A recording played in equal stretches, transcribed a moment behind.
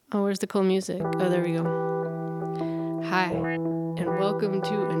Oh, where's the cool music? Oh, there we go. Hi, and welcome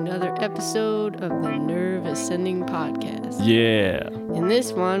to another episode of the Nerve Ascending Podcast. Yeah. In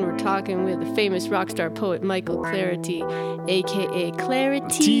this one, we're talking with the famous rock star poet Michael Clarity, a.k.a.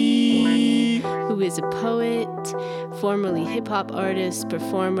 Clarity, who is a poet, formerly hip-hop artist,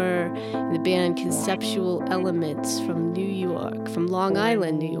 performer in the band Conceptual Elements from New York, from Long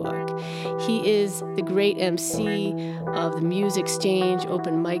Island, New York. He is the great MC of the Music Exchange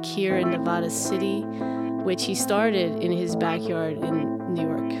open mic here in Nevada City, which he started in his backyard in New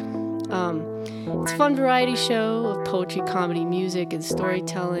York. It's a fun variety show of poetry, comedy, music, and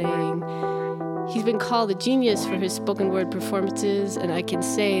storytelling. He's been called a genius for his spoken word performances, and I can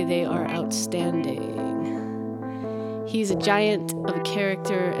say they are outstanding. He's a giant of a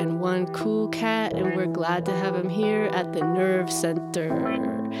character and one cool cat, and we're glad to have him here at the Nerve Center.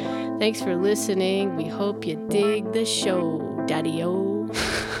 Thanks for listening. We hope you dig the show, Daddy-O.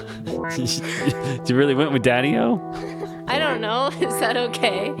 You really went with Daddy-O? I don't know. Is that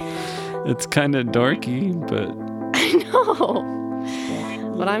okay? It's kind of dorky, but... I know.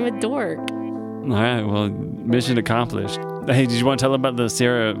 But I'm a dork. All right, well, mission accomplished. Hey, did you want to tell about the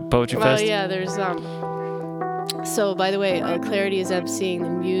Sierra Poetry Fest? Oh, yeah, there's... So, by the way, Clarity is emceeing the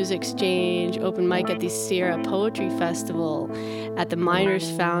Music Exchange open mic at the Sierra Poetry Festival at the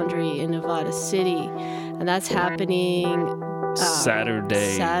Miners Foundry in Nevada City. And that's happening...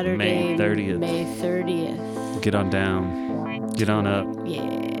 Saturday, May 30th. May 30th. Get on down. Get on up.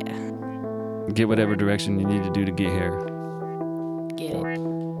 Yeah. Get whatever direction you need to do to get here. Get it.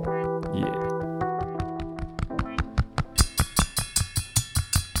 Yeah.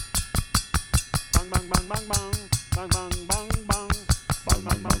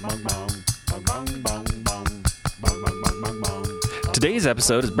 Today's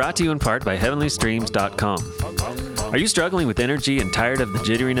episode is brought to you in part by HeavenlyStreams.com. Are you struggling with energy and tired of the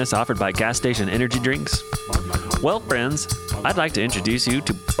jitteriness offered by gas station energy drinks? Well, friends, I'd like to introduce you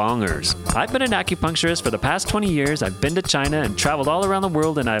to Bongers. I've been an acupuncturist for the past 20 years. I've been to China and traveled all around the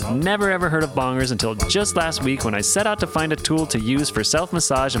world, and I've never ever heard of Bongers until just last week when I set out to find a tool to use for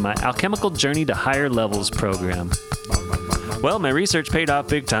self-massage in my Alchemical Journey to Higher Levels program. Well, my research paid off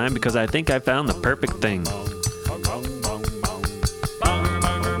big time because I think I found the perfect thing.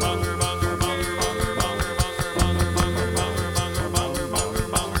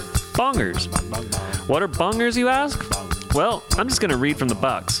 Bongers. What are bongers, you ask? Well, I'm just going to read from the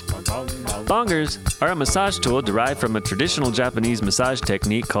box. Bongers are a massage tool derived from a traditional Japanese massage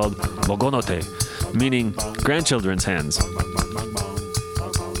technique called mogonote, meaning grandchildren's hands.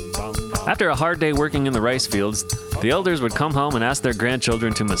 After a hard day working in the rice fields, the elders would come home and ask their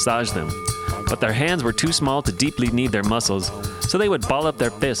grandchildren to massage them. But their hands were too small to deeply knead their muscles, so they would ball up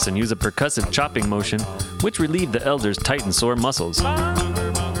their fists and use a percussive chopping motion, which relieved the elders' tight and sore muscles.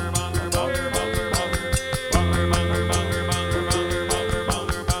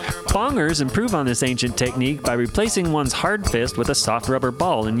 Bongers improve on this ancient technique by replacing one's hard fist with a soft rubber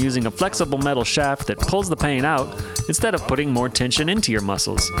ball and using a flexible metal shaft that pulls the pain out instead of putting more tension into your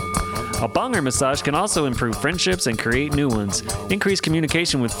muscles. A bonger massage can also improve friendships and create new ones, increase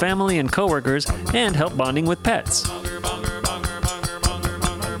communication with family and coworkers, and help bonding with pets.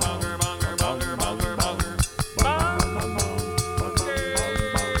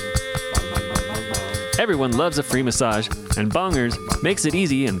 Everyone loves a free massage, and Bongers makes it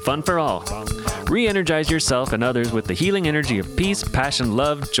easy and fun for all. Re-energize yourself and others with the healing energy of peace, passion,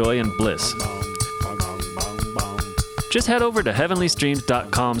 love, joy, and bliss. Just head over to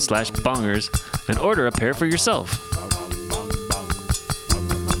heavenlystreams.com/bongers and order a pair for yourself.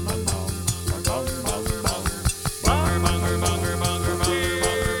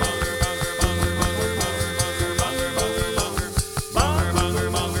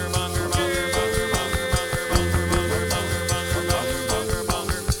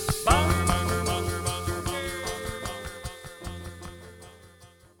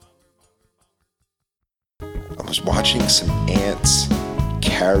 Watching some ants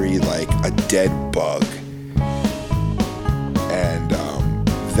carry like a dead bug, and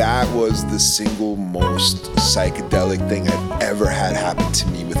that was the single most psychedelic thing I've ever had happen to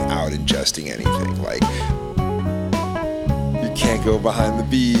me without ingesting anything. Like, you can't go behind the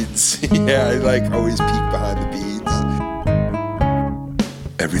beads. Yeah, I like always peek behind the beads.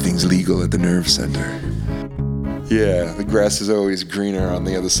 Everything's legal at the Nerve Center. Yeah, the grass is always greener on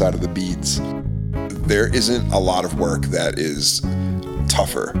the other side of the beads. There isn't a lot of work that is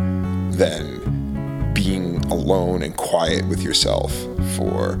tougher than being alone and quiet with yourself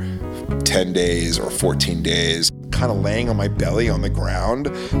for 10 days or 14 days, kind of laying on my belly on the ground,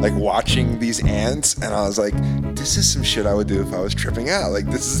 like watching these ants. And I was like, this is some shit I would do if I was tripping out. Like,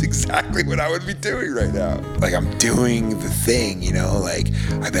 this is exactly what I would be doing right now. Like, I'm doing the thing, you know, like,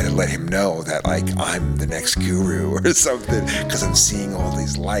 I better let him know that, like, I'm the next guru or something, because I'm seeing all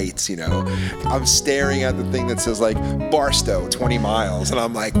these lights, you know. I'm staring at the thing that says, like, Barstow, 20 miles. And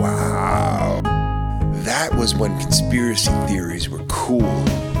I'm like, wow. That was when conspiracy theories were cool.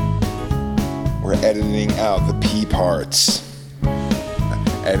 We're editing out the P parts.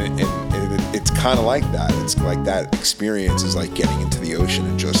 And it's kind of like that. It's like that experience is like getting into the ocean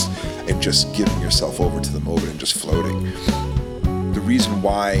and just giving yourself over to the moment and just floating. The reason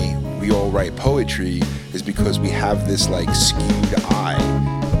why we all write poetry is because we have this like skewed eye.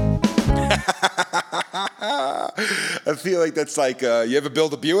 I feel like that's like, you ever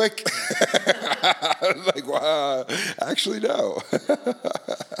build a Buick? Like, wow, actually, no.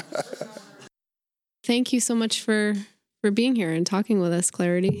 Thank you so much for being here and talking with us,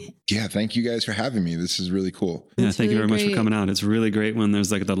 Clarity. Yeah, thank you guys for having me. This is really cool. Yeah, It's thank you really very much for great. coming out. It's really great when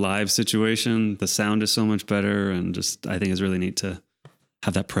there's like the live situation. The sound is so much better, and just I think it's really neat to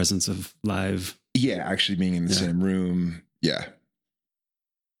have that presence of live. Yeah, actually being in the same room. Yeah.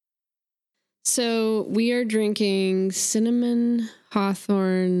 So we are drinking cinnamon,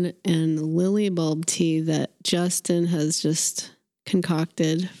 hawthorn, and lily bulb tea that Justin has just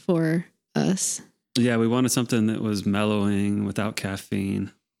concocted for us. Yeah, we wanted something that was mellowing without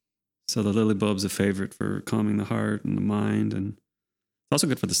caffeine. So the lily bulb's a favorite for calming the heart and the mind, and it's also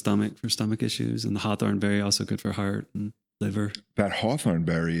good for the stomach, for stomach issues. And the hawthorn berry also good for heart and liver. That hawthorn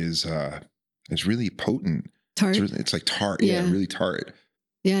berry is really potent. Tart. It's like tart. Yeah, Yeah. really tart.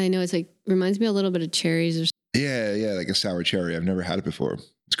 Yeah, I know. It's like reminds me a little bit of cherries or Yeah, like a sour cherry. I've never had it before.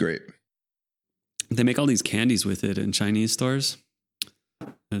 It's great. They make all these candies with it in Chinese stores.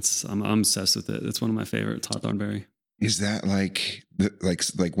 I'm obsessed with it. It's one of my favorites, hawthorn berry. Is that like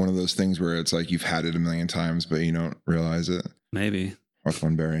one of those things where it's like you've had it a million times, but you don't realize it? Maybe.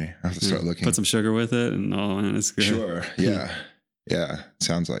 Hawthorn berry. I have to start looking. Put some sugar with it, and oh man, it's good. Sure. Yeah. Yeah.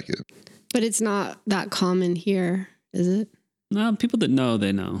 Sounds like it. But it's not that common here, is it? No, people that know,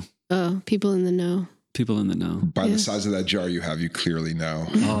 they know. Oh, people in the know. People in the know. By Yeah. the size of that jar you have, you clearly know.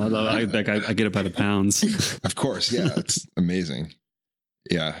 Oh, I get it by the pounds. Of course. Yeah. It's amazing.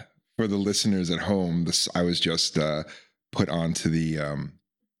 Yeah. For the listeners at home, I was just put onto the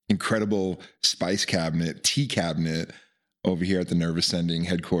incredible spice cabinet, tea cabinet over here at the Nerve Ascending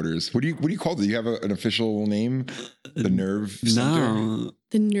headquarters. What do you call it? Do you have an official name? The Nerve Center? No,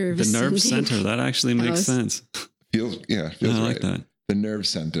 The nerve. the nerve center. That actually makes sense. Feels Yeah, I right. like that. The Nerve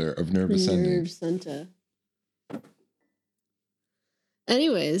Center of Nerve The Ascending. nerve center.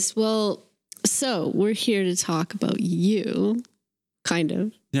 Anyways, well, so we're here to talk about you, kind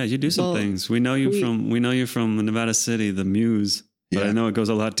of. Yeah, you do some Well, things. We know you from Nevada City, the Muse. But Yeah. I know it goes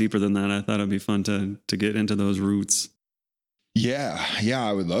a lot deeper than that. I thought it'd be fun to get into those roots. Yeah,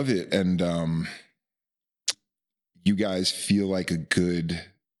 I would love it. And you guys feel like it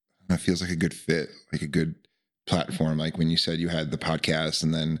feels like a good fit, like a good platform. Like when you said you had the podcast,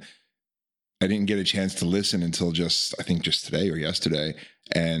 and then I didn't get a chance to listen until just today or yesterday.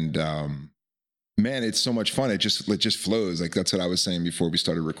 And man, it's so much fun. It just flows. Like that's what I was saying before we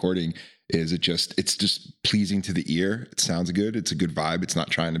started recording, is it's just pleasing to the ear. It sounds good. It's a good vibe. It's not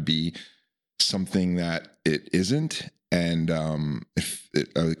trying to be something that it isn't. And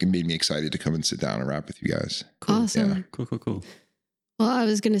it made me excited to come and sit down and rap with you guys. Awesome. Yeah. Cool. Well, I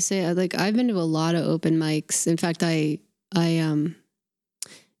was gonna say, I've been to a lot of open mics. In fact, I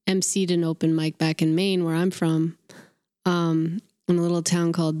emceed an open mic back in Maine, where I'm from, in a little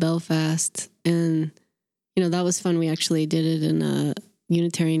town called Belfast, and that was fun. We actually did it in a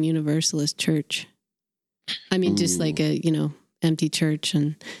Unitarian Universalist church. I mean, just like a empty church,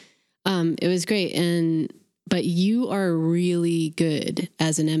 and it was great. But you are really good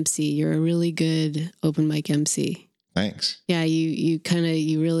as an MC. You're a really good open mic MC. Thanks. Yeah, you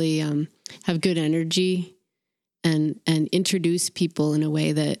really have good energy and introduce people in a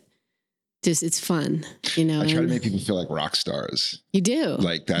way that just it's fun, I try to make people feel like rock stars. You do.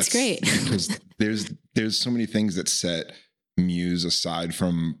 Like that's great. Because there's so many things that set Muse aside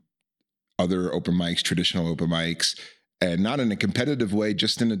from other open mics, traditional open mics, and not in a competitive way, it's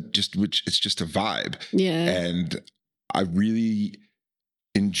just a vibe. Yeah. And I really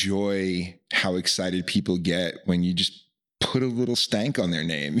enjoy how excited people get when you just put a little stank on their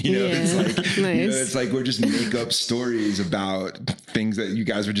name. It's like nice. it's like we're just make up stories about things that you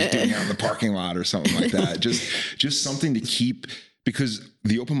guys were just doing out in the parking lot or something like that. Just something to keep, because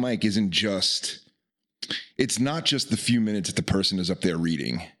the open mic it's not just the few minutes that the person is up there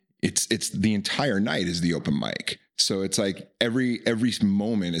reading. it's the entire night is the open mic. So it's like every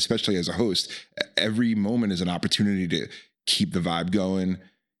moment, especially as a host, every moment is an opportunity to keep the vibe going,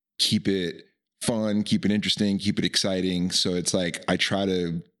 keep it fun, keep it interesting, keep it exciting. So it's like I try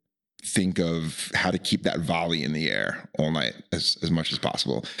to think of how to keep that volley in the air all night as much as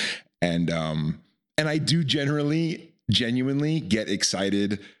possible. And I do genuinely get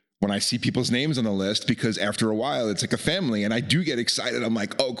excited when I see people's names on the list, because after a while it's like a family, and I do get excited. I'm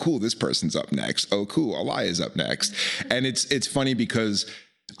like, oh, cool, this person's up next. Oh, cool, Alaya's up next. And it's funny because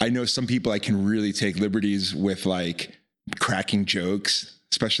I know some people I can really take liberties with, like cracking jokes,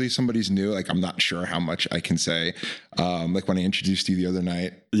 especially if somebody's new. Like, I'm not sure how much I can say. Like when I introduced you the other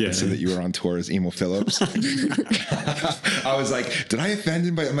night, so that you were on tour as Emo Phillips. I was like, did I offend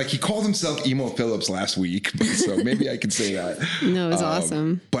him? I'm like, he called himself Emo Phillips last week, so maybe I can say that. No, it was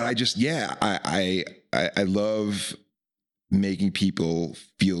awesome. But I just, I love making people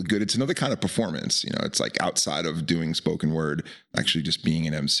feel good. It's another kind of performance. You know, it's like outside of doing spoken word, actually just being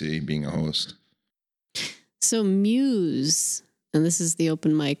an MC, being a host. So Muse, and this is the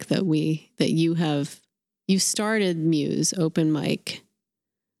open mic that you started Muse open mic.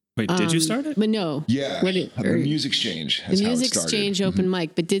 Wait, did you start it? But no. Yeah. The Muse Exchange. The Muse Exchange open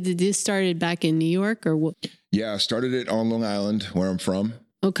mic. But did this started back in New York or what? Yeah, I started it on Long Island, where I'm from.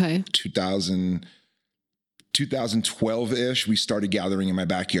 Okay. 2012-ish, we started gathering in my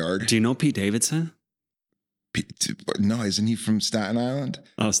backyard. Do you know Pete Davidson? No, isn't he from Staten Island?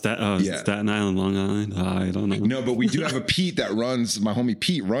 Yeah. Staten Island, Long Island. I don't know. No, but we do have a Pete that runs, my homie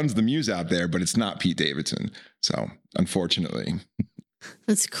Pete runs the Muse out there, but it's not Pete Davidson. So, unfortunately.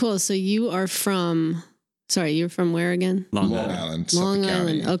 That's cool. So you're from where again? Long Island. Long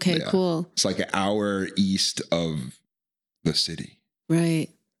Island. Okay, yeah. Cool. It's like an hour east of the city. Right.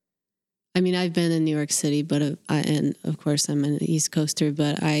 I mean, I've been in New York City, but and of course I'm an East Coaster,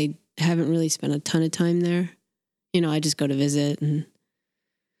 but I haven't really spent a ton of time there. You know, I just go to visit and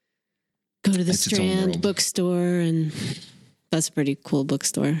go to the Strand bookstore, and that's a pretty cool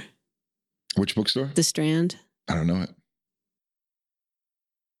bookstore. Which bookstore? The Strand. I don't know it.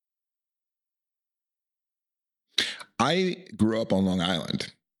 I grew up on Long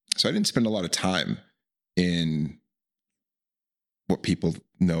Island, so I didn't spend a lot of time in what people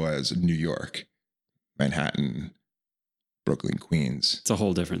know as New York, Manhattan, Brooklyn, Queens. It's a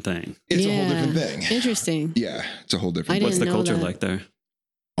whole different thing. It's a whole different thing. Interesting. Yeah, it's a whole different thing. What's the culture like there?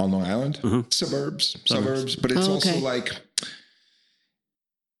 On Long Island? Uh-huh. Suburbs. But it's also like,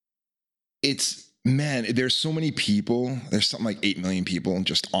 there's so many people. There's something like 8 million people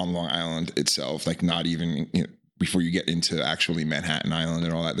just on Long Island itself. Like, not even, before you get into actually Manhattan Island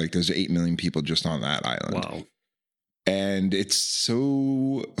and all that, like there's 8 million people just on that island. Wow. And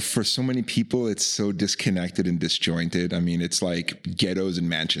for so many people, it's so disconnected and disjointed. I mean, it's like ghettos and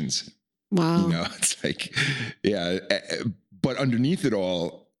mansions. Wow. It's like, yeah. But underneath it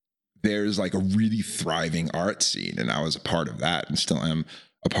all, there's like a really thriving art scene. And I was a part of that and still am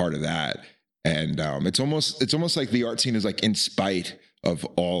a part of that. And it's almost like the art scene is like in spite of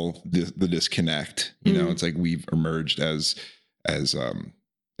all the disconnect. It's like we've emerged as an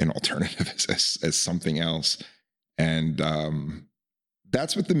alternative, as something else. And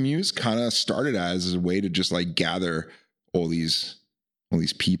that's what the Muse kind of started as a way to just like gather all these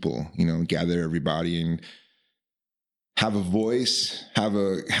people, gather everybody and have a voice, have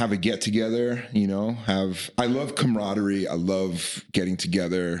a get together, I love camaraderie. I love getting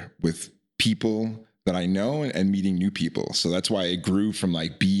together with people that I know and meeting new people. So that's why it grew from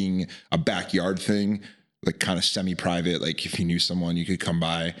like being a backyard thing, like kind of semi-private, like if you knew someone you could come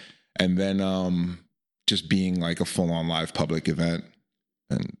by, and then just being like a full-on live public event.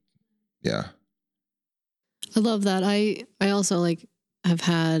 And yeah. I love that. I also like have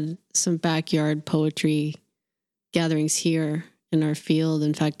had some backyard poetry gatherings here in our field.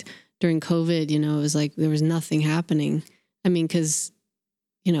 In fact, during COVID, it was like there was nothing happening. I mean, because,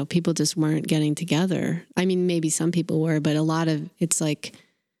 people just weren't getting together. I mean, maybe some people were, but it's like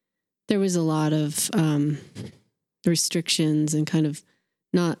there was a lot of restrictions and kind of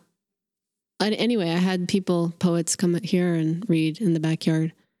not. Anyway, I had poets come here and read in the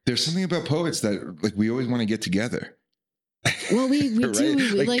backyard. There's something about poets that like we always want to get together. Well, we right? do.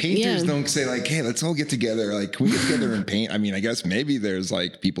 We like painters don't say like, hey, let's all get together. Like, can we get together and paint? I mean, I guess maybe there's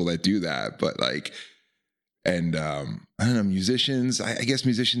like people that do that, but like, and I don't know, musicians, I guess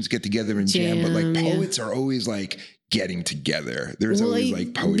musicians get together and jam, but like poets are always like getting together. There's always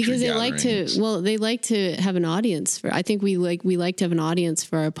like poetry because they gatherings. they like to have an audience for, I think we like to have an audience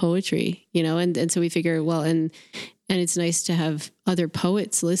for our poetry, and so we figure, well, and it's nice to have other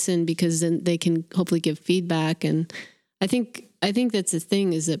poets listen because then they can hopefully give feedback. And I think I think that's the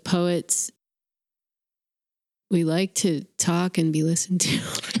thing, is that poets, we like to talk and be listened to.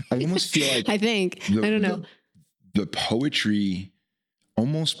 I almost feel like I think, I don't know. The poetry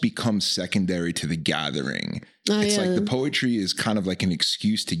almost becomes secondary to the gathering. It's like the poetry is kind of like an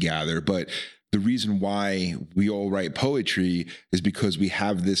excuse to gather, but the reason why we all write poetry is because we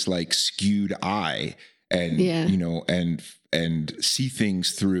have this like skewed eye and, you know, and see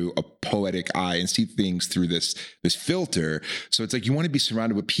things through a poetic eye and see things through this filter. So it's like, you want to be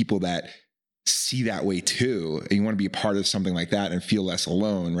surrounded with people that see that way too. And you want to be a part of something like that and feel less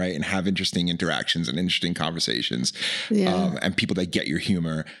alone, right? And have interesting interactions and interesting conversations, and people that get your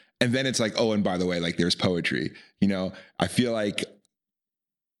humor. And then it's like, oh, and by the way, like there's poetry, you know. I feel like,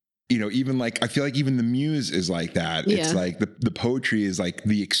 you know, even like, I feel like even the muse is like that. Yeah. It's like the poetry is like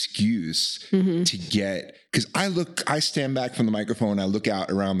the excuse to get, because I stand back from the microphone, I look out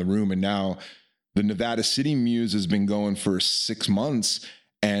around the room, and now the Nevada City Muse has been going for 6 months,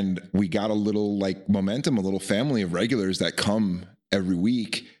 and we got a little like momentum, a little family of regulars that come every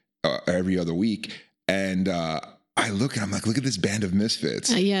week, every other week. And I look and I'm like, look at this band of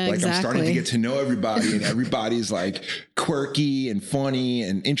misfits. Yeah, like exactly. I'm starting to get to know everybody, and everybody's like quirky and funny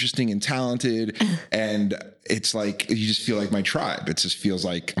and interesting and talented. And it's like, you just feel like my tribe. It just feels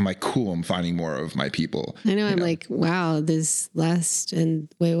like, I'm like, cool, I'm finding more of my people. I know. I'm like, wow, this last,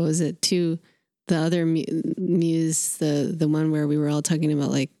 and wait, what was it? The other muse, the one where we were all talking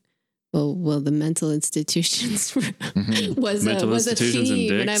about like, well, the mental institutions was a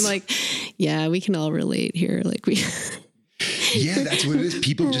theme, and I'm like, yeah, we can all relate here. Like yeah, that's what it is.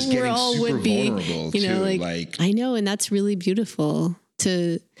 People just getting super vulnerable, you know, too. Like I know, and that's really beautiful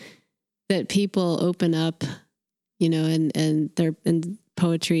that people open up, you know, and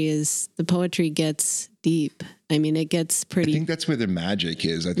poetry gets deep. I mean, it gets pretty. I think that's where the magic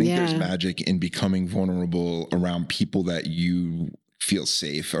is. I think there's magic in becoming vulnerable around people that you feel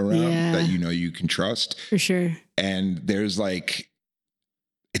safe around, that you know you can trust. For sure. And there's like,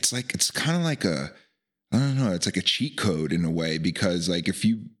 it's kind of like I don't know, it's like a cheat code in a way, because like if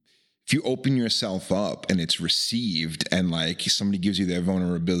you open yourself up and it's received, and like somebody gives you their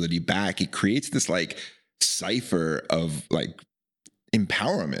vulnerability back, it creates this like cipher of like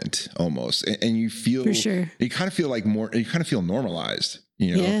empowerment almost, and you feel, for sure, you kind of feel like you kind of feel normalized,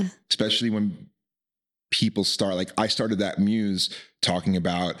 you know, especially when people start, like I started that muse talking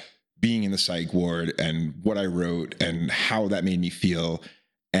about being in the psych ward and what I wrote and how that made me feel.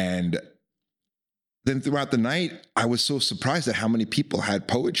 And then throughout the night, I was so surprised at how many people had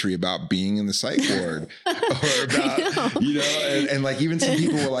poetry about being in the psych ward, or about, you know, and like even some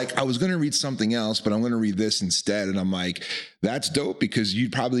people were like, I was going to read something else, but I'm going to read this instead. And I'm like, that's dope, because you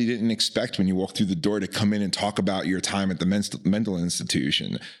probably didn't expect when you walked through the door to come in and talk about your time at the mental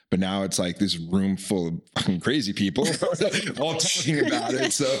institution. But now it's like this room full of fucking crazy people all talking about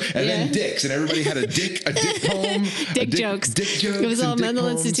it. So, and then dicks, and everybody had a dick poem, dick jokes. It was all mental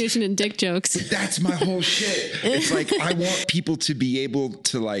institution and dick jokes. That's my whole shit. It's like, I want people to be able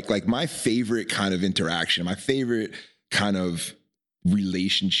to like my favorite kind of interaction, my favorite kind of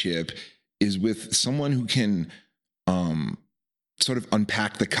relationship is with someone who can sort of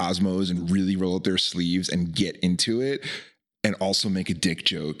unpack the cosmos and really roll up their sleeves and get into it, and also make a dick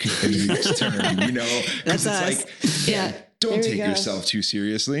joke in the next turn, you know? That's it's like, don't take yourself too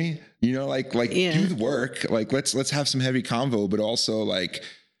seriously, you know, like do the work, like let's have some heavy convo, but also like,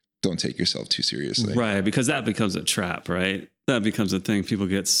 don't take yourself too seriously. Right. Because that becomes a trap, right? That becomes a thing. People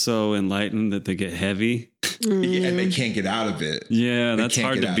get so enlightened that they get heavy. Yeah, and they can't get out of it. Yeah, that's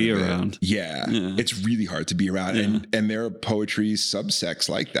hard to be around. Yeah, it's really hard to be around. Yeah. And there are poetry subsects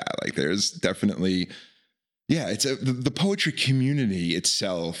like that. Like there's definitely, it's the poetry community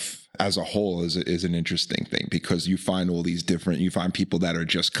itself as a whole is an interesting thing, because you find you find people that are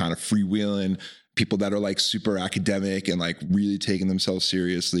just kind of freewheeling, people that are like super academic and like really taking themselves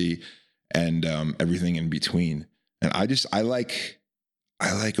seriously, and everything in between. And I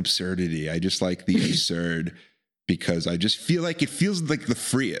like absurdity. I just like the absurd, because I just feel like it feels like the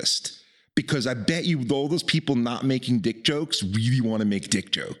freest. Because I bet you all those people not making dick jokes really want to make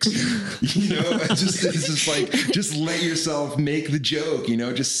dick jokes. You know, it's just like, just let yourself make the joke, you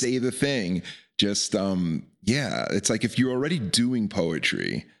know, just say the thing. Just, it's like, if you're already doing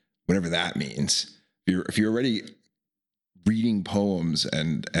poetry, whatever that means, if you're already reading poems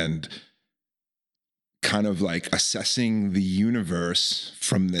and kind of like assessing the universe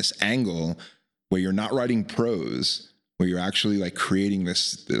from this angle where you're not writing prose, where you're actually like creating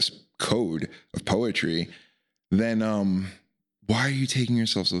this code of poetry, then why are you taking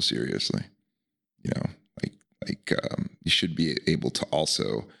yourself so seriously? You know, like you should be able to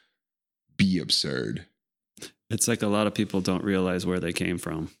also be absurd. It's like a lot of people don't realize where they came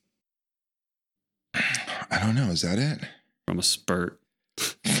from I don't know. Is that it? from a spurt.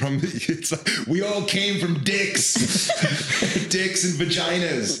 It's like, we all came from dicks, dicks and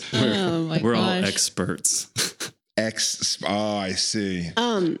vaginas. Oh my We're all gosh. experts. Oh, I see.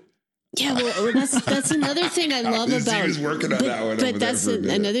 Yeah, well, that's another thing I love He about. was working on that one over But there that's for a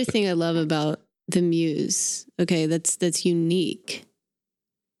minute. another thing I love about the Muse. Okay, that's unique.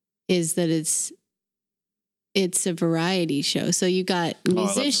 Is that it's a variety show. So you got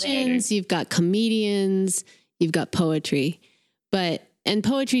musicians, you've got comedians, you've got poetry, and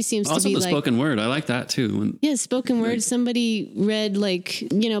poetry seems Also, to be the like spoken word. I like that too. yeah, spoken word. Somebody read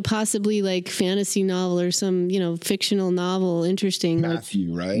like, possibly like fantasy novel or some, fictional novel. Interesting.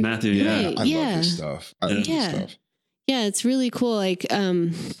 Matthew, right? Matthew, yeah. Right. I love his stuff. I love his Yeah. stuff. Yeah, it's really cool. Like,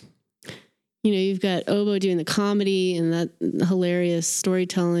 you've got Oboe doing the comedy and that hilarious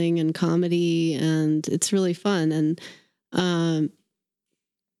storytelling and comedy, and it's really fun. And I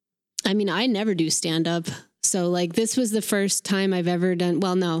never do stand up. So like this was the first time I've ever done,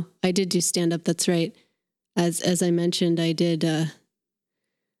 well, no, I did do stand up. That's right. As I mentioned, I did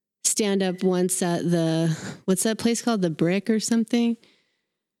stand up once at what's that place called? The Brick or something.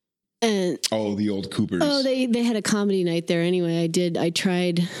 And the old Coopers. oh, they had a comedy night there. Anyway, I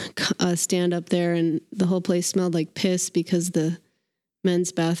tried stand up there, and the whole place smelled like piss because the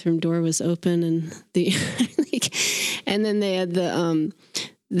men's bathroom door was open, and and then they had the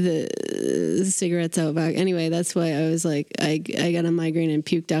cigarettes out back. Anyway, that's why I was like, I got a migraine and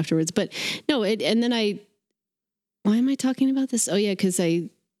puked afterwards. But no, and then why am I talking about this? Oh yeah, because I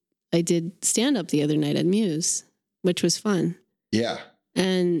did stand up the other night at Muse, which was fun. Yeah.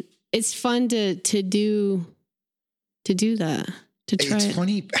 And it's fun to do that, to try It's it.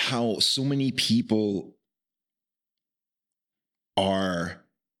 funny how so many people are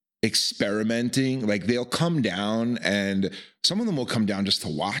experimenting. Like they'll come down, and some of them will come down just to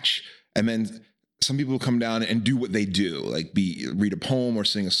watch, and then some people will come down and do what they do, like read a poem or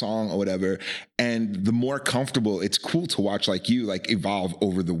sing a song or whatever. And the more comfortable, it's cool to watch like you like evolve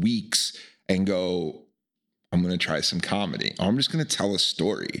over the weeks and go, I'm going to try some comedy. Or I'm just going to tell a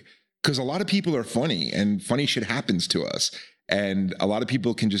story. Because a lot of people are funny, and funny shit happens to us. And a lot of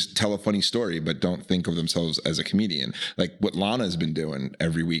people can just tell a funny story, but don't think of themselves as a comedian. Like what Lana's been doing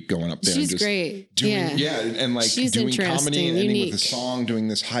every week, going up there. She's and just great. Doing, Yeah. and like She's doing comedy interesting, and ending unique. with a song, doing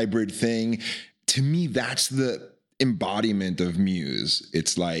this hybrid thing. To me, that's the embodiment of Muse.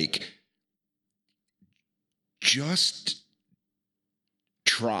 It's like, just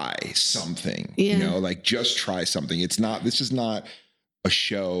try something, Yeah. like just try something. This is not a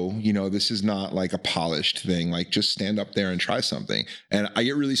show, this is not like a polished thing. Like just stand up there and try something. And I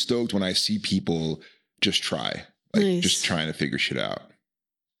get really stoked when I see people just try, like Nice. just trying to figure shit out.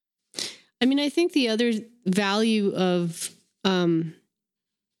 I think the other value of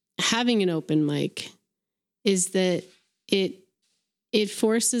having an open mic is that it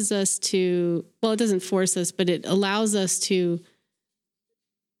forces us to, well, it doesn't force us, but it allows us to,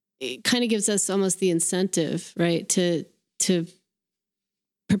 it kind of gives us almost the incentive, right? To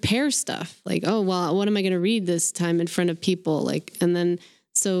prepare stuff like, oh, well, what am I going to read this time in front of people? Like, and then,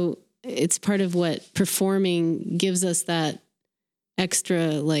 so it's part of what performing gives us, that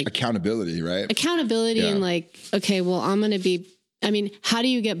extra like Accountability, right? accountability. Yeah. And like, okay, well, I'm going to be, how do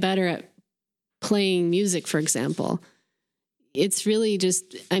you get better at playing music, for example? It's really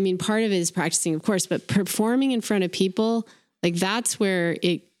just, part of it is practicing, of course, but performing in front of people, like that's where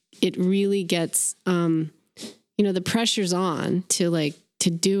it really gets, the pressure's on to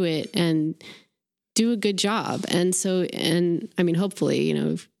do it and do a good job. And so,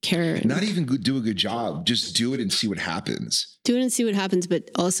 hopefully, care. Not even do a good job. Just do it and see what happens. Do it and see what happens. But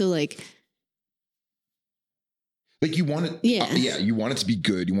also like you want it. Yeah. You want it to be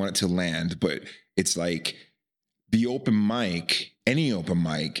good. You want it to land, but it's like the open mic, any open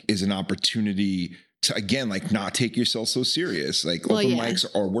mic is an opportunity to, again, like not take yourself so serious. Like Well, open yeah. mics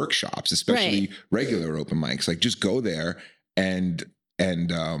are workshops, especially regular open mics. Like just go there and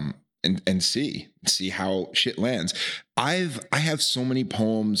see how shit lands. I have so many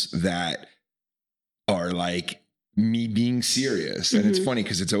poems that are like me being serious, and it's funny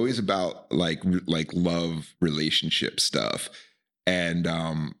because it's always about like love, relationship stuff, and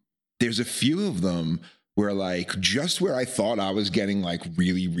there's a few of them where like just where I thought I was getting like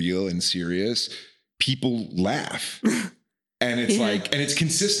really real and serious, people laugh. And it's like, and it's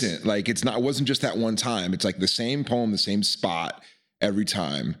consistent. Like it wasn't just that one time. It's like the same poem, the same spot every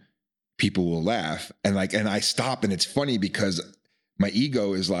time. People will laugh. And I stop, and it's funny because my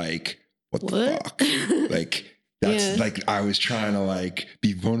ego is like, what the fuck? Like that's like, I was trying to like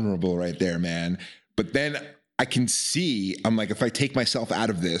be vulnerable right there, man. But then I can see, I'm like, if I take myself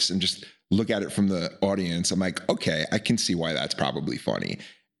out of this and just look at it from the audience, I'm like, okay, I can see why that's probably funny.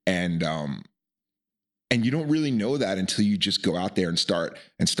 And you don't really know that until you just go out there and start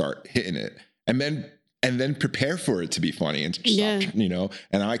hitting it. And then prepare for it to be funny and stop, you know,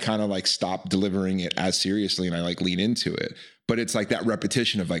 and I kind of like stop delivering it as seriously and I like lean into it. But it's like that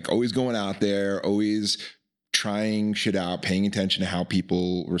repetition of like always going out there, always trying shit out, paying attention to how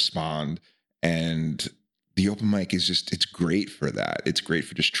people respond. And the open mic is just, it's great for that. It's great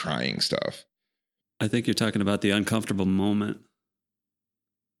for just trying stuff. I think you're talking about the uncomfortable moment.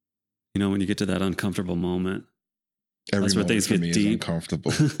 You know, when you get to that uncomfortable moment. Every that's where things get deep.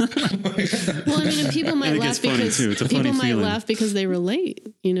 Uncomfortable. Well, I mean, and people might laugh because they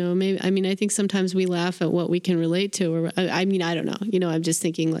relate. You know, maybe. I mean, I think sometimes we laugh at what we can relate to, or I mean, I don't know. You know, I'm just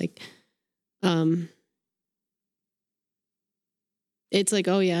thinking like, it's like,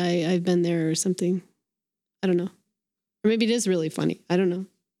 oh yeah, I've been there or something. I don't know, or maybe it is really funny. I don't know.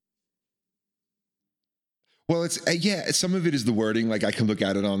 Well, it's some of it is the wording. Like I can look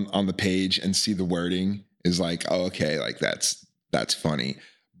at it on the page and see the wording is like, oh, okay, like that's funny.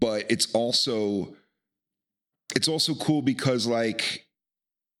 But it's also cool because like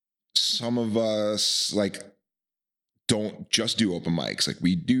some of us like don't just do open mics. Like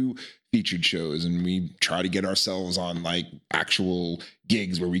we do featured shows and we try to get ourselves on like actual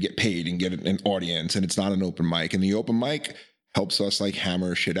gigs where we get paid and get an audience, and it's not an open mic. And the open mic helps us like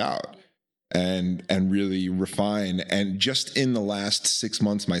hammer shit out and really refine. And just in the last 6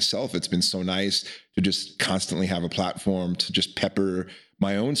 months myself, it's been so nice to just constantly have a platform to just pepper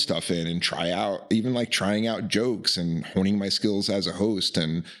my own stuff in and trying out jokes and honing my skills as a host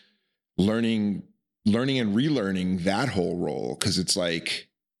and learning and relearning that whole role. Cause it's like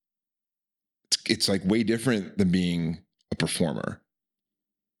way different than being a performer.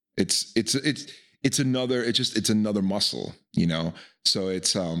 It's another muscle, you know? So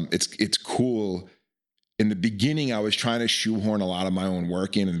it's cool. In the beginning, I was trying to shoehorn a lot of my own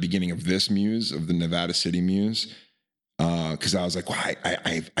work in the beginning of this Muse, of the Nevada City Muse. Cause I was like, well,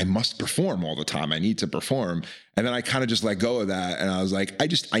 I must perform all the time. I need to perform. And then I kind of just let go of that. And I was like,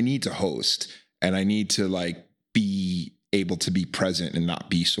 I need to host and I need to like be able to be present and not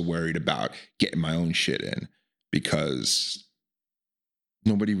be so worried about getting my own shit in, because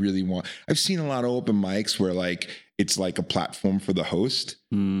nobody really I've seen a lot of open mics where like it's like a platform for the host.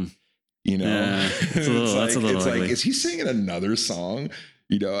 You know, yeah, that's a little like, is he singing another song?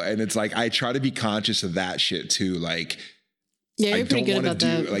 You know, and it's like I try to be conscious of that shit too. Like, yeah, you're pretty good about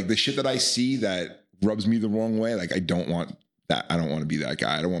that. Like the shit that I see that rubs me the wrong way. Like I don't want that. I don't want to be that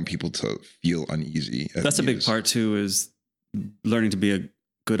guy. I don't want people to feel uneasy. That's a big part too, is learning to be a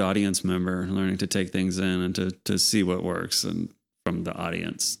good audience member, learning to take things in and to see what works. And from the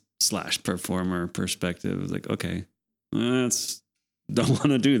audience / performer perspective, it's like, okay, don't want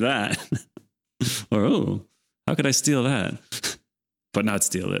to do that. Or, oh, how could I steal that? But not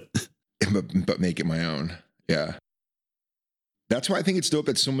steal it. But make it my own. Yeah. That's why I think it's dope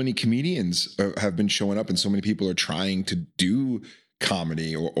that so many comedians have been showing up and so many people are trying to do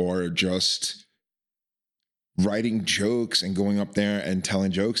comedy or just writing jokes and going up there and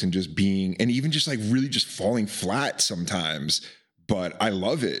telling jokes and just being, and even just like really just falling flat sometimes. But I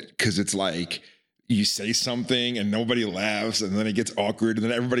love it because it's like you say something and nobody laughs and then it gets awkward and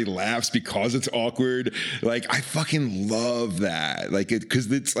then everybody laughs because it's awkward. Like I fucking love that. Like because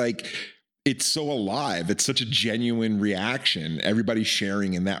it's like, it's so alive. It's such a genuine reaction. Everybody's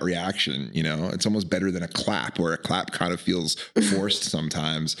sharing in that reaction, you know? It's almost better than a clap, where a clap kind of feels forced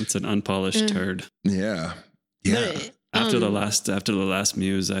sometimes. It's an unpolished turd. Yeah. Yeah. After the last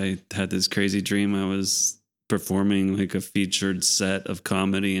Muse, I had this crazy dream. I was performing like a featured set of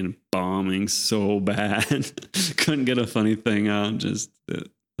comedy and bombing so bad. Couldn't get a funny thing out. Just when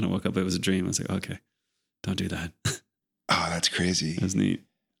I woke up, it was a dream. I was like, okay, don't do that. Oh, that's crazy. That's neat.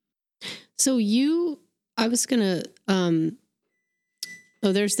 So I was gonna,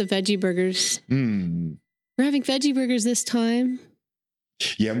 there's the veggie burgers. We're having veggie burgers this time.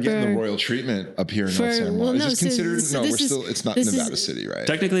 Yeah, I'm getting the royal treatment up here in El San Juan. Is this considered? It's not Nevada City, right?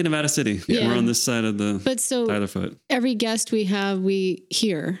 Technically Nevada City. Yeah. We're on this side of the Tyler Foot. Every guest we have, we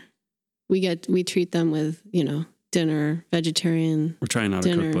treat them with, dinner, vegetarian. We're trying out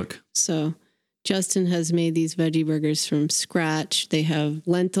dinner. A cookbook. So Justin has made these veggie burgers from scratch. They have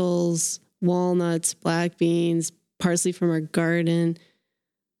lentils, walnuts, black beans, parsley from our garden,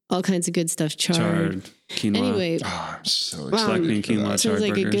 all kinds of good stuff. Chard, quinoa. Anyway, I'm so excited. Black bean, quinoa, sounds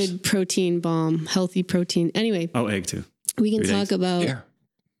like burgers. A good protein bomb, healthy protein. Anyway. Oh, egg too. We can talk about. Yeah.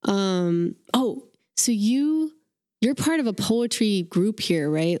 So you're part of a poetry group here,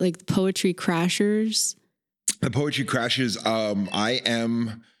 right? Like the Poetry Crashers. The Poetry Crashers. I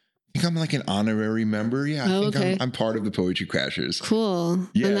think I'm like an honorary member. Yeah, I think okay. I'm part of the Poetry Crashers. Cool.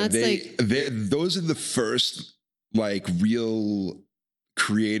 Yeah, and that's those are the first like real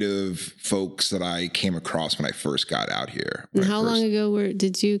creative folks that I came across when I first got out here. And how long ago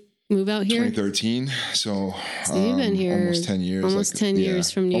did you move out here? 2013. So you've been here almost 10 years. Almost 10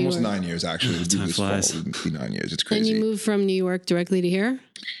 years from New York. Almost 9 years, actually. Time flies. It'll be 9 years. It's crazy. And you moved from New York directly to here?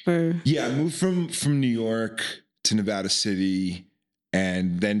 Or Yeah, I moved from New York to Nevada City,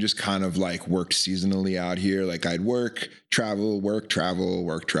 and then just kind of like worked seasonally out here. Like I'd work, travel.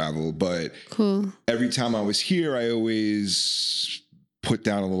 But cool. every time I was here, I always put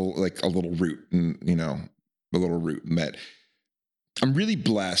down a little root, and a little root. And that I'm really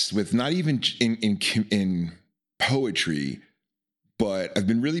blessed with, not even in poetry, but I've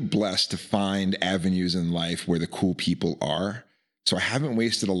been really blessed to find avenues in life where the cool people are. So I haven't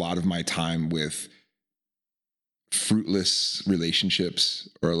wasted a lot of my time with fruitless relationships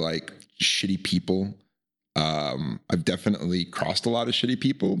or like shitty people. I've definitely crossed a lot of shitty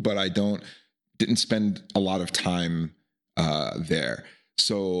people, but I didn't spend a lot of time there.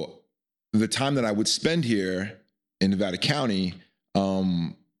 So the time that I would spend here in Nevada County,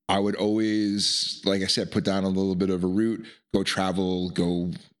 I would always, like I said, put down a little bit of a route, go travel,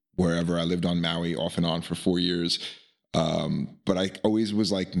 go wherever. I lived on Maui off and on for 4 years. But I always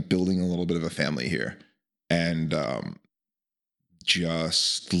was like building a little bit of a family here. And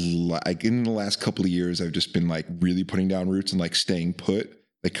just like in the last couple of years, I've just been like really putting down roots and like staying put,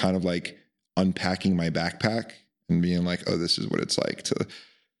 like kind of like unpacking my backpack and being like, oh, this is what it's like to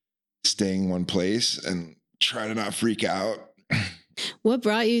stay in one place and try to not freak out. What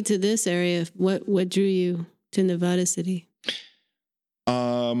brought you to this area? What drew you to Nevada City?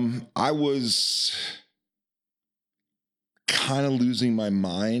 I was kind of losing my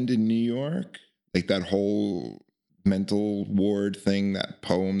mind in New York, like that whole mental ward thing, that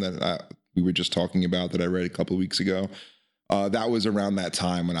poem that we were just talking about that I read a couple of weeks ago. That was around that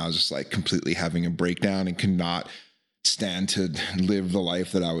time when I was just like completely having a breakdown and could not stand to live the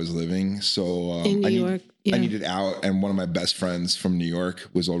life that I was living. So in New York, I needed out, and one of my best friends from New York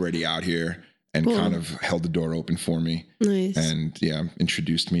was already out here and kind of held the door open for me. Nice. And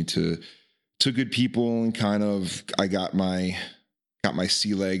introduced me to good people, and kind of I got my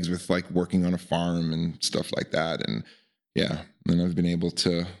sea legs with like working on a farm and stuff like that. And then I've been able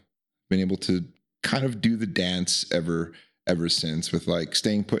to kind of do the dance ever since, with like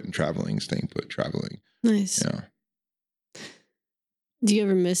staying put and traveling. Nice. Yeah. Do you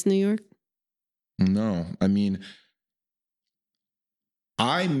ever miss New York? No, I mean,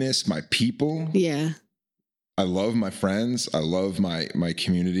 I miss my people. Yeah. I love my friends. I love my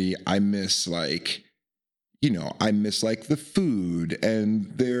community. I miss like the food,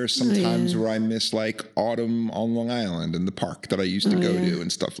 and there are some times where I miss like autumn on Long Island and the park that I used to go to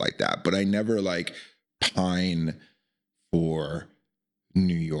and stuff like that. But I never like pine for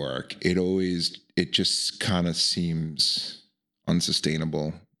New York. It just kind of seems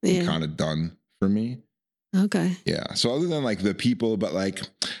unsustainable and kind of done for me. Okay. Yeah. So other than like the people, but like,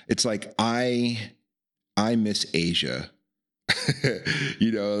 it's like, I miss Asia.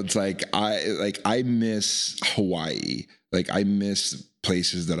 It's like, I miss Hawaii. Like I miss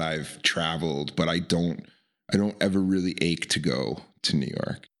places that I've traveled, but I don't ever really ache to go to New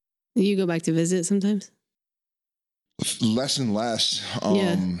York. You go back to visit sometimes? Less and less.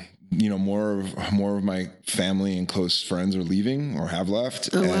 More of my family and close friends are leaving or have left.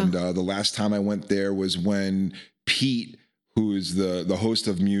 Oh, and wow. The last time I went there was when Pete, who is the host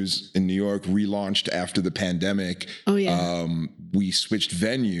of Muse in New York, relaunched after the pandemic. Oh, yeah. We switched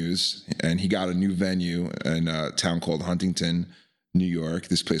venues, and he got a new venue in a town called Huntington, New York,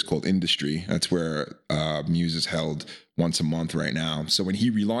 this place called Industry. That's where Muse is held once a month right now. So when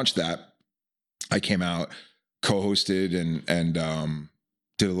he relaunched that, I came out, co-hosted, and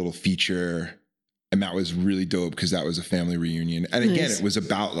did a little feature, and that was really dope because that was a family reunion. And again, Nice. it was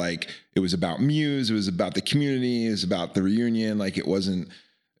about Muse, it was about the community, it was about the reunion. Like it was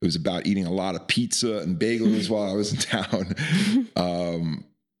about eating a lot of pizza and bagels while I was in town.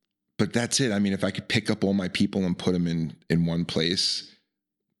 But that's it. I mean, if I could pick up all my people and put them in one place,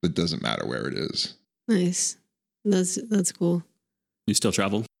 it doesn't matter where it is. Nice. That's cool. You still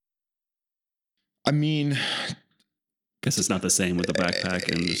travel? I mean, Guess it's not the same with the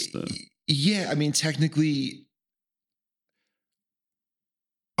backpack and just the... Yeah, I mean, technically,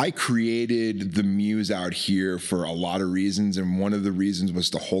 I created the Muse out here for a lot of reasons, and one of the reasons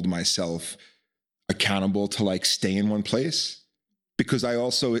was to hold myself accountable to like stay in one place, because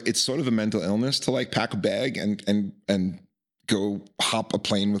it's sort of a mental illness to like pack a bag and go hop a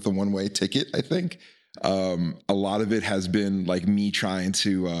plane with a one-way ticket, I think. A lot of it has been like me trying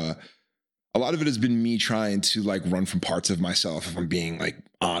to like run from parts of myself, if I'm being like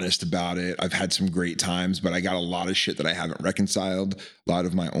honest about it. I've had some great times, but I got a lot of shit that I haven't reconciled, a lot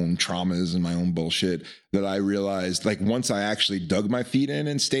of my own traumas and my own bullshit that I realized, like, once I actually dug my feet in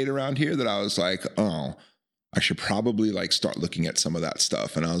and stayed around here, that I was like, oh, I should probably like start looking at some of that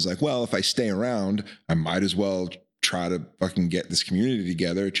stuff. And I was like, well, if I stay around, I might as well try to fucking get this community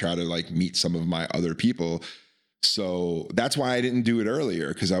together, try to like meet some of my other people. So that's why I didn't do it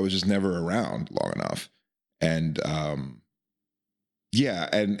earlier, because I was just never around long enough. And yeah,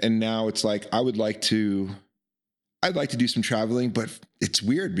 and now it's like I'd like to do some traveling, but it's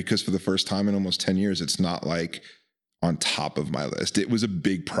weird because for the first time in almost 10 years, it's not like on top of my list. It was a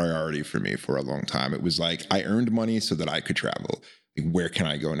big priority for me for a long time. It was like I earned money so that I could travel. Like, where can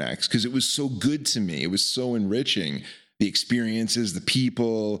I go next? Because it was so good to me. It was so enriching. The experiences, the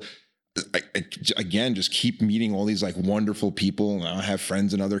people. Again, just keep meeting all these like wonderful people. And I have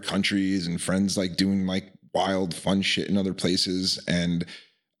friends in other countries and friends like doing like wild, fun shit in other places. And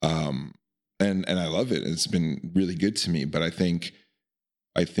I love it. It's been really good to me. But I think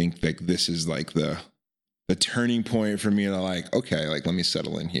like this is like the turning point for me to like, okay, like let me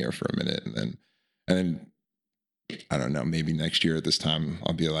settle in here for a minute. And then I don't know, maybe next year at this time,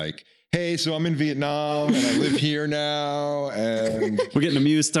 I'll be like, hey, so I'm in Vietnam and I live here now, and we're getting a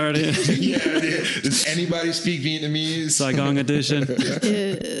Muse started. Yeah. Does anybody speak Vietnamese? Saigon edition.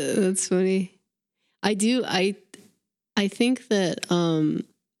 Yeah, that's funny. I do. I think that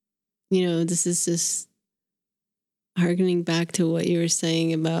this is just harkening back to what you were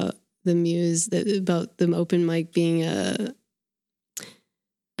saying about the Muse, about the open mic being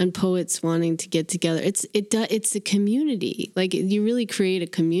and poets wanting to get together. It's a community. Like, you really create a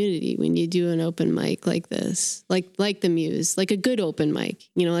community when you do an open mic like this, like the Muse, like a good open mic.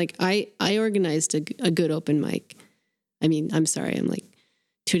 Like I organized a good open mic. I mean, I'm sorry, I'm like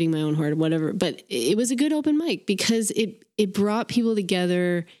tooting my own horn or whatever, but it was a good open mic because it brought people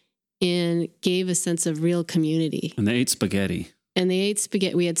together and gave a sense of real community. And they ate spaghetti.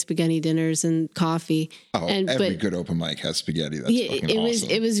 We had spaghetti dinners and coffee. Oh, every good open mic has spaghetti. That's fucking awesome.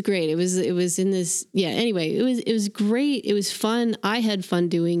 It was great. It was in this. Yeah. Anyway, it was great. It was fun. I had fun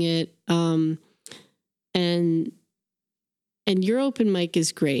doing it. And your open mic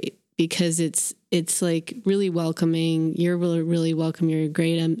is great because it's like really welcoming. You're really, really welcome. You're a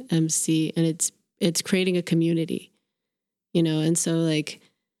great MC, and it's creating a community, and so like,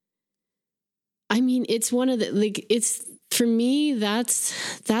 I mean, it's one of the, like, it's, for me, that's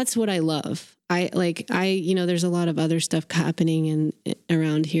what I love. There's a lot of other stuff happening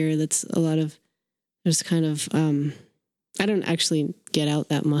around here. There's kind of, I don't actually get out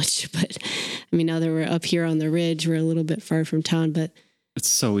that much, but I mean, now that we're up here on the ridge, we're a little bit far from town, but it's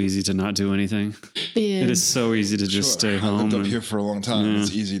so easy to not do anything. Yeah. It is so easy to just stay home. I lived up here for a long time. Yeah.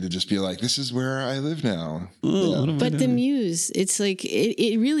 It's easy to just be like, this is where I live now. Oh, yeah. But the Muse, it's like,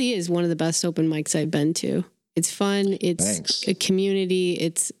 it really is one of the best open mics I've been to. It's fun. It's a community.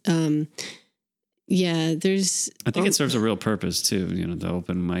 It's, I think it serves a real purpose too. The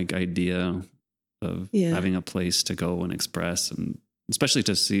open mic idea of having a place to go and express, and especially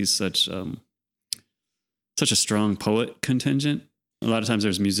to see such a strong poet contingent. A lot of times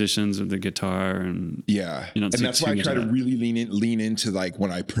there's musicians with the guitar and and that's why I try to really lean into like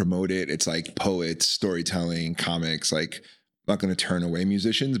when I promote it, it's like poets, storytelling, comics, like I'm not going to turn away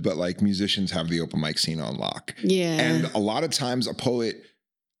musicians, but like musicians have the open mic scene on lock. Yeah. And a lot of times a poet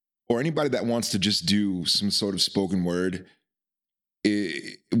or anybody that wants to just do some sort of spoken word,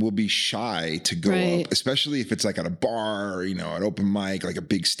 it will be shy to go up, especially if it's like at a bar or, at open mic, like a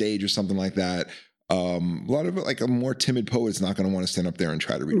big stage or something like that. A lot of it, like a more timid poet is not going to want to stand up there and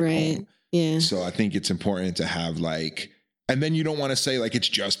try to read a poem. Yeah. So I think it's important to have like, and then you don't want to say like it's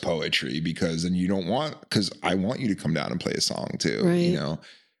just poetry, because then because I want you to come down and play a song too,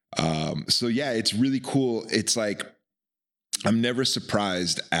 So yeah, it's really cool. It's like, I'm never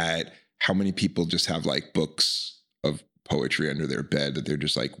surprised at how many people just have like books of poetry under their bed that they're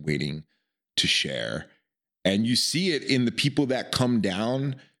just like waiting to share. And you see it in the people that come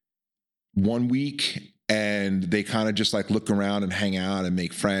down one week and they kind of just like look around and hang out and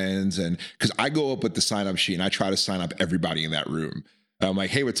make friends. And because I go up with the sign up sheet and I try to sign up everybody in that room. And I'm like,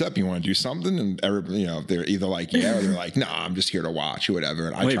 hey, what's up? You want to do something? And everybody, they're either like, yeah, or they're like, nah, I'm just here to watch or whatever.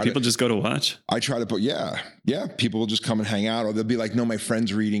 And people just go to watch? I try to put, people will just come and hang out, or they'll be like, no, my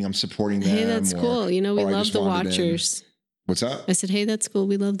friend's reading, I'm supporting them. Hey, that's cool. We love the watchers. What's up? I said, hey, that's cool.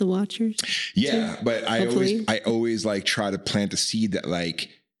 We love the watchers. Yeah. too. But I always like try to plant the seed that like,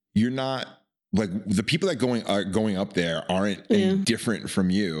 you're not like the people that are going up there aren't any different from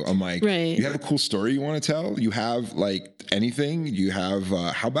you. I'm like, Right. you have a cool story you want to tell? You have like anything? You have,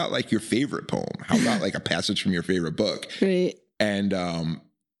 how about like your favorite poem? How about like a passage from your favorite book? Right. And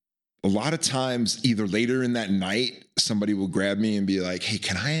a lot of times, either later in that night, somebody will grab me and be like, hey,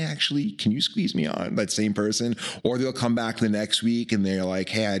 can you squeeze me on? That same person. Or they'll come back the next week and they're like,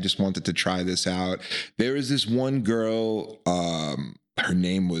 hey, I just wanted to try this out. There was this one girl, her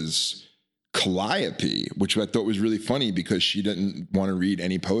name was Calliope, which I thought was really funny because she didn't want to read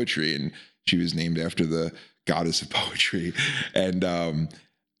any poetry, and she was named after the goddess of poetry. And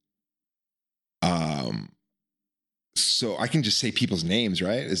so I can just say people's names,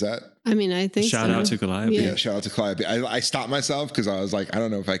 right? Is that? I mean, I think Shout out to Calliope. Yeah, shout out to Calliope. I stopped myself because I was like, I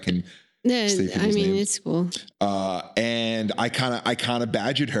don't know if I can. Yeah, say I people's mean, names. it's cool. And I kind of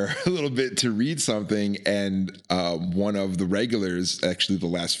badgered her a little bit to read something, and one of the regulars, actually the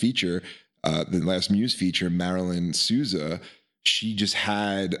last feature, the last Muse feature, Marilyn Souza, she just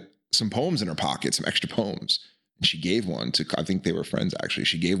had some poems in her pocket, some extra poems, and she gave one to, I think they were friends actually.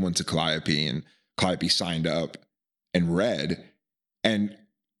 She gave one to Calliope, and Calliope signed up and read, and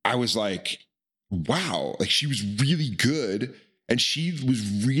I was like, wow, like she was really good. And she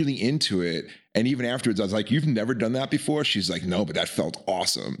was really into it. And even afterwards, I was like, you've never done that before? She's like, no, but that felt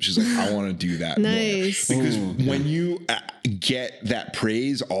awesome. She's like, I want to do that Nice. more. Because when you get that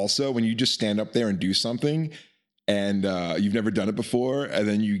praise also, when you just stand up there and do something and you've never done it before, and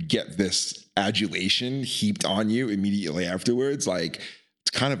then you get this adulation heaped on you immediately afterwards, like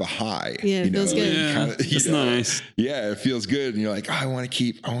it's kind of a high. Yeah, it feels good. Yeah, Kinda, it's nice. Yeah, it feels good. And you're like, oh, I want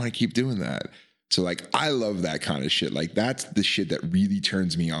to keep doing that. So like, I love that kind of shit. Like that's the shit that really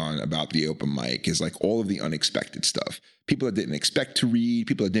turns me on about the open mic, is like all of the unexpected stuff. People that didn't expect to read,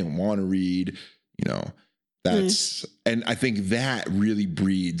 people that didn't want to read, you know, that's, and I think that really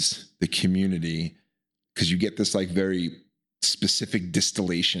breeds the community, because you get this like very specific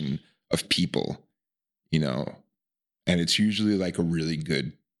distillation of people, you know, and it's usually like a really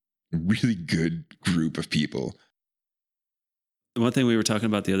good group of people. One thing we were talking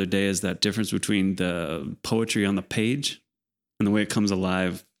about the other day is that difference between the poetry on the page and the way it comes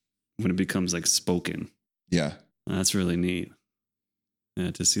alive when it becomes like spoken. Yeah. That's really neat.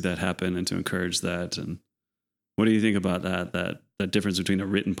 Yeah, to see that happen and to encourage that. And what do you think about that difference between a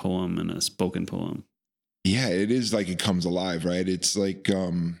written poem and a spoken poem? Yeah, it is like it comes alive, right? It's like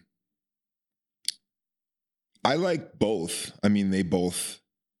I like both. I mean, they both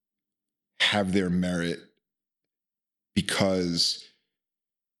have their merit, because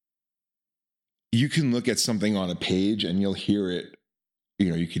you can look at something on a page and you'll hear it, you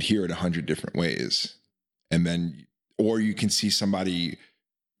know, you could hear it 100 different ways. And then, or you can see somebody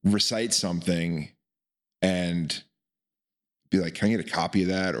recite something and be like, can I get a copy of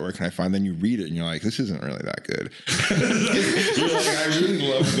that? Or can I find, then you read it and you're like, this isn't really that good. You're like, I really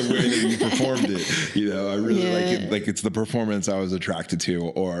love the way that you performed it. You know, I really like it. Like it's the performance I was attracted to,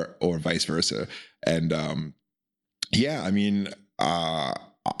 or vice versa. And, yeah, I mean, I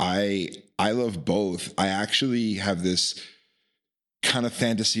love both. I actually have this kind of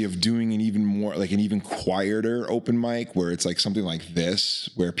fantasy of doing an even quieter open mic, where it's like something like this,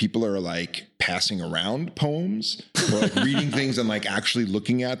 where people are like passing around poems or like reading things and like actually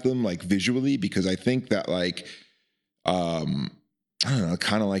looking at them like visually, because I think that like, I don't know,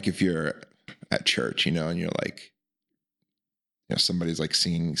 kind of like if you're at church, you know, and you're like, you know, somebody's like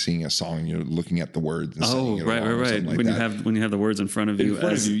singing a song, and you're looking at the words. And Oh, right. like when that. you have the words in front of you,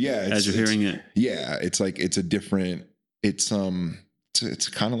 as you're hearing it. Yeah, it's like it's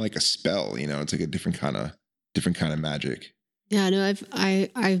kind of like a spell, you know. It's like a different kind of magic. Yeah, no,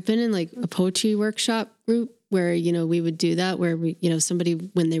 I've been in like a poetry workshop group where, you know, we would do that, where we, you know, somebody,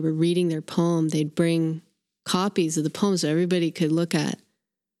 when they were reading their poem, they'd bring copies of the poem so everybody could look at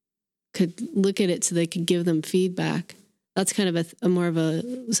it so they could give them feedback. That's kind of a more of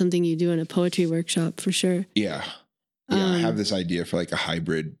a something you do in a poetry workshop for sure. Yeah. I have this idea for like a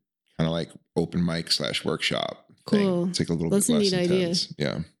hybrid kind of like open mic / workshop thing. Cool. It's like a little That's bit a less neat idea. intense.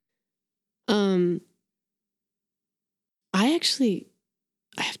 Yeah. I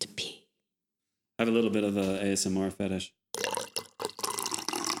have to pee. I have a little bit of a ASMR fetish.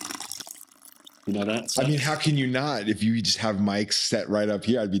 You know that? I mean, how can you not? If you just have mics set right up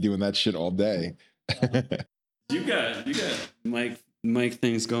here, I'd be doing that shit all day. You got mic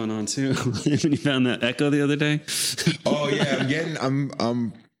things going on too. When you found that echo the other day. Oh yeah,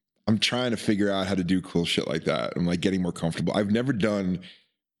 I'm trying to figure out how to do cool shit like that. I'm like getting more comfortable. I've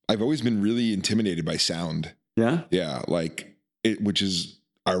always been really intimidated by sound. Yeah? Yeah, like it, which is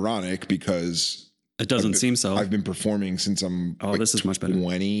ironic because It doesn't seem so. I've been performing since I'm this is much better.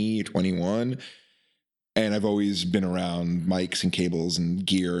 20, 21. And I've always been around mics and cables and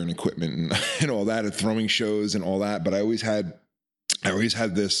gear and equipment and all that, and throwing shows and all that. But I always had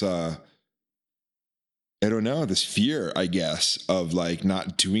this, I don't know, this fear, I guess, of like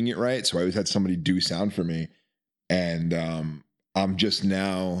not doing it right. So I always had somebody do sound for me. And I'm just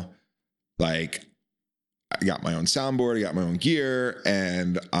now like, I got my own soundboard, I got my own gear,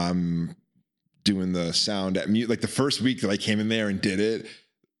 and I'm doing the sound at mute. Like the first week that I came in there and did it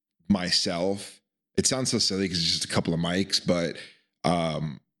myself, it sounds so silly because it's just a couple of mics, but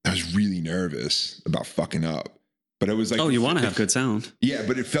I was really nervous about fucking up. But it was like, you want to have good sound. Yeah,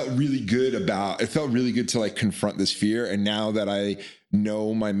 but it felt really good to like confront this fear. And now that I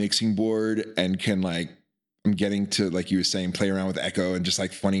know my mixing board and can like, I'm getting to, like you were saying, play around with echo and just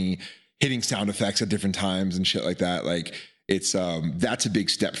like funny hitting sound effects at different times and shit like that. Like it's, that's a big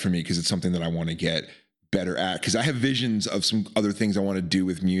step for me because it's something that I want to get better at. Because I have visions of some other things I want to do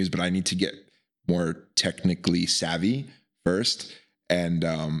with Muse, but I need to get more technically savvy first. And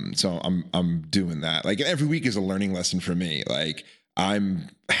so I'm doing that. Like every week is a learning lesson for me. Like I'm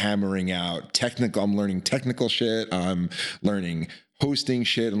hammering out I'm learning technical shit. I'm learning hosting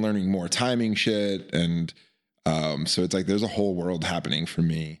shit and learning more timing shit. And so it's like there's a whole world happening for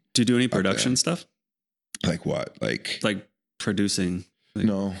me. Do you do any production stuff? Like what? Like producing? Like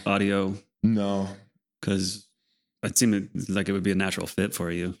no. Audio? No. Because it seemed like it would be a natural fit for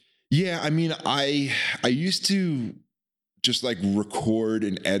you. Yeah, I mean, I used to just like record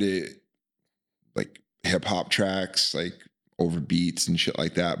and edit like hip hop tracks, like over beats and shit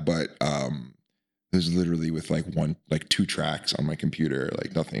like that. But it was literally with like 2 tracks on my computer,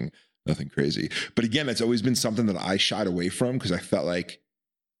 like nothing crazy. But again, that's always been something that I shied away from because I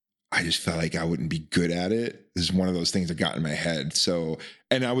just felt like I wouldn't be good at it. This is one of those things that got in my head. So,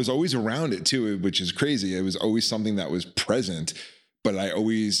 and I was always around it too, which is crazy. It was always something that was present, but I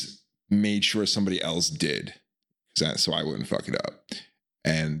always made sure somebody else did. So I wouldn't fuck it up.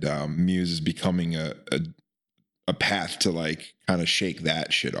 And Muse is becoming a path to like kind of shake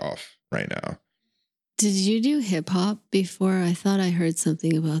that shit off right now. Did you do hip hop before? I thought I heard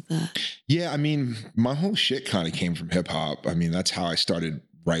something about that. Yeah, I mean, my whole shit kind of came from hip hop. I mean, that's how I started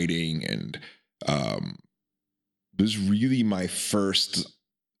writing, and it was really my first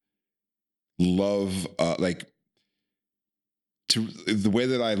love, the way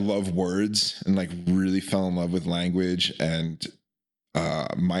that I love words and like really fell in love with language. And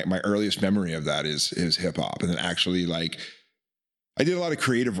my earliest memory of that is hip hop. And then actually like I did a lot of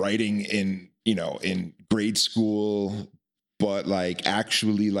creative writing in grade school, but like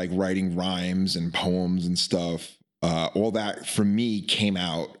actually like writing rhymes and poems and stuff, all that for me came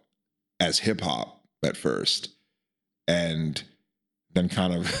out as hip hop at first. And then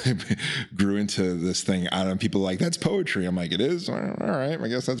kind of grew into this thing. I don't know, people are like, that's poetry. I'm like, it is? All right, I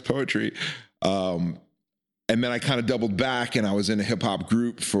guess that's poetry. And then I kind of doubled back and I was in a hip hop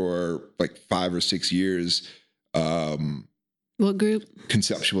group for like 5 or 6 years. What group?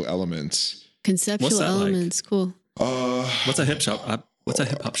 Conceptual Elements. Conceptual Elements, like? Cool. What's a hip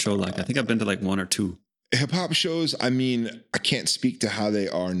hop show like? I think I've been to like 1 or 2. Hip hop shows, I mean, I can't speak to how they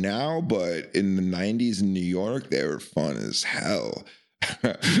are now, but in the 90s in New York, they were fun as hell.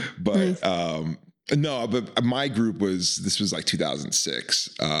 But no, but my group this was like 2006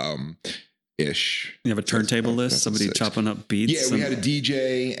 ish. You have a turntable list, somebody chopping up beats? Yeah, we had a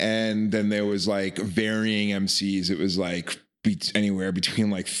DJ, and then there was like varying MCs. It was like anywhere between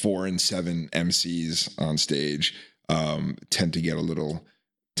like 4 and 7 MCs on stage. Tend to get a little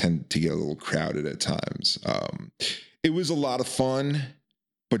crowded at times. It was a lot of fun,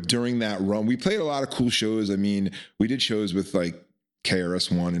 but during that run, we played a lot of cool shows. I mean, we did shows with like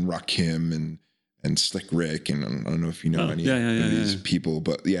KRS-One and Rakim and Slick Rick, and I don't know if you know any of these people,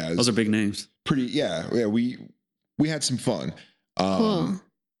 but yeah, those are big names. Pretty, yeah. We had some fun. Cool.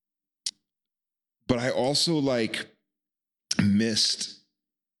 But I also like missed.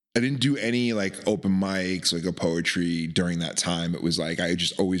 I didn't do any like open mics, like a poetry during that time. It was like I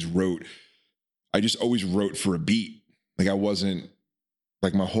just always wrote for a beat. Like I wasn't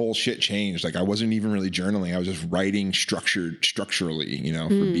like, my whole shit changed. Like I wasn't even really journaling. I was just writing structurally,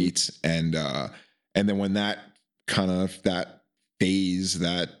 for beats. And then when that phase,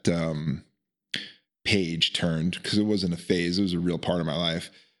 that page turned, because it wasn't a phase, it was a real part of my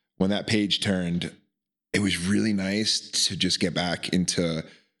life. When that page turned, it was really nice to just get back into.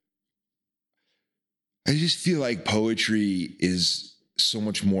 I just feel like poetry is so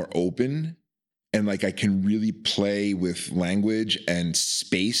much more open, and like I can really play with language and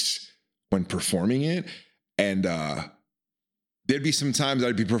space when performing it. And there'd be some times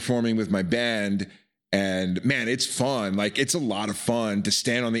I'd be performing with my band And man, it's fun. Like, it's a lot of fun to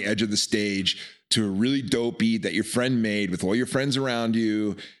stand on the edge of the stage to a really dope beat that your friend made with all your friends around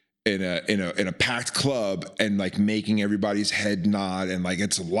you in a packed club, and like making everybody's head nod, and like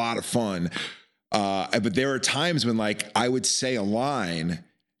it's a lot of fun. But there are times when like I would say a line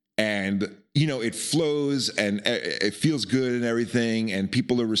and it flows and it feels good and everything, and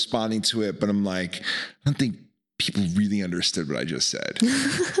people are responding to it, but I'm like, I don't think people really understood what I just said.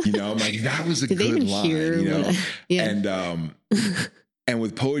 I'm like, that was a good line, And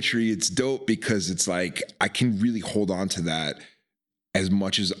with poetry, it's dope because it's like I can really hold on to that as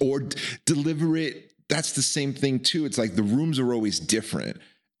much as, or deliver it. That's the same thing too. It's like the rooms are always different.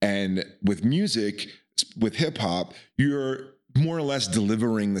 And with music, with hip hop, you're more or less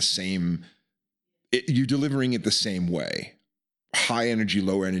delivering the same, you're delivering it the same way. High energy,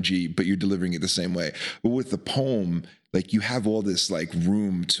 low energy, but you're delivering it the same way. But with the poem, like you have all this like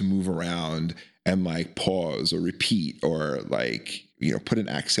room to move around and like pause or repeat or like, put an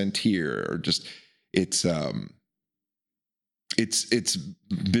accent here, or just, it's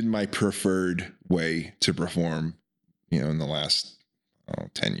been my preferred way to perform, in the last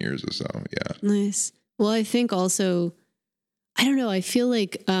 10 years or so. Yeah. Nice. Well, I think also, I don't know, I feel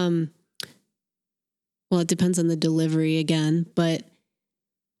like, well, it depends on the delivery again, but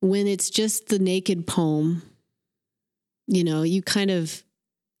when it's just the naked poem, you kind of,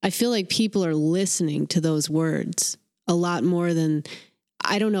 I feel like people are listening to those words a lot more than,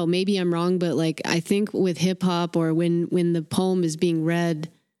 I don't know, maybe I'm wrong, but like, I think with hip hop, or when the poem is being read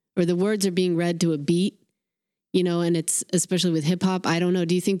or the words are being read to a beat, and it's especially with hip hop, I don't know.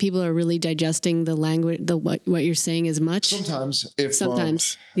 Do you think people are really digesting the language, what you're saying as much?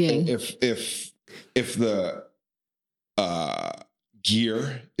 Sometimes, yeah. If the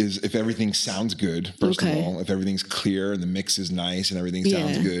gear is, if everything sounds good, first of all, if everything's clear and the mix is nice and everything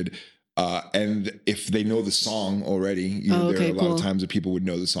sounds good, and if they know the song already, there are a lot of times that people would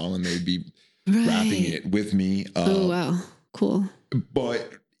know the song and they'd be rapping it with me. Oh wow, cool.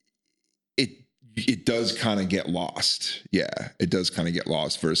 But it does kind of get lost. Yeah, it does kind of get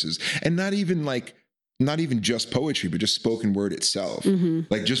lost versus, and not even just poetry, but just spoken word itself. Mm-hmm.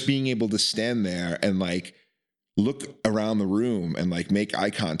 Like just being able to stand there and like look around the room and like make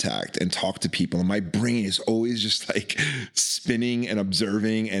eye contact and talk to people. And my brain is always just like spinning and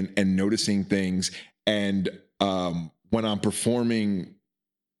observing and noticing things. And when I'm performing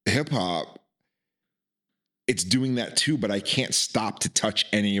hip hop, it's doing that too, but I can't stop to touch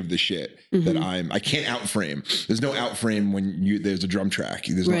any of the shit that I can't outframe. There's no outframe when there's a drum track.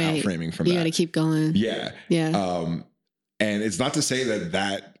 There's no outframing from that. You got to keep going. Yeah. Yeah. And it's not to say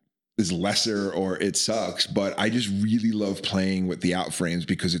that is lesser or it sucks, but I just really love playing with the outframes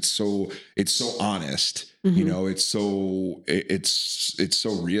because it's so honest. It's so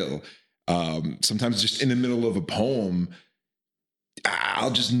real. Sometimes just in the middle of a poem,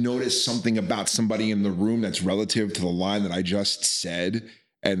 I'll just notice something about somebody in the room that's relative to the line that I just said.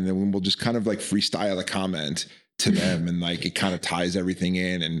 And then we'll just kind of like freestyle a comment to them. And like, it kind of ties everything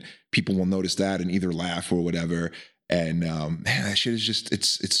in and people will notice that and either laugh or whatever. And man, that shit is just,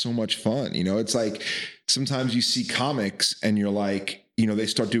 it's so much fun. It's like, sometimes you see comics and you're like, they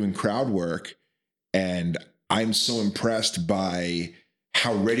start doing crowd work and I'm so impressed by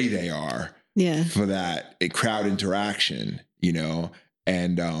how ready they are for that crowd interaction. And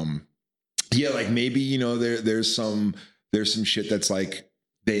like maybe, there's some shit that's like,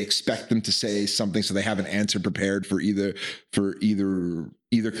 they expect them to say something, so they have an answer prepared for either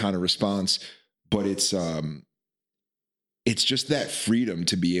kind of response, but it's just that freedom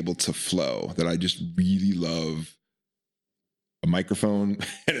to be able to flow that I just really love. A microphone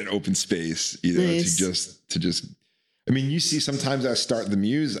and an open space, nice. to just, I mean, you see, sometimes I start the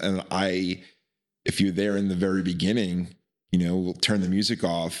muse and if you're there in the very beginning, we'll turn the music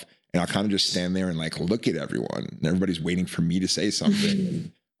off and I'll kind of just stand there and like look at everyone and everybody's waiting for me to say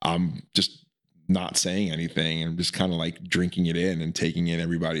something. I'm just not saying anything and I'm just kind of like drinking it in and taking in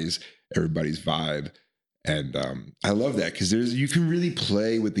everybody's vibe. And I love that because you can really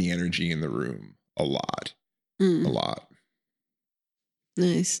play with the energy in the room a lot. A lot.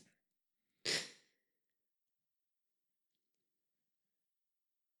 Nice.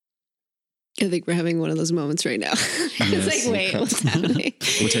 I think we're having one of those moments right now. It's like, wait, what's happening?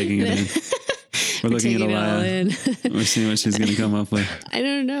 We're taking it in. We're looking at Aliyah. We're seeing what she's going to come up with. I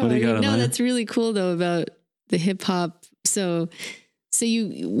don't know. No, that's really cool though about the hip hop. So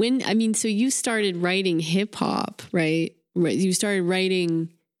you started writing hip hop, right? You started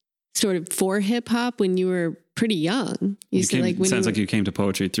writing sort of for hip hop when you were pretty young. Sounds like you came to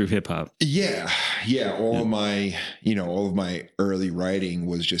poetry through hip hop. Yeah. All of my early writing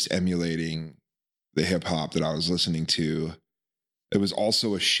was just emulating the hip hop that I was listening to. It was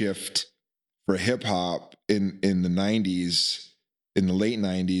also a shift for hip hop in the 90s. In the late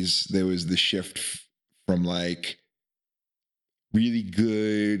 90s, there was the shift from like really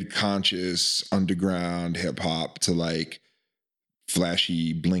good, conscious, underground hip hop to like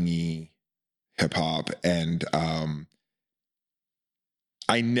flashy, blingy hip hop. And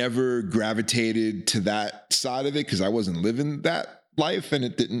I never gravitated to that side of it because I wasn't living that life and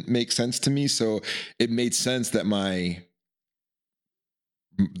it didn't make sense to me. So it made sense that my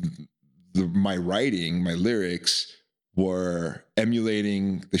writing, my lyrics were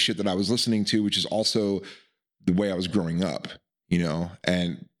emulating the shit that I was listening to, which is also the way I was growing up, you know,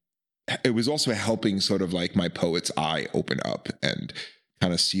 and it was also helping sort of like my poet's eye open up and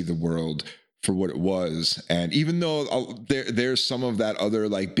kind of see the world for what it was. And even though there's some of that other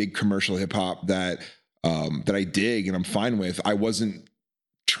like big commercial hip hop that I dig and I'm fine with, I wasn't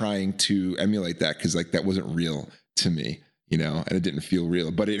trying to emulate that because like that wasn't real to me, you know, and it didn't feel real,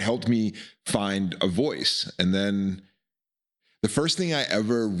 but it helped me find a voice. And then the first thing I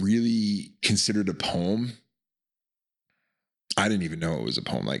ever really considered a poem, I didn't even know it was a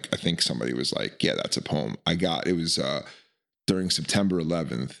poem. Like, I think somebody was like, yeah, that's a poem. It was during September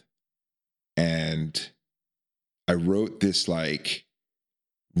 11th. And I wrote this like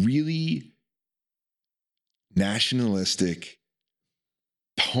really nationalistic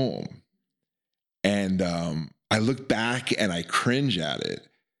poem. And I look back and I cringe at it.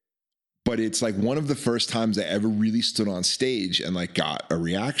 But it's like one of the first times I ever really stood on stage and like got a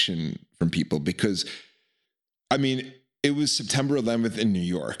reaction from people because, I mean, it was September 11th in New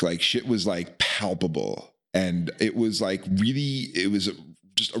York. Like shit was like palpable. And it was like it was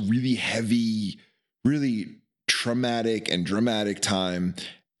just a really heavy, really traumatic and dramatic time.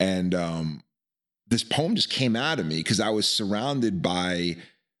 And this poem just came out of me because I was surrounded by,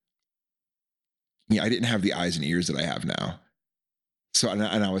 I didn't have the eyes and ears that I have now. So, and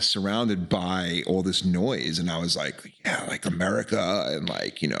I was surrounded by all this noise and I was like, yeah, like America and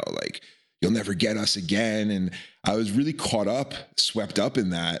like, you know, like you'll never get us again. And I was really swept up in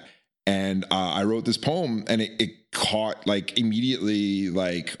that. And I wrote this poem and it caught like immediately,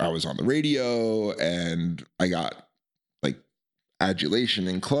 like I was on the radio and I got like adulation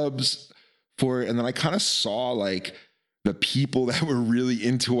in clubs for it. And then I kind of saw like the people that were really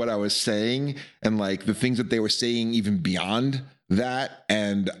into what I was saying and like the things that they were saying even beyond that.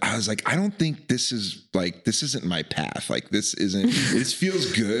 And I was like, I don't think this isn't my path. Like this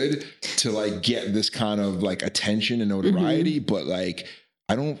feels good to like get this kind of like attention and notoriety, but like,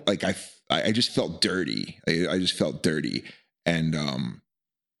 I don't like, I just felt dirty. I just felt dirty. And, I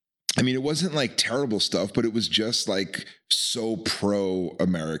mean, it wasn't like terrible stuff, but it was just like so pro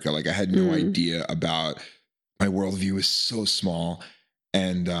America. Like I had no idea about, my worldview is so small.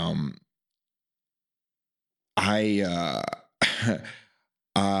 And, I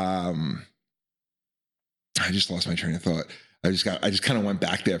just lost my train of thought. I just kind of went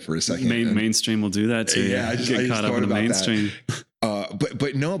back there for a second. Mainstream will do that too. Yeah, I just get caught up in the mainstream.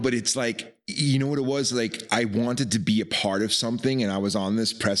 But it's like, you know what it was? Like I wanted to be a part of something and I was on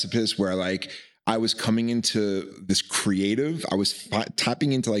this precipice where like I was coming into this creative, I was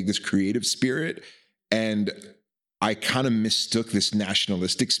tapping into like this creative spirit. And I kind of mistook this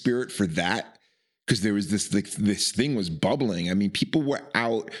nationalistic spirit for that. Because there was this thing was bubbling. I mean, people were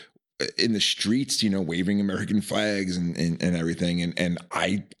out in the streets, you know, waving American flags and everything. And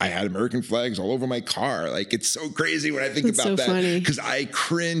I had American flags all over my car. Like, it's so crazy when I think about that. Because I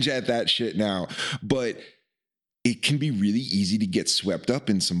cringe at that shit now. But it can be really easy to get swept up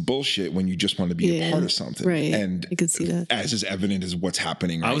in some bullshit when you just want to be a part of something. Right. And I can see that. As is evident is what's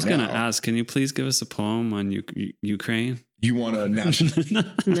happening right now. I was going to ask, can you please give us a poem on Ukraine? You want a national?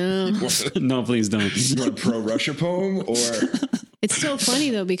 No. No, please don't. You want a pro-Russia poem or? It's so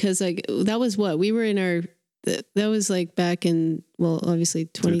funny though, because like that was what we were in that was like back in, well, obviously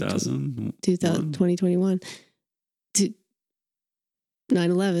 2021 to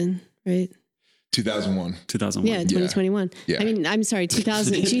 9/11, right? 2001. Yeah, 2021. Yeah. I mean, I'm sorry,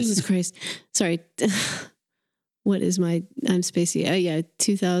 2000. Jesus Christ. Sorry. What is I'm spacey. Oh yeah,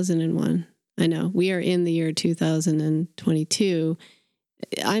 2001. I know. We are in the year 2022.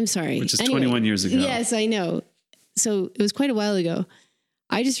 I'm sorry. Which is 21 years ago. Yes, I know. So it was quite a while ago.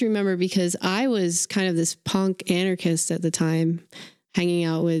 I just remember because I was kind of this punk anarchist at the time, hanging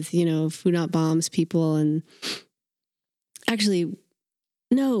out with, you know, Food Not Bombs people. And actually,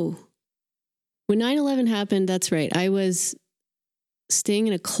 no. When 9/11 happened, that's right. I was staying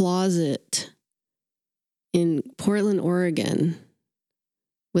in a closet in Portland, Oregon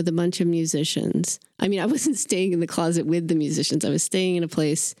with a bunch of musicians. I mean, I wasn't staying in the closet with the musicians. I was staying in a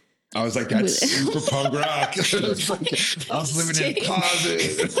place I was like, that's super punk rock. I was living in a closet.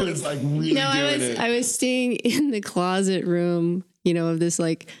 It was like really doing it. I was staying in the closet room, of this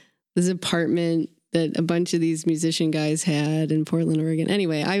apartment that a bunch of these musician guys had in Portland, Oregon.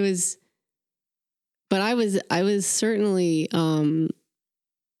 Anyway, I was certainly, I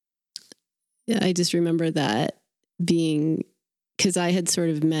just remember that being, because I had sort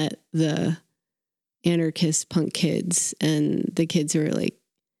of met the anarchist punk kids and the kids who were like,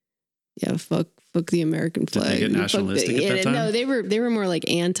 yeah, fuck the American flag. Did they get nationalistic at that time? No, they were more like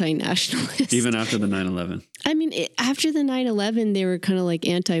anti-nationalist. Even after the 9/11. I mean, after the 9/11, they were kind of like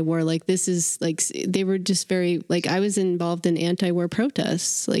anti-war. Like this is like, they were just very, like I was involved in anti-war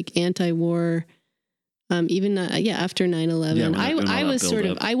protests, like anti-war, even after 9/11. Yeah, I was sort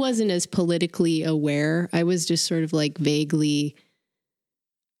of, I wasn't as politically aware. I was just sort of like vaguely,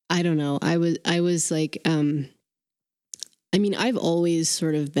 I don't know. I was like, I mean, I've always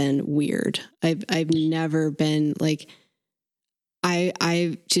sort of been weird. I've never been like,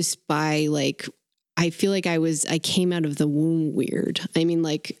 I just by like, I feel like I came out of the womb weird. I mean,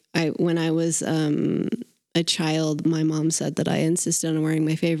 like when I was a child, my mom said that I insisted on wearing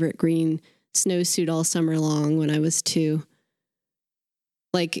my favorite green snowsuit all summer long when I was 2.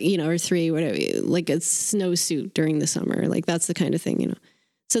 Like, or 3, whatever, like a snowsuit during the summer. Like that's the kind of thing,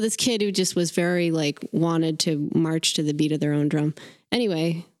 So this kid who just was very like wanted to march to the beat of their own drum.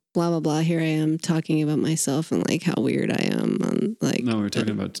 Anyway, blah, blah, blah. Here I am talking about myself and like how weird I am. No, we're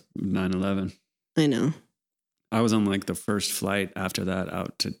talking about 9/11. I know. I was on like the first flight after that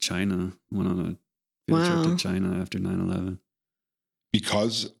out to China. Went on a field trip to China after 9/11.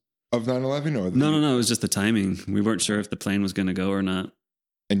 Because of 9/11 or No. It was just the timing. We weren't sure if the plane was going to go or not.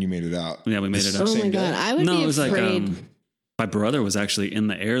 And you made it out. Yeah, we made it out. Oh my God. I would be afraid. Like, my brother was actually in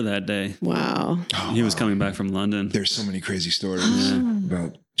the air that day. Wow. He was coming back from London. There's so many crazy stories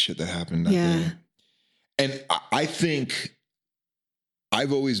about shit that happened that day. And I think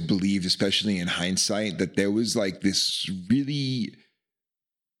I've always believed, especially in hindsight, that there was like this really,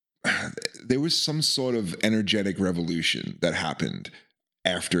 there was some sort of energetic revolution that happened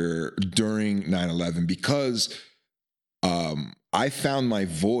during 9/11 because I found my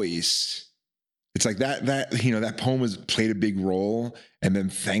voice. It's like that poem played a big role. And then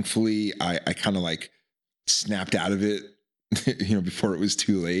thankfully I kind of like snapped out of it, before it was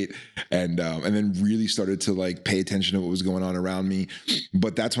too late. And then really started to like pay attention to what was going on around me.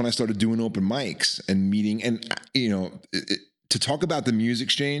 But that's when I started doing open mics and meeting. And, to talk about the Music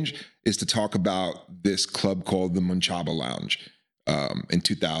Exchange is to talk about this club called the Munchaba Lounge in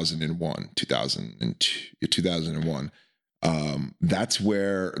 2001. That's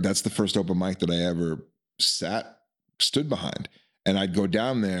the first open mic that I ever stood behind. And I'd go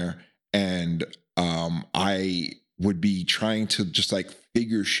down there and I would be trying to just like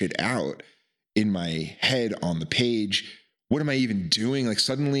figure shit out in my head on the page. What am I even doing? Like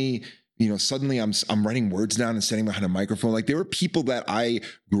suddenly I'm writing words down and standing behind a microphone. Like there were people that I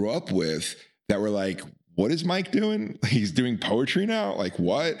grew up with that were like, what is Mike doing? He's doing poetry now? Like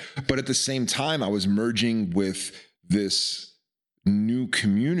what? But at the same time, I was merging with this new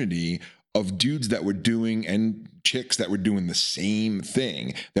community of dudes that were doing and chicks that were doing the same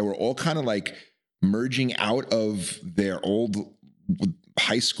thing, that were all kind of like merging out of their old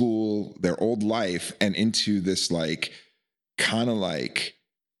high school, their old life, and into this like kind of like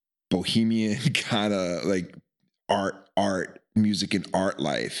bohemian kind of like art, music and art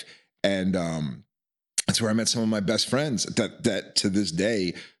life. And that's where I met some of my best friends that to this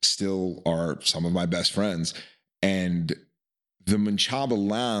day still are some of my best friends. And the Munchaba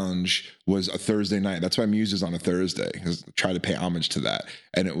Lounge was a Thursday night. That's why Muse is on a Thursday, because I try to pay homage to that.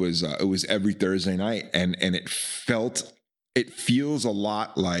 And it was every Thursday night, and it feels a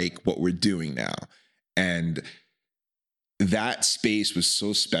lot like what we're doing now. And that space was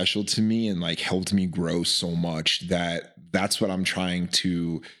so special to me and like helped me grow so much that's what I'm trying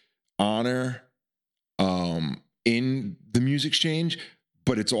to honor in the Music Exchange.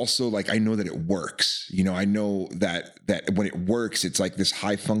 But it's also like, I know that it works. I know that when it works, it's like this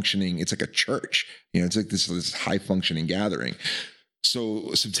high functioning, it's like a church, it's like this high functioning gathering.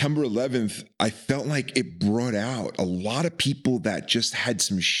 So September 11th, I felt like it brought out a lot of people that just had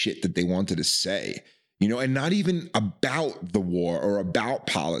some shit that they wanted to say, and not even about the war or about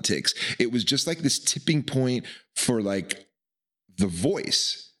politics. It was just like this tipping point for like the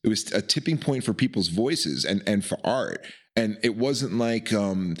voice. It was a tipping point for people's voices and for art. And it wasn't like,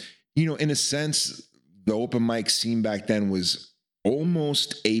 in a sense, the open mic scene back then was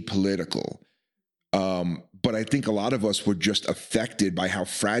almost apolitical. But I think a lot of us were just affected by how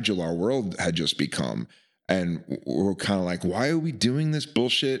fragile our world had just become. And we're kind of like, why are we doing this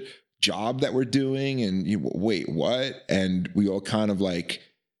bullshit? job that we're doing, and wait, what? And we all kind of like,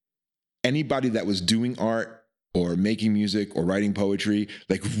 anybody that was doing art or making music or writing poetry,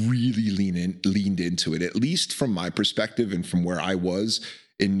 like really leaned into it, at least from my perspective and from where I was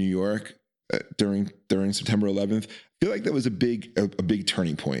in New York during September 11th. I feel like that was a big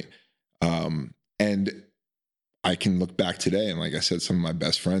turning point. And I can look back today, and like I said, some of my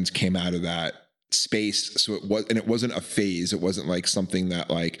best friends came out of that space. So it wasn't a phase. It wasn't like something that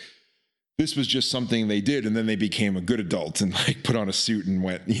like, this was just something they did, and then they became a good adult and like put on a suit and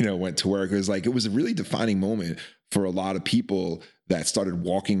went to work. It was a really defining moment for a lot of people that started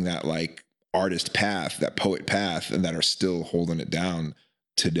walking that like artist path, that poet path, and that are still holding it down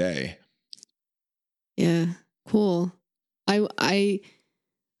today. Yeah, cool.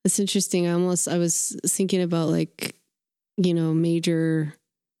 It's interesting. I was thinking about like, major,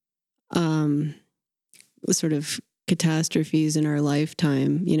 sort of catastrophes in our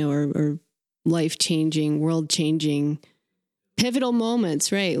lifetime, or life-changing, world-changing, pivotal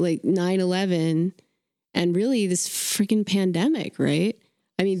moments, right? Like 9/11 and really this freaking pandemic, right?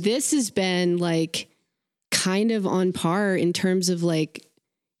 I mean, this has been like kind of on par in terms of like,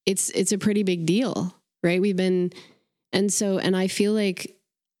 it's a pretty big deal, right? And I feel like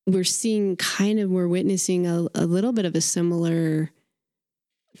we're witnessing a little bit of a similar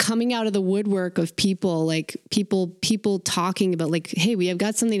coming out of the woodwork of people talking about like, hey, we have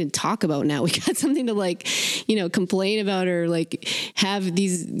got something to talk about now. We got something to like, complain about or like have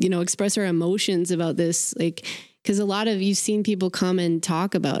these, express our emotions about this. Like, cause you've seen people come and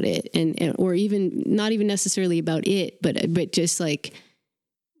talk about it and or even not even necessarily about it, but just like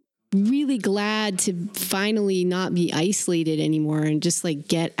really glad to finally not be isolated anymore and just like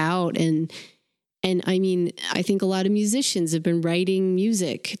get out. And I mean, I think a lot of musicians have been writing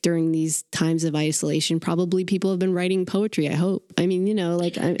music during these times of isolation. Probably people have been writing poetry, I hope. I mean,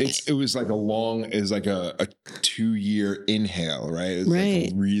 it was like a 2-year inhale, right? It was right.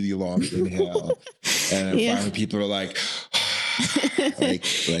 like a really long inhale. And then finally people are like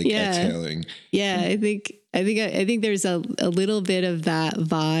exhaling. Yeah. I think there's a little bit of that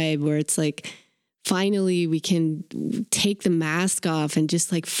vibe where it's like, finally we can take the mask off and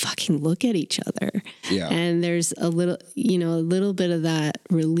just like fucking look at each other. Yeah. And there's a little bit of that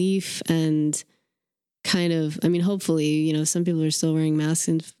relief and kind of, I mean, hopefully, some people are still wearing masks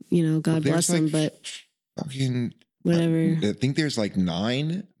and, God bless them, but fucking whatever. I think there's like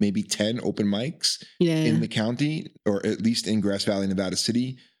 9, maybe 10 open mics in the county, or at least in Grass Valley, Nevada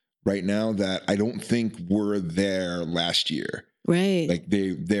City right now that I don't think were there last year. Right. Like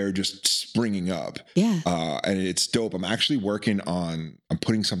they're just springing up. Yeah. And it's dope. I'm actually I'm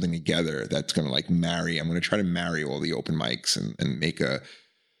putting something together that's going to like I'm going to try to marry all the open mics and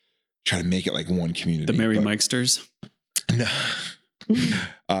try to make it like one community. The Merry Mikesters? No.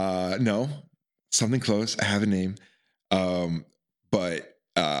 No. Something close. I have a name. But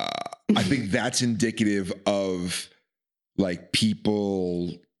I think that's indicative of like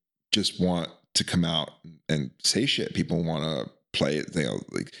people just want to come out and say shit. People want to play it.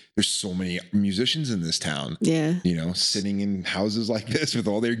 There's so many musicians in this town. Yeah. Sitting in houses like this with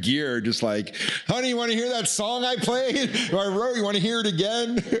all their gear, just like, honey, you want to hear that song I played or I wrote? You want to hear it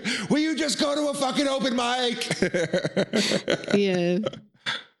again? Will you just go to a fucking open mic? Yeah.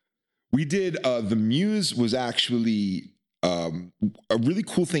 We did, the Muse was actually, a really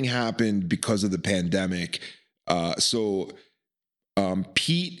cool thing happened because of the pandemic. So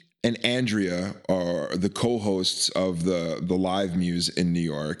Pete and Andrea are the co-hosts of the Live Muse in New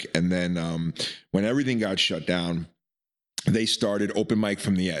York. And then when everything got shut down, they started Open Mic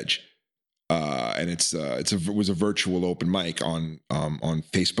from the Edge. And it was a virtual open mic on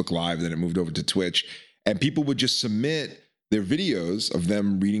Facebook Live. Then it moved over to Twitch. And people would just submit their videos of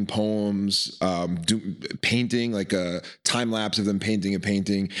them reading poems, painting, like a time lapse of them painting a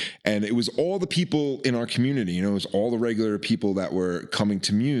painting. And it was all the people in our community, it was all the regular people that were coming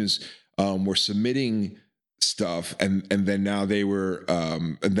to Muse, were submitting stuff. And then now they were,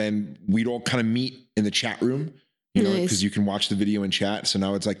 and then we'd all kind of meet in the chat room, because you can watch the video and chat. So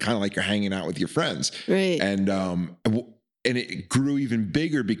now it's like kind of like you're hanging out with your friends. Right. And it grew even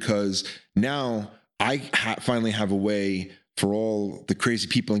bigger because now I finally have a way for all the crazy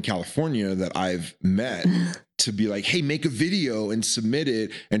people in California that I've met to be like, hey, make a video and submit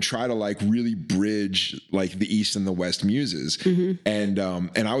it and try to like really bridge like the East and the West muses. Mm-hmm.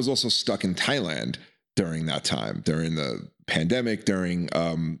 And I was also stuck in Thailand during that time, during the pandemic, during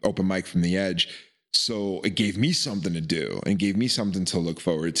Open Mic from the Edge. So it gave me something to do and gave me something to look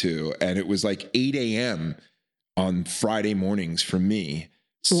forward to. And it was like 8 a.m. on Friday mornings for me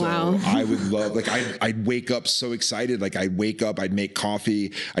So Wow. I would love, like, I'd wake up so excited. Like, I'd wake up, I'd make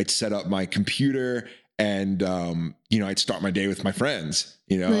coffee, I'd set up my computer, and I'd start my day with my friends.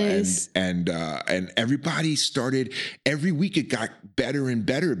 Nice. And everybody started. Every week it got better and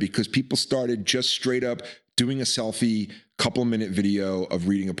better because people started just straight up doing a selfie, couple-minute video of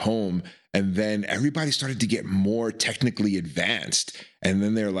reading a poem, and then everybody started to get more technically advanced, and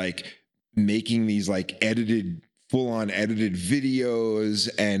then they're like making these like full-on edited videos,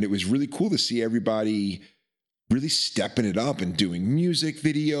 and it was really cool to see everybody really stepping it up and doing music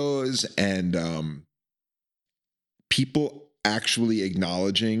videos, and people actually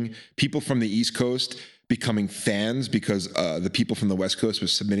acknowledging, people from the East Coast becoming fans because the people from the West Coast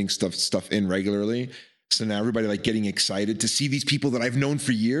was submitting stuff in regularly. So now everybody like getting excited to see these people that I've known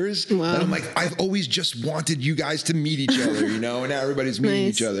for years. Wow. And I'm like, I've always just wanted you guys to meet each other, and now everybody's meeting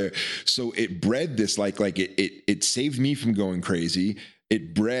Nice. each other. So it bred this it saved me from going crazy.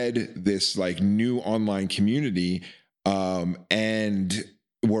 It bred this like new online community, and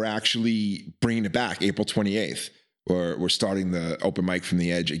we're actually bringing it back April 28th. We're starting the open mic from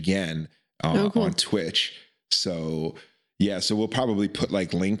the edge again Cool. on Twitch. So yeah, so we'll probably put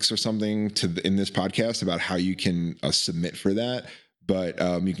like links or something in this podcast about how you can submit for that. But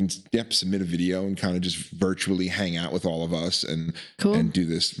you can submit a video and kind of just virtually hang out with all of us and Cool. and do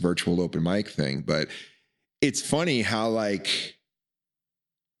this virtual open mic thing. But it's funny how like,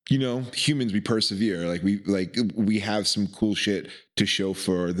 humans, we persevere. Like we have some cool shit to show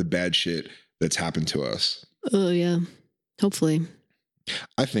for the bad shit that's happened to us. Oh yeah. Hopefully.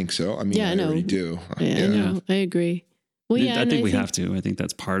 I think so. I mean, Yeah, I I know. already do. Yeah, I know. I agree. Well, yeah, I and think we have to. I think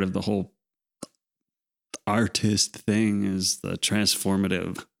that's part of the whole artist thing is the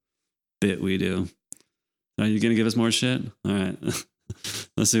transformative bit we do. Are you going to give us more shit? All right.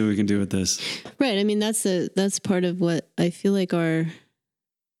 Let's see what we can do with this. Right. I mean, that's part of what I feel like our,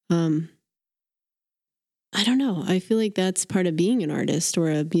 I don't know. I feel like that's part of being an artist or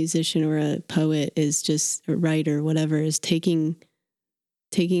a musician or a poet, is just a writer, whatever, is taking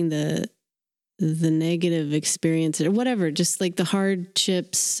the negative experience or whatever, just like the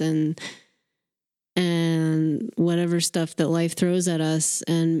hardships and whatever stuff that life throws at us,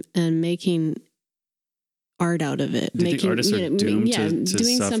 and making art out of it. Do you think artists are doomed to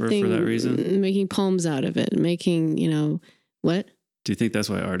doing suffer something for that reason? Making poems out of it, making, what? Do you think that's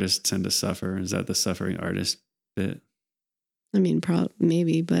why artists tend to suffer? Is that the suffering artist bit? I mean,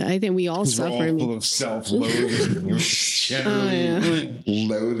 maybe, but I think we all suffer. We're all full of self-loathing. We're generally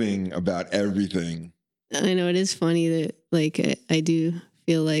loathing about everything. I know it is funny that like I do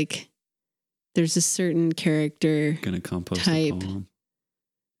feel like there's a certain character Gonna compost type. the poem.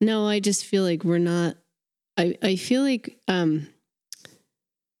 No, I just feel like we're not. I feel like I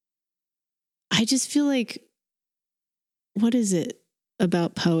just feel like, what is it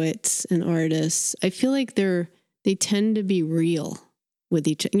about poets and artists? I feel like they tend to be real with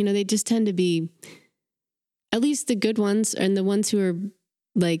each other. They just tend to be, at least the good ones and the ones who are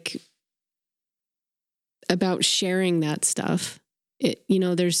like about sharing that stuff.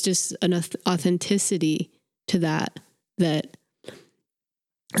 There's just an authenticity to that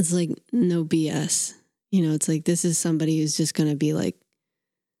it's like no BS. It's like, this is somebody who's just going to be like,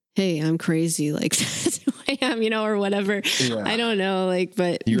 hey, I'm crazy. Like that's who I am, or whatever. Yeah. I don't know. Like,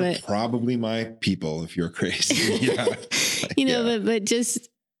 but You're probably my people if you're crazy. Yeah. but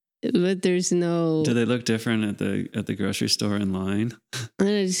there's no, Do they look different at the grocery store in line? and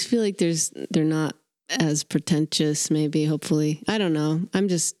I just feel like they're not as pretentious, maybe, hopefully. I don't know. I'm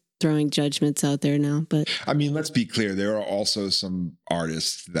just throwing judgments out there now, but I mean, let's be clear. There are also some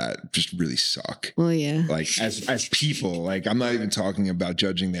artists that just really suck. well, yeah. Like as people, like I'm not even talking about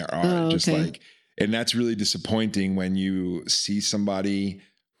judging their art. Oh, Just okay. like, and that's really disappointing when you see somebody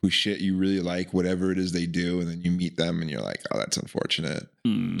who you really like, whatever it is they do, and then you meet them and you're like, oh, that's unfortunate.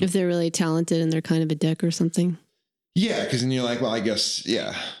 If they're really talented and they're kind of a dick or something. Yeah, because then you're like, well, I guess,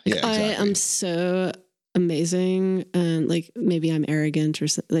 yeah, yeah, I exactly. am so amazing, and like maybe I'm arrogant or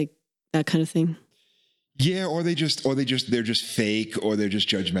like that kind of thing. Yeah, or they're just fake, or they're just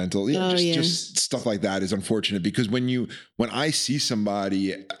judgmental. Yeah, just stuff like that is unfortunate, because when I see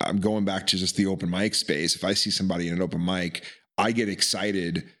somebody, I'm going back to just the open mic space. If I see somebody in an open mic, I get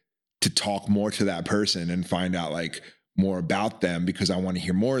excited to talk more to that person and find out like more about them, because I want to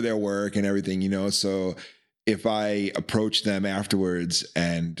hear more of their work and everything, So if I approach them afterwards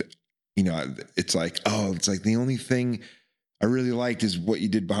and, it's like the only thing I really liked is what you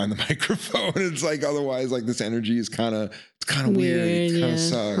did behind the microphone. It's like, otherwise, like this energy is kind of weird. It kind of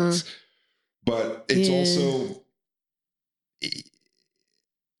sucks. Huh. But it's also,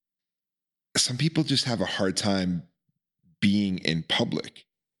 some people just have a hard time being in public.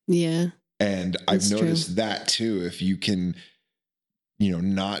 Yeah. And I've That's noticed true. that too. If you can, you know,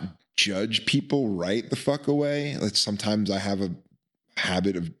 not judge people right the fuck away. Like sometimes I have a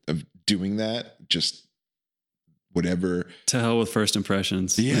habit of doing that. Just whatever. To hell with first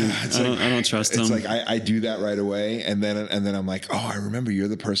impressions. Yeah, I don't trust them. It's like I do that right away, and then I'm like, oh, I remember you're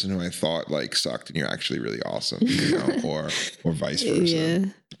the person who I thought like sucked, and you're actually really awesome, you know, or vice versa. Yeah.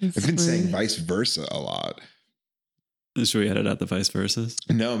 I've been saying vice versa a lot. Should we edit out the vice versas?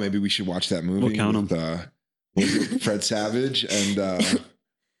 No, maybe we should watch that movie. We'll count with Fred Savage and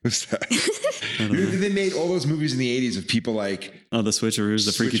who's that? They made all those movies in the 80s of people like the switcheroos,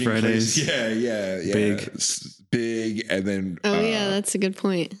 the Freaky switching Fridays. places. Yeah. Big, and then Oh yeah, that's a good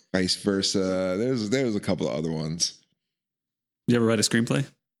point. vice versa. There's a couple of other ones. You ever write a screenplay?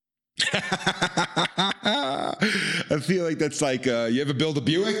 I feel like that's like you ever build a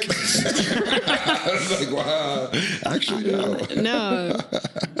Buick? I was like, wow. Actually, no. No,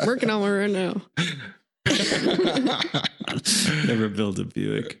 working on one right now. Never build a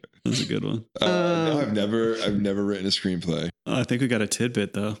Buick. That's a good one. No, I've never written a screenplay. I think we got a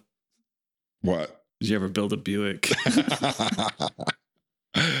tidbit though. What? Did you ever build a Buick?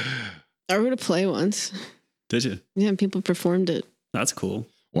 I wrote a play once. Did you? Yeah, and people performed it. That's cool.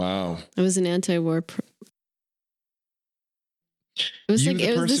 Wow. It was an anti-war. It was You like the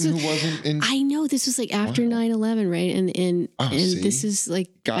it was. This person was, who wasn't in. I know this was like after Wow. 9/11, right? And see? this is like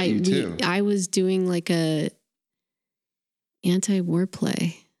Got you too. I was doing like a anti-war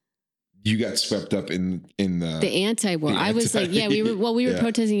play. You got swept up in the Anti-war. the I was like, yeah, we were Yeah.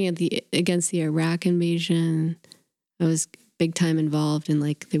 protesting against the Iraq invasion. I was big time involved in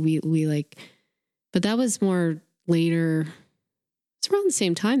like we like, but that was more later. It's around the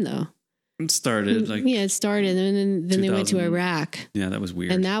same time though. It started like Yeah, it started, and then they went to 2000. Iraq, yeah, that was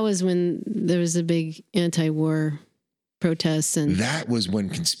weird. and that was when there was a big anti-war protests, and That was when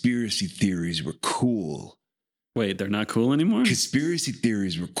conspiracy theories were cool. Wait, they're not cool anymore? Conspiracy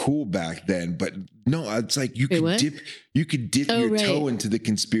theories were cool back then, but no, it's like you Wait, could what? dip Oh, your right. toe into the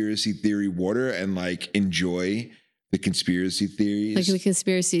conspiracy theory water and like enjoy the conspiracy theories. like the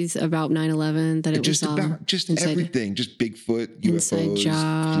conspiracies about 9/11 that it just was all about just inside- everything, just Bigfoot, Inside UFOs,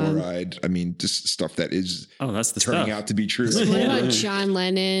 job. fluoride. I mean, just stuff that is Oh, that's the turning stuff. out to be true. What about John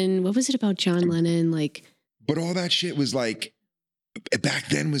Lennon? What was it about John Lennon? Like, But all that shit was like back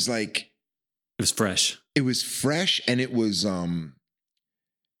then was like It was fresh. it was fresh and it was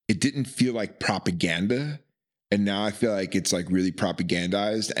it didn't feel like propaganda. And now I feel like it's like really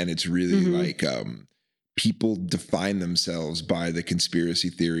propagandized and it's really Mhm. like people define themselves by the conspiracy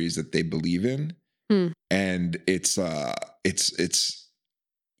theories that they believe in. Hmm. And it's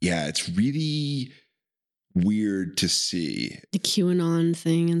really weird to see. the QAnon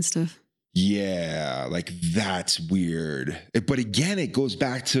thing and stuff. Yeah, like that's weird. But again, it goes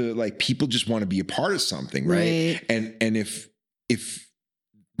back to like people just want to be a part of something, right? Right. And if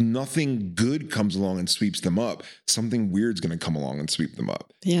nothing good comes along and sweeps them up, something weird's going to come along and sweep them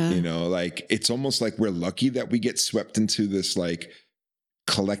up. Yeah. You know, like it's almost like we're lucky that we get swept into this like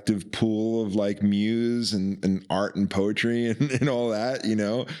collective pool of like muse and art and poetry and all that, you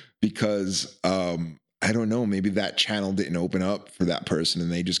know, because I don't know, maybe that channel didn't open up for that person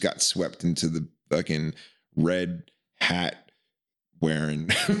and they just got swept into the fucking red hat wearing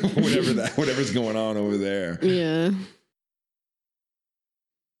whatever's going on over there. Yeah.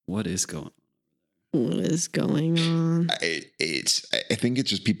 What is going What is going on? I think it's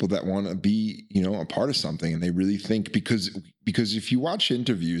just people that want to be, you know, a part of something, and they really think because if you watch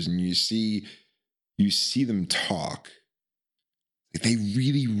interviews and you see them talk, they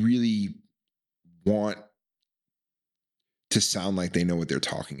really want to sound like they know what they're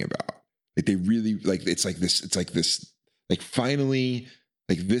talking about. Like they really like it's like this like finally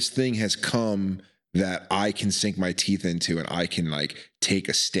like this thing has come that I can sink my teeth into and I can like take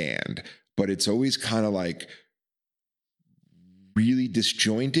a stand. But it's always kind of like really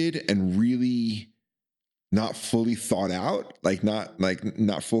disjointed and really not fully thought out, like not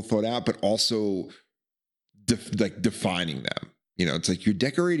full thought out, but also defining them. You know, it's like you're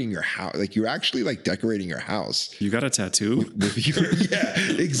decorating your house, like you're actually like decorating your house. You got a tattoo? Yeah,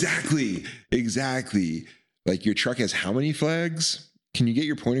 exactly. Like your truck has how many flags? Can you get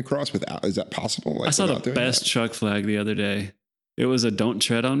your point across without? Is that possible? Like, I saw the without doing best that? truck flag the other day. It was a "Don't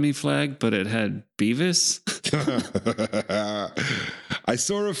Tread on Me" flag, but it had Beavis. I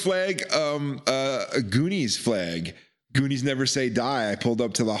saw a flag, a Goonies flag. Goonies Never Say Die. I pulled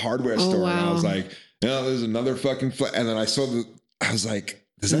up to the hardware store and I was wow. like, "Yeah, there's another fucking flag." And then I saw I was like,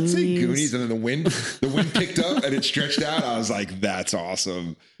 Does that say Goonies. Goonies? And then the wind picked up and it stretched out. I was like, that's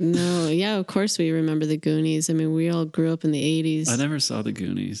awesome. No, yeah, of course we remember the Goonies. I mean, we all grew up in the 80s. I never saw the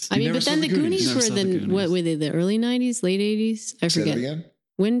Goonies. I mean, never but saw then the the Goonies? Goonies Never were saw the the, Goonies. what were they, the early 90s, late 80s? I Say that forget. again?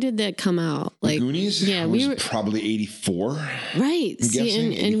 When did that come out? The Goonies? Yeah, was we were probably 84. right. I'm See,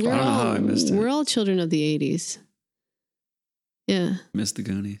 guessing and we're 85. I don't know how I missed it. we're all children of the 80s. Yeah. Missed the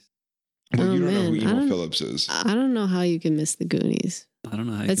Goonies. Well, Oh, you don't know who man. I Emo don't- Phillips is. I don't know how you can miss the Goonies. I don't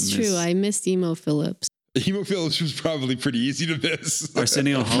know how you That's can true. miss I missed Emo Phillips. Emo Phillips was probably pretty easy to miss.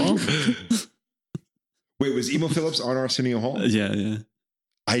 Arsenio Hall. Wait, was Emo Phillips on Arsenio Hall? Yeah.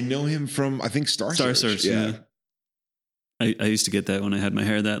 I know him from, I think, Star Search. Yeah. I used to get that when I had my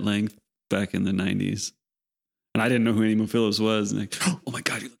hair that length back in the 90s. And I didn't know who Emo Phillips was. And like, oh my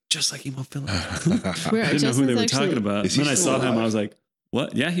God, you look just like Emo Phillips. Where- I didn't know who they were Justin's talking actually- about. Is he Then I still saw him. alive? I was like,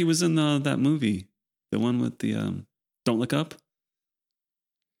 what? Yeah, he was in that movie. The one with the Don't Look Up.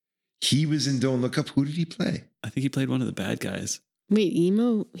 He was in Don't Look Up. Who did he play? I think he played one of the bad guys. Wait,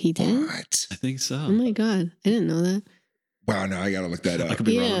 Emo? He did? What? I think so. Oh my God. I didn't know that. Wow, now I gotta look that up. I could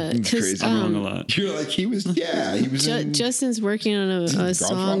be Yeah, wrong. It's 'cause, crazy. I'm wrong a lot. You're like, he was in Justin's working on a Godfather,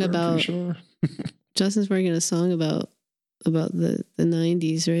 song I'm about pretty sure. Justin's working on a song about the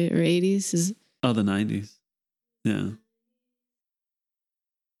 90s, right? Or 80s. Is Oh, the 90s. Yeah.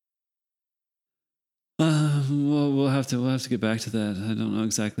 Well, we'll have to get back to that. I don't know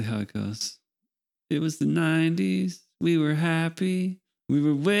exactly how it goes. It was the 90s. We were happy. We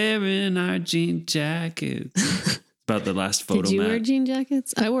were wearing our jean jackets. It's about the last photo. Did you wear Matt. jean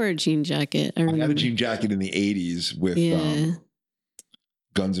jackets? I wore a jean jacket. I I remember. had a jean jacket in the 80s with Yeah.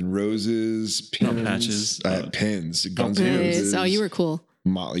 Guns N' Roses, pins. Oh, patches. I had pins. Guns N' Nice. Roses. Oh, you were cool.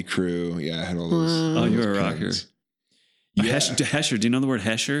 Motley Crue. Yeah, I had all those. Wow. Oh, you those were a rocker. pins. A Yeah. Hesher. Do you know the word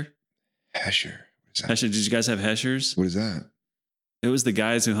Hesher? Hesher. What is that? Hesher. Did you guys have Heschers? What is that? It was the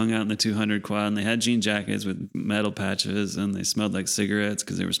guys who hung out in the 200 quad and they had jean jackets with metal patches and they smelled like cigarettes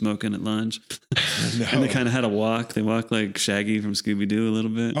because they were smoking at lunch. No. And they kind of had a walk. They walked like Shaggy from Scooby Doo a little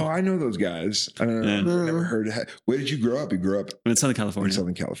bit. Oh, I know those guys. I don't know. Yeah. I've never heard of Where did you grow up? You grew up In Southern in California.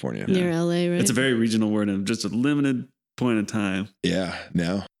 Southern California. Yeah. Near LA, right? It's a very regional word and just a limited point of time. Yeah,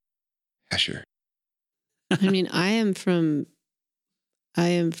 now. Hesher. I mean, I am from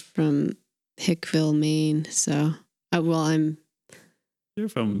Hickville, Maine. So, I'm You're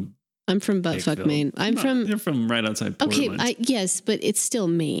from from Buttfuck, Hickville. Maine. You're from right outside Okay, Portland. yes, but it's still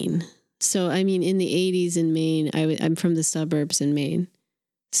Maine. So I mean, in the 80s in Maine, I'm from the suburbs in Maine.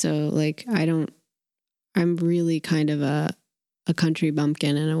 So like, I'm really kind of a country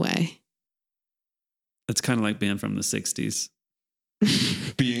bumpkin in a way. It's kind of like being from the 60s.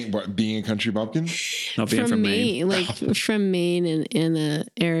 Being a country bumpkin? Not being from Maine. like from Maine and in an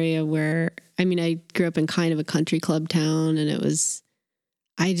area where, I mean, I grew up in kind of a country club town and it was,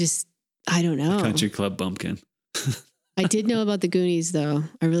 I don't know. Country Club Bumpkin. I did know about the Goonies though.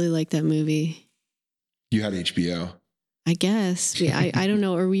 I really liked that movie. You had HBO. I guess I don't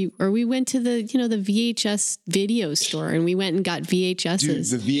know. Or we went to the the VHS video store and we went and got VHSs. Dude,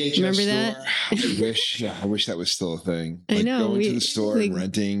 the VHS Remember store. that? I wish that was still a thing. I Like know, going to we- the store and like,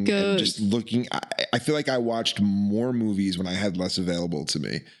 renting go- and just looking. I feel like I watched more movies when I had less available to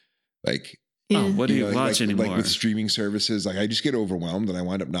me. Like, Oh, what do you like- watch like, anymore? Like with streaming services, like I just get overwhelmed and I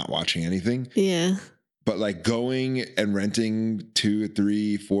wind up not watching anything. Yeah. But like going and renting 2,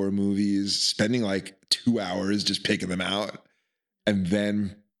 3, 4 movies, spending like 2 hours just picking them out, and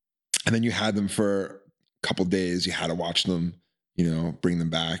then you had them for a couple days. You had to watch them, bring them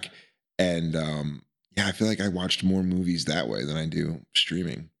back, and yeah, I feel like I watched more movies that way than I do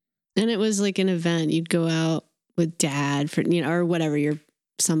streaming. And it was like an event. You'd go out with dad for, or whatever.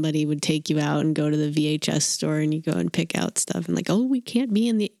 Somebody would take you out and go to the VHS store and you go and pick out stuff and like, oh, we can't be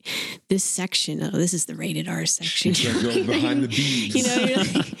in this section. Oh, this is the rated R section. You can't go behind the beads. You're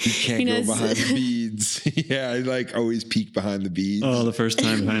like, You can't go behind the beads. Yeah, I like always peek behind the beads. Oh, the first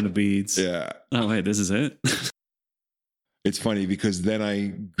time behind the beads. Yeah. Oh, wait, this is it? It's funny because then I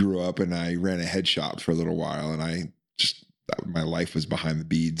grew up and I ran a head shop for a little while and my life was behind the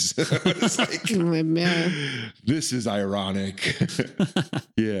beads. It's like, yeah. this is ironic.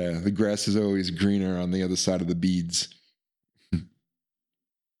 Yeah, the grass is always greener on the other side of the beads.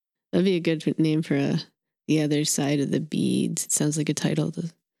 That'd be a good name for the other side of the beads. It sounds like a title to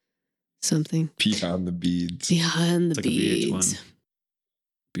something. Beyond the beads. Behind the It's like a beads. VH1.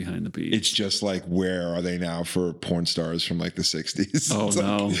 Behind the beads. It's just like, where are they now for porn stars from like the 60s? Oh, It's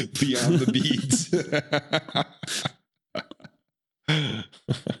no. like Beyond the beads.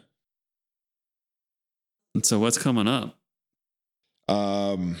 And so what's coming up?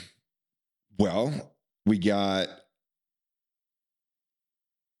 Well, we got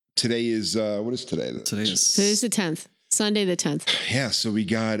today is what is today? Today's the 10th, Sunday the 10th. Yeah, so we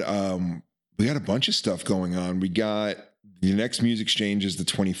got a bunch of stuff going on. We got the next Music Exchange is the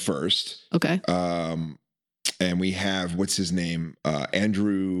 21st. Okay. And we have what's his name?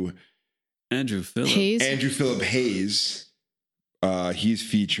 Andrew Phillip Hayes. Andrew Phillip Hayes. He's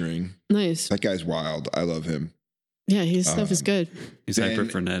featuring. Nice. That guy's wild. I love him. Yeah, his stuff is good. He's then- hyper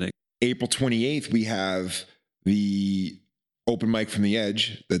frenetic. April 28th, we have the open mic from the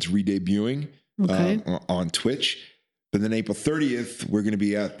Edge that's re-debuting Okay. on Twitch. But then April 30th, we're going to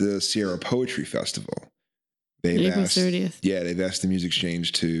be at the Sierra Poetry Festival. April 30th. Yeah, they've asked the Music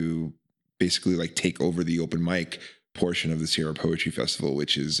Exchange to basically like take over the open mic portion of the Sierra Poetry Festival,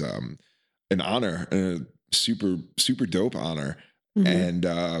 which is an honor, a super, super dope honor. Mhm.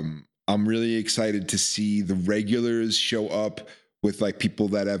 And I'm really excited to see the regulars show up with like people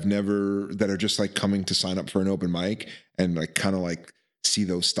that are just like coming to sign up for an open mic and like kind of like see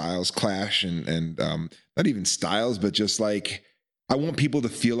those styles clash and not even styles, but just like, I want people to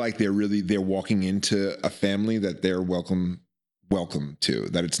feel like they're walking into a family that they're welcome to,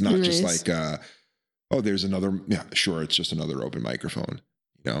 that it's not just Nice. like, oh, there's another, yeah, sure. It's just another open microphone,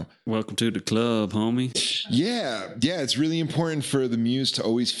 you know? Welcome to the club, homie. Yeah. It's really important for the muse to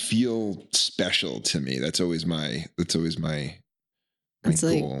always feel special to me. That's always my It's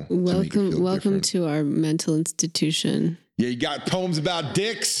like, goal, to make it feel welcome different. to our mental institution. Yeah, you got poems about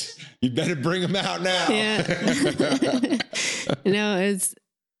dicks. You better bring them out now. Yeah. No,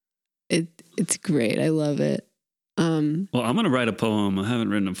 it's great. I love it. Well, I'm gonna write a poem. I haven't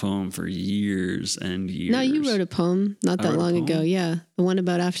written a poem for years and years. No, you wrote a poem not I that wrote a long ago. poem? Yeah. The one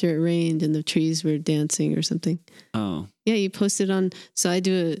about after it rained and the trees were dancing or something. Oh, Yeah, you posted on, so I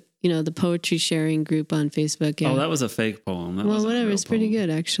do the poetry sharing group on Facebook. Yeah. oh, that was a fake poem. That well, wasn't a whatever. real It's pretty poem. good,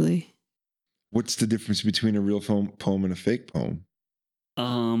 actually. What's the difference between a real poem and a fake poem?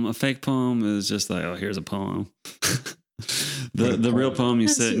 A fake poem is just like, oh, here's a poem. What a the real poem. poem, you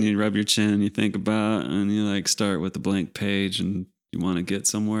That's sit and it. you rub your chin, you think about, and you like start with a blank page, and you want to get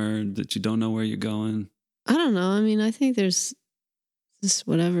somewhere that you don't know where you're going. I don't know. I mean, I think there's just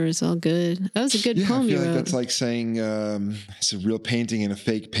whatever. It's all good. That was a good Yeah, poem I you feel like wrote. that's like saying it's a real painting and a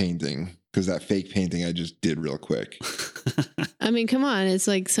fake painting, because that fake painting I just did real quick. I mean, come on. It's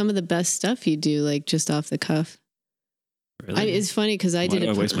like some of the best stuff you do, like just off the cuff. Really? It's funny because I Why did do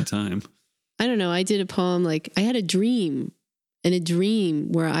I a waste my time? I don't know. I did a poem, like I had a dream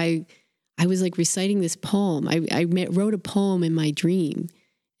where I was like reciting this poem. I wrote a poem in my dream,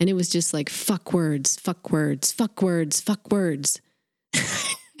 and it was just like fuck words, fuck words, fuck words, fuck words.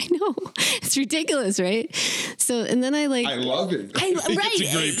 I know, it's ridiculous, right? So, and then I love it. right. It's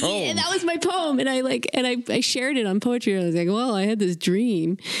a great poem. Yeah, that was my poem. And I shared it on poetry. I was like, well, I had this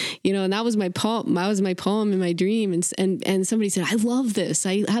dream, and that was my poem. That was my poem in my dream. And somebody said, I love this.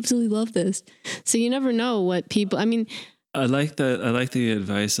 I absolutely love this. So you never know what people, I mean, I like that. I like the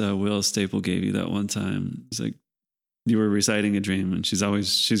advice Will Staple gave you that one time. It's like you were reciting a dream, and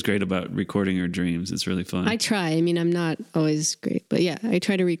she's great about recording her dreams. It's really fun. I try. I mean, I'm not always great, but yeah, I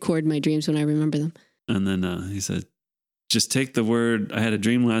try to record my dreams when I remember them. And then he said, just take the word, I had a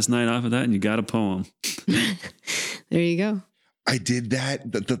dream last night off of that, and you got a poem. There you go. I did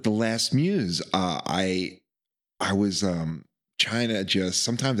that the last muse. I was trying to just,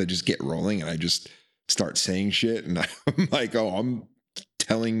 sometimes I just get rolling and I just start saying shit, and I'm like, oh, I'm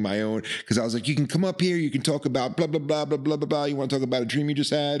telling my own, because I was like, you can come up here, you can talk about blah blah blah blah blah blah blah. You want to talk about a dream you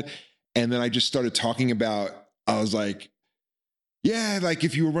just had? And then I just started talking about, I was like, yeah, like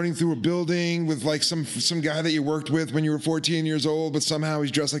if you were running through a building with like some guy that you worked with when you were 14 years old, but somehow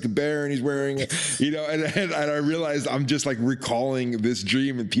he's dressed like a bear and he's wearing, and I realized I'm just like recalling this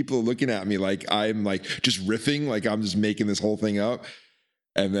dream, and people are looking at me like I'm like just riffing, like I'm just making this whole thing up.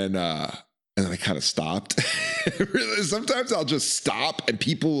 And then I kind of stopped. Sometimes I'll just stop and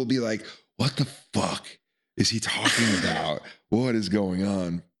people will be like, what the fuck is he talking about? What is going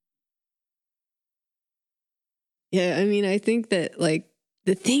on? Yeah, I mean, I think that like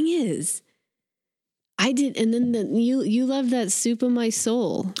the thing is, I did, and then you love that Soup of My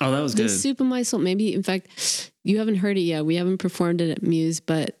Soul. Oh, that was The good. Soup of My Soul. Maybe, in fact, you haven't heard it yet. We haven't performed it at Muse,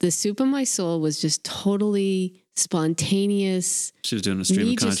 but the Soup of My Soul was just totally spontaneous. She was doing a stream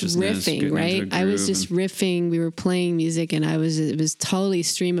Me of just consciousness. riffing, getting right? into a I was groove just and- riffing. We were playing music, and it was totally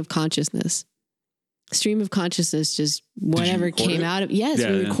stream of consciousness. Stream of consciousness, just whatever record came it? out of. Yes,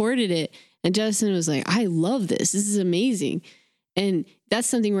 Yeah, we yeah. recorded it, and Justin was like, "I love this. This is amazing." And that's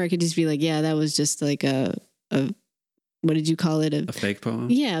something where I could just be like, "Yeah, that was just like a what did you call it? a fake poem.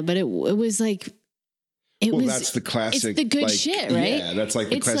 Yeah, but it was like it Well, was. that's the classic. the good shit, right? Yeah, that's like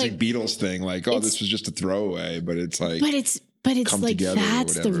the It's classic like- Beatles thing. Like, oh, it's- this was just a throwaway, but it's like, But it's But it's come like, together or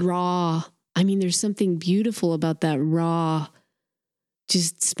that's the whatever. raw. I mean, there's something beautiful about that raw,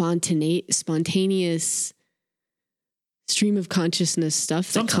 just spontaneous stream of consciousness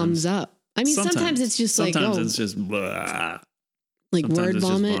stuff that comes up. I mean, sometimes it's just like, sometimes it's just blah. Like Sometimes word it's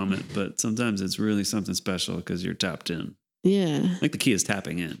vomit. just vomit, but sometimes it's really something special because you're tapped in. Yeah. Like the key is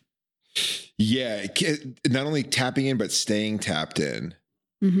tapping in. Yeah, not only tapping in, but staying tapped in.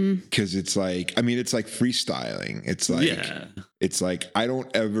 Mm-hmm. Because it's like, I mean, it's like freestyling. It's like, Yeah. it's like, I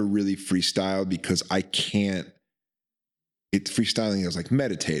don't ever really freestyle because I can't. It's freestyling is like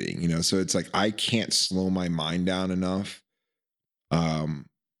meditating, you know? So it's like, I can't slow my mind down enough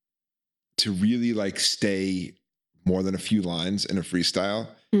to really like stay more than a few lines in a freestyle.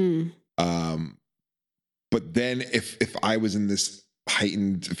 Mm. But then if I was in this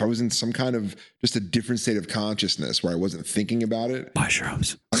heightened, if I was in some kind of just a different state of consciousness where I wasn't thinking about it.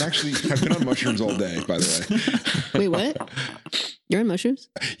 Mushrooms. I've been on mushrooms all day, by the way. Wait, what? You're on mushrooms?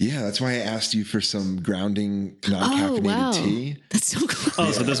 Yeah, that's why I asked you for some grounding, non-caffeinated tea. That's so cool.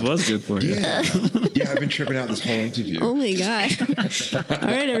 Oh, so this was good for you. Yeah. Yeah, I've been tripping out this whole interview. Oh my God. All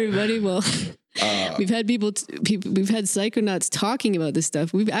right, everybody. Well, we've had people, we've had psychonauts talking about this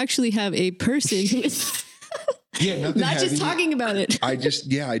stuff. We actually have a person who is Yeah, nothing not just heavy. talking about it. I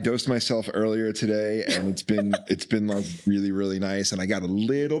dosed myself earlier today, and it's been like really, really nice. And I got a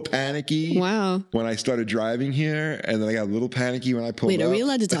little panicky Wow. when I started driving here, and then I got a little panicky when I pulled Wait, up. are we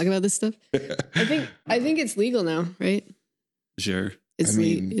allowed to talk about this stuff? I think it's legal now, right? Sure. It's I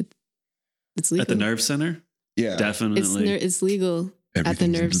mean, it's legal At the nerve center? Yeah, Definitely. It's legal at the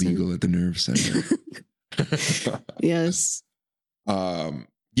Everything's nerve legal center. at the nerve center. Yes.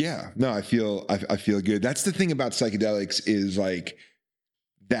 Yeah, no, I feel good. That's the thing about psychedelics is like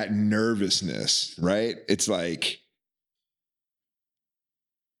that nervousness, right? It's like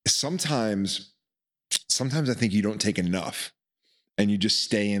sometimes I think you don't take enough and you just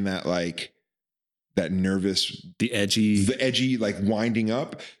stay in that like that nervous, the edgy like winding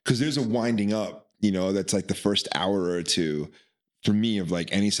up, because there's a winding up, you know, that's like the first hour or two for me of like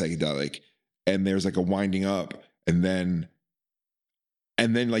any psychedelic, and there's like a winding up, and then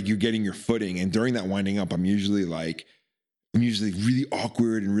like you're getting your footing, and during that winding up I'm usually really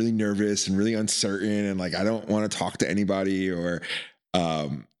awkward and really nervous and really uncertain, and like I don't want to talk to anybody, or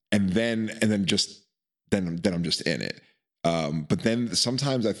and then I'm just in it. But then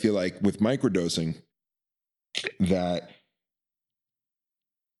sometimes I feel like with microdosing that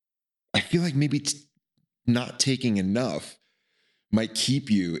I feel like maybe not taking enough might keep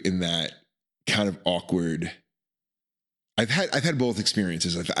you in that kind of awkward. I've had both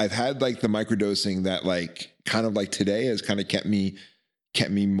experiences. I've had like the microdosing that like kind of like today has kind of kept me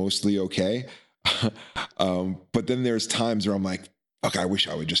mostly okay. But then there's times where I'm like, okay, I wish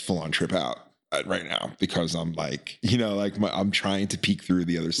I would just full on trip out right now, because I'm like, you know, like I'm trying to peek through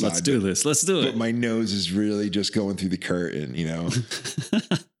the other side. Let's do this. Let's do But it. my nose is really just going through the curtain, you know?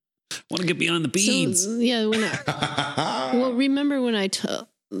 Want to get beyond the beads. So, yeah. Well, remember when I told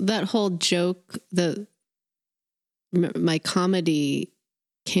that whole joke, my comedy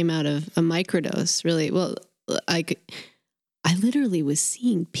came out of a microdose, really. Well, I literally was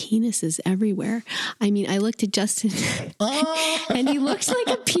seeing penises everywhere. I mean, I looked at Justin and he looks like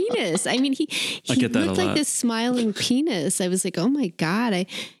a penis. I mean, he get that looked a like lot. this smiling penis. I was like, oh my God, I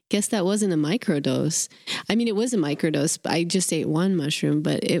guess that wasn't a microdose. I mean, it was a microdose, but I just ate one mushroom,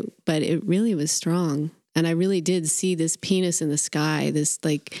 but it really was strong. And I really did see this penis in the sky, this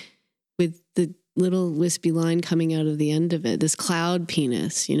like with the little wispy line coming out of the end of it, this cloud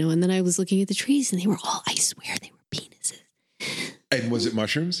penis, you know. And then I was looking at the trees and they were all, I swear they were penises. And was it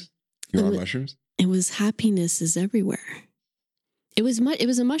mushrooms? You were on mushrooms? It was happinesses everywhere. It was a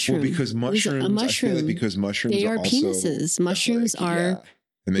mushroom. Well, because mushrooms, a mushroom. I feel like because mushrooms They are also penises. Mushrooms athletic. are Yeah,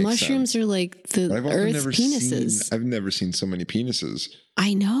 it makes mushrooms sense. are like the But I've also Earth's never penises. I've never seen so many penises.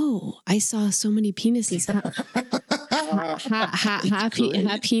 I know. I saw so many penises.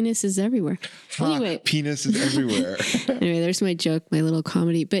 Penises everywhere. Anyway, Penises everywhere. anyway, there's my joke, my little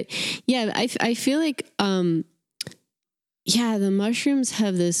comedy. But yeah, I feel like yeah, the mushrooms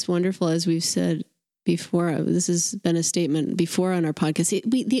have this wonderful, as we've said before, this has been a statement before on our podcast.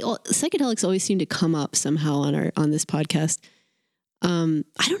 The psychedelics always seem to come up somehow on this podcast. I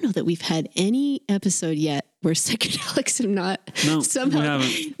don't know that we've had any episode yet where psychedelics have not No, somehow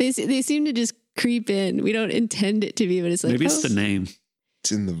we haven't. they seem to just creep in. We don't intend it to be, but it's like Maybe it's the name.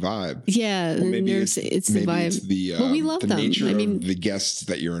 It's in the vibe. Yeah, Or maybe it's the vibe. It's the, Well, we love the them. nature I mean- of the guests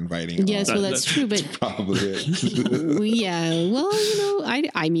that you're inviting. Yes, on. well, that's true, but Probably it. yeah, well, you know,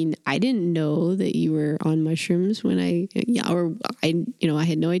 I mean, I didn't know that you were on mushrooms when I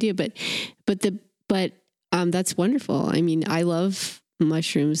had no idea, but That's wonderful. I mean, I love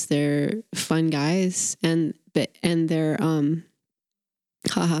mushrooms. They're fun guys, and they're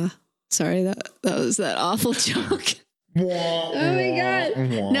haha. Sorry, that was that awful joke. Oh my god!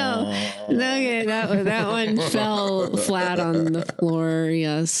 No, okay, that one fell flat on the floor.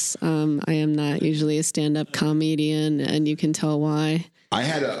 Yes, I am not usually a stand-up comedian, and you can tell why. I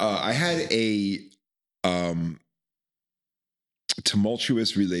had a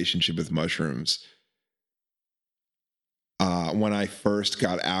tumultuous relationship with mushrooms. When I first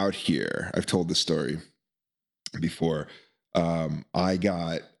got out here, I've told this story before. I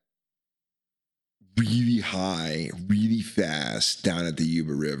got really high, really fast down at the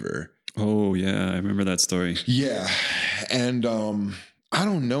Yuba River. Oh yeah, I remember that story. Yeah, and I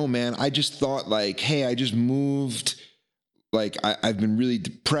don't know, man. I just thought like, hey, I just moved. Like I've been really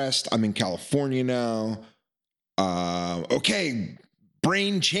depressed. I'm in California now. Okay,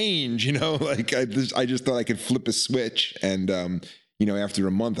 brain change, you know, like I just thought I could flip a switch and, you know, after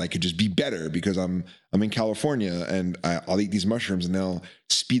a month I could just be better because I'm in California and I'll eat these mushrooms and they'll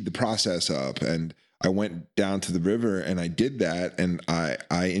speed the process up. And I went down to the river and I did that. And I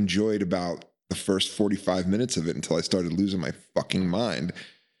enjoyed about the first 45 minutes of it until I started losing my fucking mind.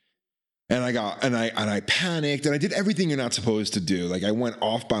 And I panicked and I did everything you're not supposed to do. Like I went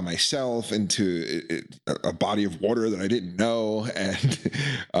off by myself into a body of water that I didn't know, and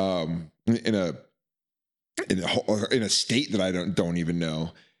in a state that I don't even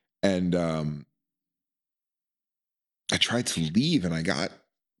know. And I tried to leave and I got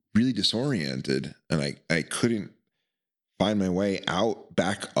really disoriented and I couldn't find my way out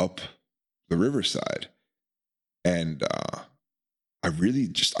back up the riverside. And I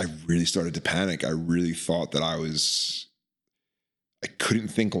really started to panic. I really thought that I couldn't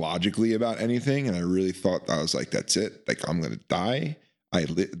think logically about anything. And I really thought I was like, that's it. Like, I'm going to die. I'm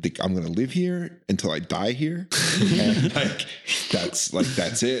going to live here until I die here. And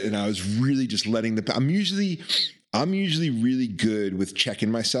that's it. And I was really just letting I'm usually really good with checking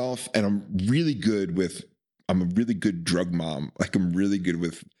myself. And I'm a really good drug mom. Like I'm really good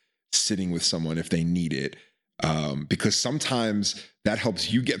with sitting with someone if they need it. Because sometimes that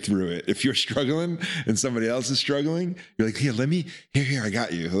helps you get through it. If you're struggling and somebody else is struggling, you're like, here, I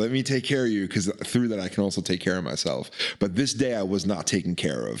got you. Let me take care of you. Because through that, I can also take care of myself. But this day I was not taking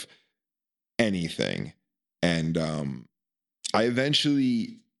care of anything. And I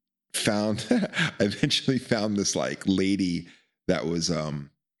eventually found this like lady that was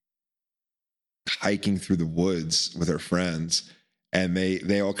hiking through the woods with her friends. And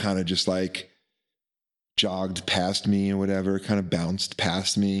they all kind of just like jogged past me or whatever, kind of bounced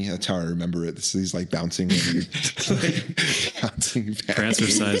past me. That's how I remember it. He's like bouncing, bouncing past. Transfer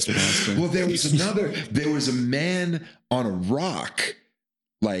size past. Well, there was a man on a rock,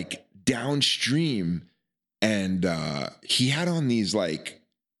 like downstream, and he had on these like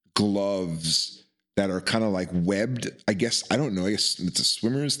gloves that are kind of like webbed. I guess it's a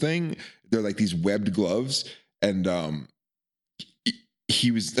swimmer's thing. They're like these webbed gloves, and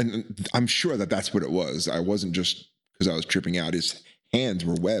and I'm sure that that's what it was. I wasn't just because I was tripping out. His hands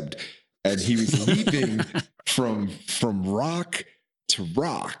were webbed and he was leaping from rock to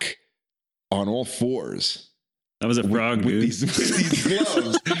rock on all fours. That was a frog, with dude. These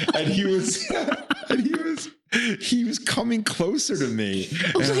gloves. And he was coming closer to me.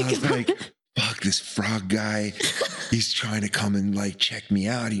 And I was like, fuck this frog guy. He's trying to come and like check me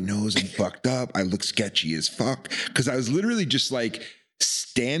out. He knows I'm fucked up. I look sketchy as fuck. Cause I was literally just like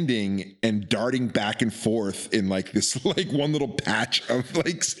standing and darting back and forth in like this like one little patch of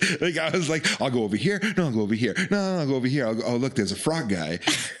like I was like, I'll go over here. No, I'll go over here. No, I'll go over here. Oh, look, there's a frog guy.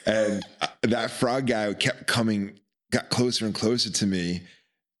 And that frog guy got closer and closer to me.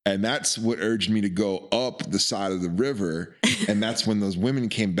 And that's what urged me to go up the side of the river. And that's when those women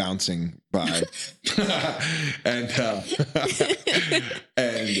came bouncing by. and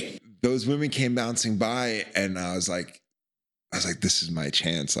those women came bouncing by and I was like, this is my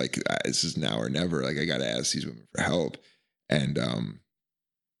chance. Like, this is now or never. Like, I got to ask these women for help. And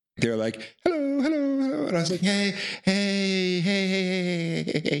they're like, hello. And I was like, hey.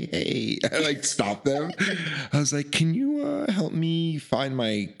 I like stopped them. I was like, can you help me find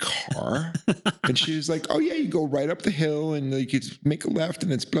my car? And she was like, oh yeah, you go right up the hill and like, you make a left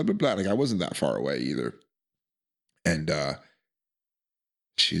and it's blah, blah, blah. Like, I wasn't that far away either. And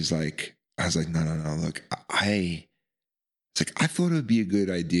she's like, I was like, no. Look, it's like, I thought it would be a good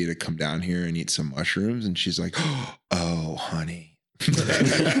idea to come down here and eat some mushrooms. And she's like, oh, honey.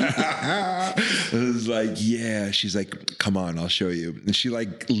 I was like, yeah. She's like, come on, I'll show you. And she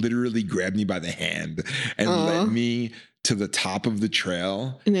like literally grabbed me by the hand and led me to the top of the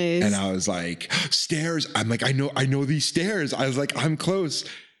trail. Nice. And I was like, stairs. I'm like, I know these stairs. I was like, I'm close.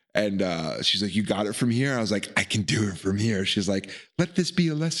 And she's like, you got it from here? I was like, I can do it from here. She's like, let this be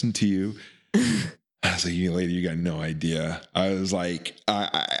a lesson to you. I was like, you lady, you got no idea. I was like,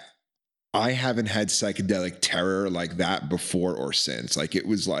 I haven't had psychedelic terror like that before or since. Like, it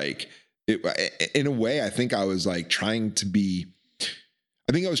was like, in a way, I think I was like trying to be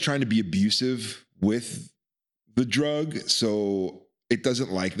abusive with the drug. So it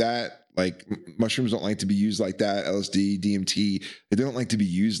doesn't like that. Like, mushrooms don't like to be used like that. LSD, DMT, they don't like to be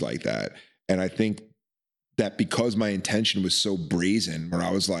used like that. And I think that because my intention was so brazen, where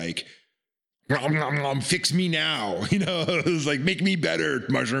I was like, nom, nom, nom, fix me now. You know, it was like, make me better,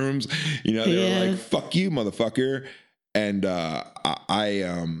 mushrooms. You know, they were like, fuck you, motherfucker. And I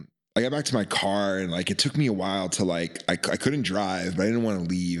got back to my car, and like, it took me a while to like, I couldn't drive, but I didn't want to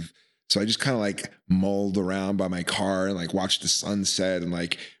leave. So I just kind of like mulled around by my car and like watched the sunset, and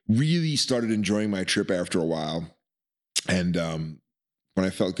like really started enjoying my trip after a while. And when I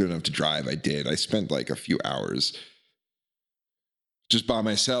felt good enough to drive, I did. I spent like a few hours just by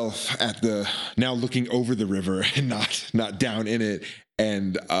myself at now looking over the river and not down in it.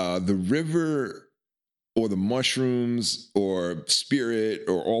 And the river or the mushrooms or spirit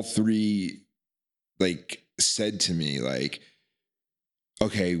or all three like said to me like,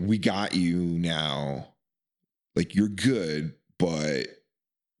 okay, we got you now. Like, you're good, but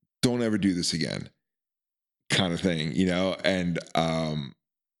don't ever do this again, kind of thing, you know? And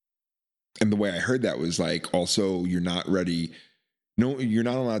the way I heard that was like, also, you're not ready. No, you're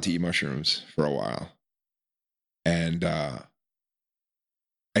not allowed to eat mushrooms for a while. And I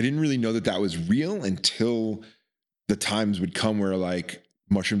didn't really know that was real until the times would come where like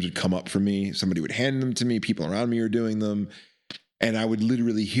mushrooms would come up for me. Somebody would hand them to me. People around me were doing them. And I would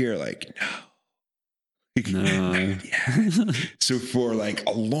literally hear like, no. Yeah. So for like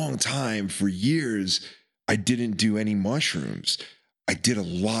a long time, for years, I didn't do any mushrooms. I did a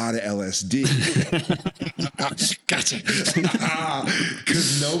lot of LSD. Gotcha.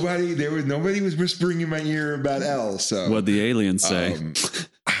 Because nobody was whispering in my ear about L. So what'd the aliens say?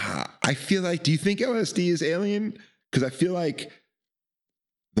 I feel like, do you think LSD is alien? Because I feel like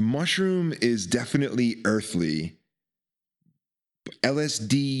the mushroom is definitely earthly.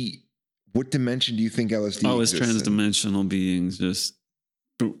 LSD, what dimension do you think LSD it's transdimensional beings. Just,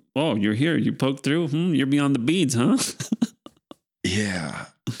 oh, you're here. You poke through. You're beyond the beads, huh? Yeah.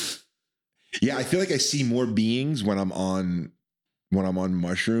 Yeah, I feel like I see more beings when I'm on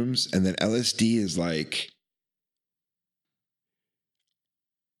mushrooms, and then LSD is like,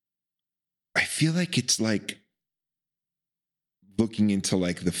 I feel like it's like looking into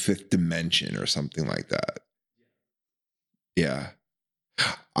like the fifth dimension or something like that. Yeah.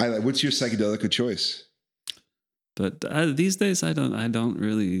 What's your psychedelic of choice? But these days, I don't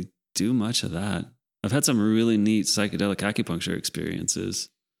really do much of that. I've had some really neat psychedelic acupuncture experiences.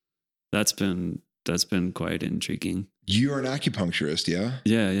 That's been quite intriguing. You're an acupuncturist, yeah?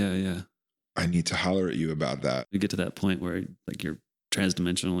 Yeah. I need to holler at you about that. You get to that point where like you're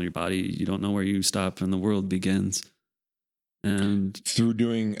transdimensional, your body, you don't know where you stop and the world begins. And through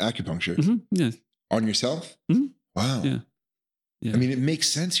doing acupuncture? Mm-hmm, yeah. On yourself? Mm-hmm. Wow. Yeah. I mean, it makes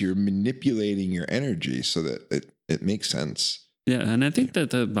sense. You're manipulating your energy so that it makes sense. Yeah. And I think that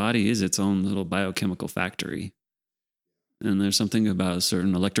the body is its own little biochemical factory. And there's something about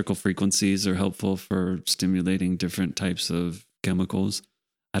certain electrical frequencies are helpful for stimulating different types of chemicals.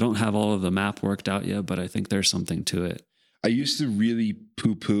 I don't have all of the map worked out yet, but I think there's something to it. I used to really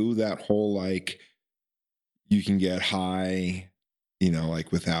poo-poo that whole, like, you can get high,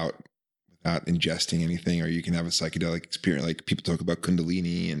 like without ingesting anything, or you can have a psychedelic experience. Like, people talk about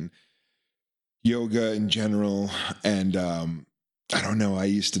Kundalini and yoga in general. And I don't know. I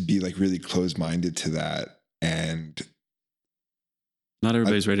used to be like really closed-minded to that. And not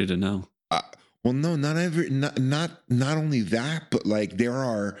everybody's ready to know. Well, no, not only that, but like there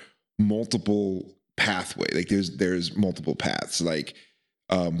are multiple pathways. Like there's multiple paths. Like,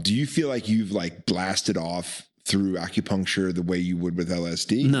 do you feel like you've like blasted off through acupuncture the way you would with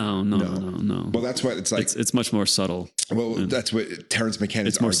LSD? No. Well, that's what it's like. It's much more subtle. Well, that's what Terrence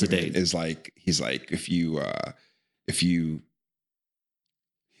McKenna's more argument sedate. Is like. He's like, he's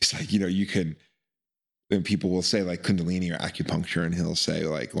like, you can. And people will say like Kundalini or acupuncture, and he'll say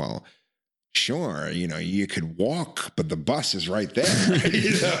like, well, sure, you could walk, but the bus is right there.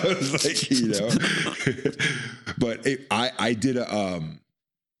 It's like, but I did a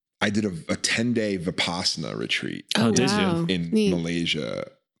 10-day Vipassana retreat. Oh, did you? In Malaysia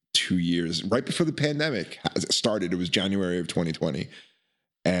 2 years, right before the pandemic started. It was January of 2020.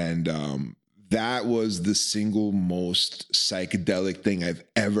 And that was the single most psychedelic thing I've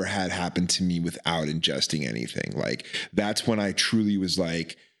ever had happen to me without ingesting anything. Like, that's when I truly was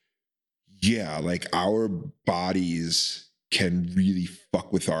like, yeah, like our bodies can really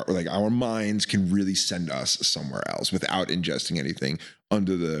fuck with our minds can really send us somewhere else without ingesting anything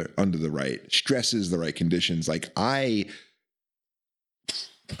under the right stresses, the right conditions. Like I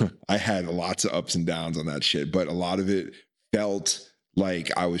had lots of ups and downs on that shit, but a lot of it felt like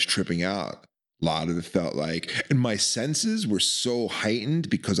I was tripping out. A lot of it felt like, and my senses were so heightened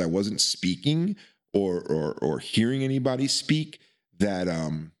because I wasn't speaking or hearing anybody speak that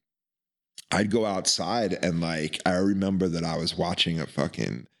I'd go outside and like I remember that I was watching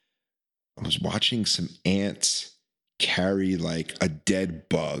some ants carry like a dead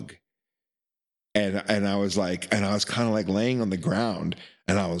bug. And I was kind of like laying on the ground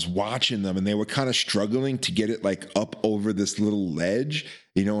and I was watching them and they were kind of struggling to get it like up over this little ledge,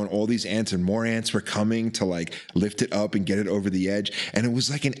 you know, and all these ants and more ants were coming to like lift it up and get it over the edge. And it was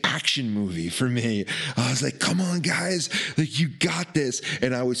like an action movie for me. I was like, come on, guys, like you got this.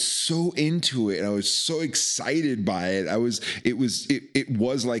 And I was so into it and I was so excited by it. It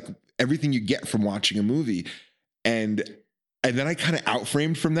was like everything you get from watching a movie. And then I kind of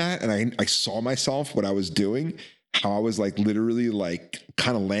outframed from that and I saw myself, what I was doing, how I was like literally like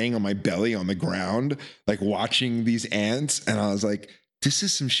kind of laying on my belly on the ground, like watching these ants. And I was like, this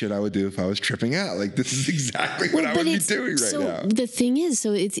is some shit I would do if I was tripping out. Like, this is exactly what I would be doing right now. The thing is,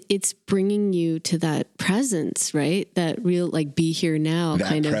 so it's bringing you to that presence, right? That real, like, be here now that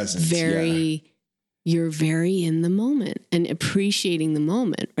kind presence, of you're very in the moment and appreciating the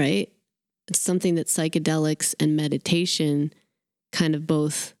moment, right? It's something that psychedelics and meditation kind of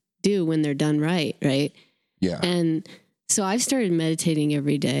both do when they're done right, right? Yeah. And so I've started meditating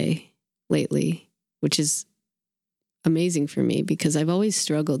every day lately, which is amazing for me because I've always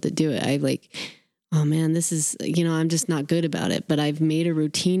struggled to do it. I like, oh man, this is, you know, I'm just not good about it, but I've made a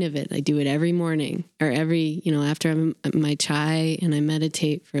routine of it. I do it every morning or every, you know, after I'm my chai and I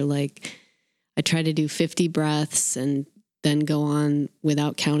meditate for like, I try to do 50 breaths and then go on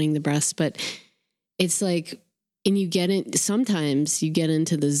without counting the breaths. But it's like, and sometimes you get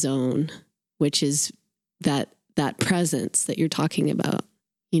into the zone, which is that presence that you're talking about,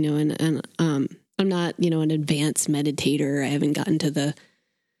 you know, and I'm not, you know, an advanced meditator. I haven't gotten to the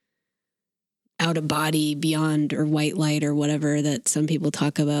out of body, beyond or white light or whatever that some people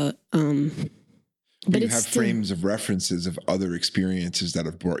talk about. But you have frames of references of other experiences that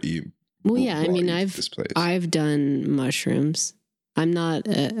have brought you. Well, yeah, I mean, I've done mushrooms. I'm not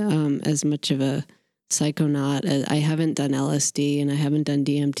as much of a psychonaut. I haven't done LSD and I haven't done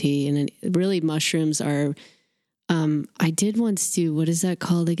DMT. And really, mushrooms are. I did once do, what is that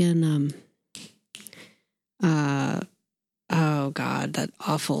called again? Oh God, that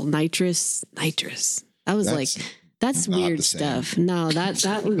awful nitrous. That was that's weird stuff. No, that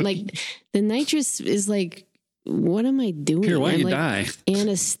like the nitrous is like, what am I doing? Here, why you like die?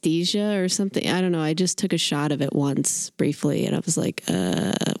 Anesthesia or something. I don't know. I just took a shot of it once briefly and I was like,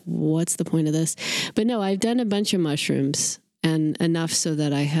 what's the point of this? But no, I've done a bunch of mushrooms and enough so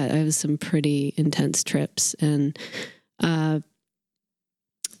that I had some pretty intense trips and I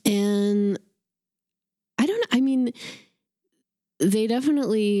don't know. I mean, they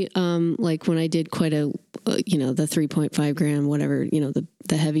definitely, like when I did quite a, you know, the 3.5 gram, whatever, you know,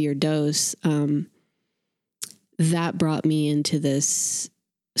 the heavier dose, that brought me into this,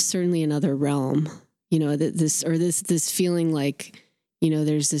 certainly another realm, you know, this feeling like, you know,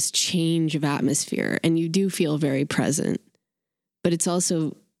 there's this change of atmosphere and you do feel very present, but it's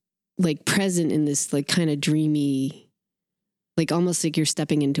also like present in this like kind of dreamy, like almost like you're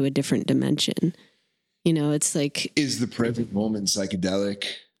stepping into a different dimension. You know, it's like... Is the present moment psychedelic?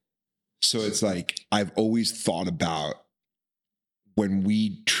 So it's like, I've always thought about when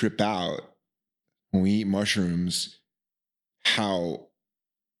we trip out, when we eat mushrooms, how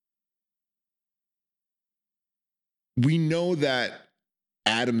we know that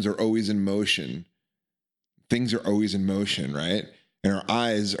atoms are always in motion. Things are always in motion, right? And our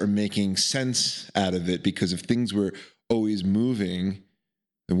eyes are making sense out of it because if things were always moving,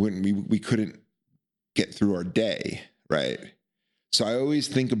 then we couldn't get through our day, right? So I always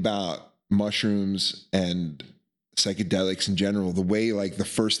think about mushrooms and psychedelics in general, the way like the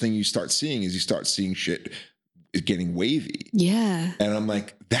first thing you start seeing shit is getting wavy. Yeah. And I'm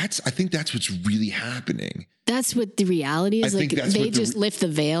like, I think that's what's really happening. That's what the reality is. Like they just lift the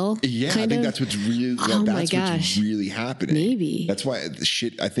veil. Yeah, I think that's what's really what's really happening. Maybe. That's why the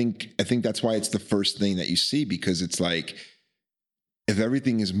shit, I think that's why it's the first thing that you see, because it's like if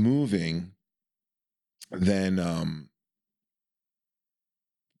everything is moving, then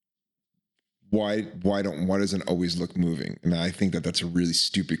why doesn't it always look moving? And I think that's a really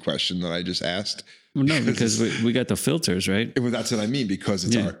stupid question that I just asked. Well, no, because we got the filters, right? Well, that's what I mean, because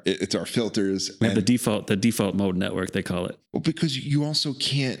it's our filters. We have the default mode network, they call it. Well, because you also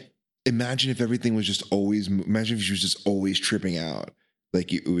can't imagine if everything was just always. Imagine if you was just always tripping out.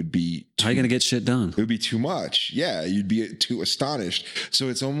 Like it would be. How are you gonna get shit done? It would be too much. Yeah, you'd be too astonished. So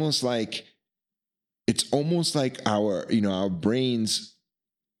it's almost like our brains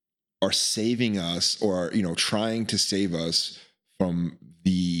are saving us, or trying to save us from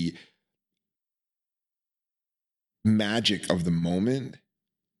the magic of the moment,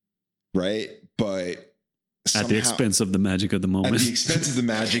 right? But at the expense of the magic of the moment. At the expense of the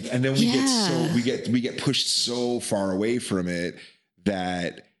magic, and then we get pushed so far away from it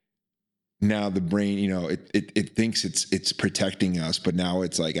that now the brain, it thinks it's protecting us, but now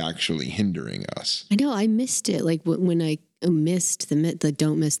it's like actually hindering us. I know. I missed it. Like when I missed the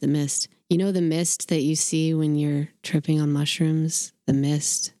don't miss the mist. You know, the mist that you see when you're tripping on mushrooms, the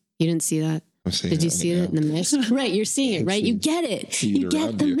mist. You didn't see that? Did you see it in the mist? Right. You're seeing it, right? You get it. You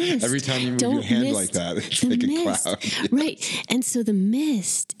get the mist. Every time you move your hand like that, it's like a cloud. Yeah. Right. And so the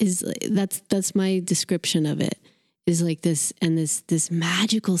mist is, that's my description of it, is like this, and this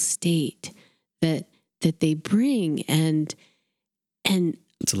magical state that they bring, and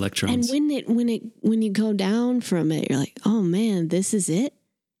it's electrons. And when you go down from it, you're like, oh man, this is it.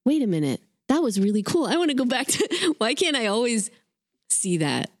 Wait a minute, that was really cool. I want to go back to. Why can't I always see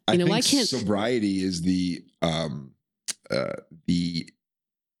that? Why can't sobriety is the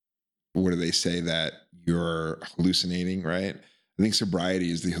what do they say, that you're hallucinating, right? I think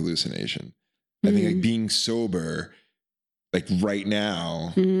sobriety is the hallucination. I think like being sober, like right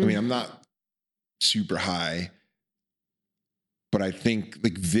now. I mean, I'm not super high, but I think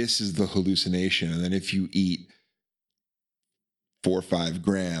like this is the hallucination. And then if you eat 4 or 5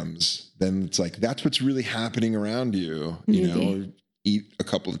 grams, then it's like, that's what's really happening around you, or eat a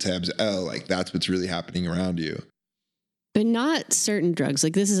couple of tabs of L, like that's what's really happening around you. But not certain drugs.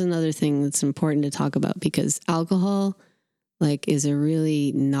 Like this is another thing that's important to talk about, because alcohol like is a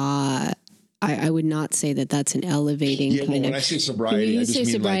really not, I would not say that that's an elevating kind of. When I say sobriety, I just mean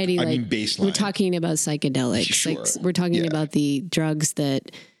sobriety, I mean baseline. We're talking about psychedelics. Sure. Like we're talking about the drugs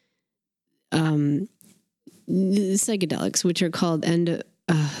that, psychedelics, which are called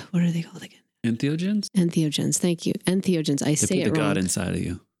what are they called again? Entheogens? Entheogens. Thank you. Entheogens. I say it wrong. Put the God inside of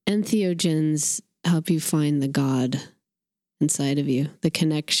you. Entheogens help you find the God inside of you, the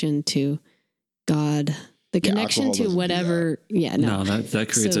connection to God. The connection to whatever, No, that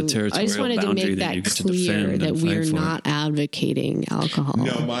creates a territorial I just wanted to make that clear that we're not advocating alcohol.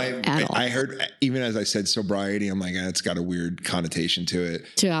 No, I heard, even as I said sobriety, I'm like, it's got a weird connotation to it.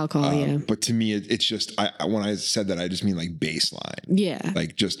 To alcohol, yeah. But to me, it's just, when I said that, I just mean like baseline. Yeah.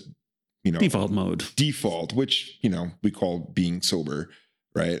 Like just, default mode. Default, which, we call being sober,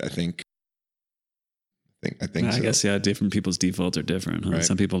 right? I think so. I guess, different people's defaults are different. Huh? Right.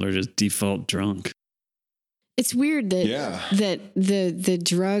 Some people are just default drunk. It's weird that the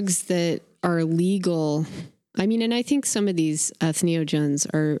drugs that are legal, I mean, and I think some of these entheogens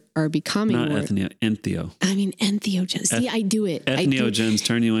are becoming not more. Entheo. I mean, entheogens. See, I do it. Entheogens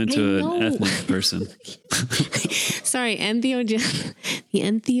turn you into an ethnic person. Sorry, entheogens. The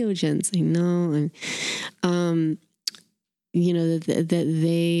entheogens. I know. That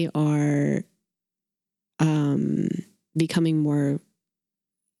they are becoming more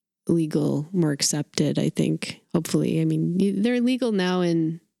legal, more accepted, I think, hopefully. I mean, they're legal now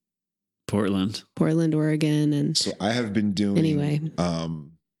in Portland, Oregon. And so I have been doing, anyway, I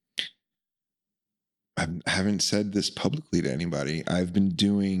haven't said this publicly to anybody. I've been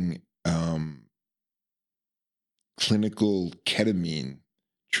doing clinical ketamine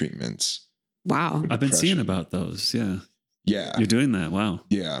treatments. Wow. I've been seeing about those. Yeah. Yeah. You're doing that. Wow.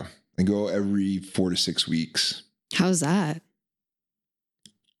 Yeah. I go every 4 to 6 weeks. How's that?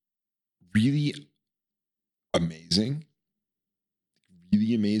 Really amazing.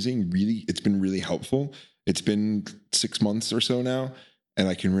 Really amazing. Really, it's been really helpful. It's been 6 months or so now, and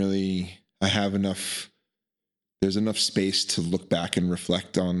I have enough, there's enough space to look back and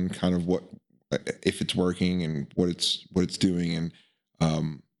reflect on kind of what, if it's working and what it's doing. And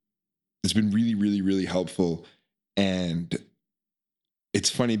it's been really, really, really helpful. And it's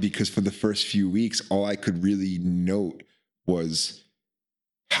funny because for the first few weeks, all I could really note was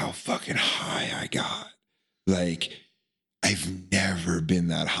how fucking high I got. Like, I've never been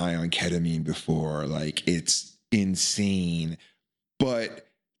that high on ketamine before. Like, it's insane. But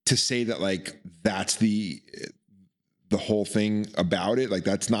to say that, like, that's the whole thing about it, like,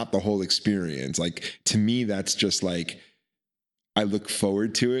 that's not the whole experience. Like, to me, that's just like I look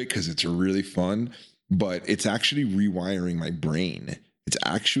forward to it because it's really fun, but it's actually rewiring my brain. It's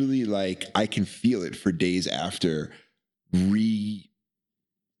actually like I can feel it for days after.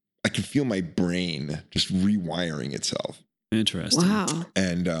 I can feel my brain just rewiring itself. Interesting. Wow.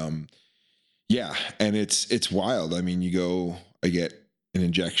 And yeah, and it's wild. I mean, I get an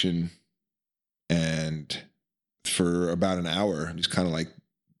injection, and for about an hour, just kind of like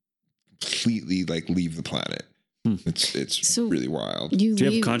completely like leave the planet. It's So really wild. Do you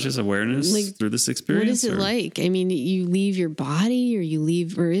have conscious awareness through this experience? What is it like? I mean, you leave your body,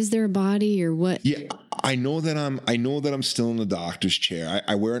 or is there a body, or what? Yeah, I know that I'm still in the doctor's chair.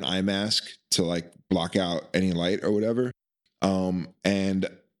 I wear an eye mask to like block out any light or whatever. And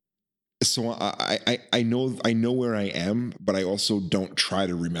so I know where I am, but I also don't try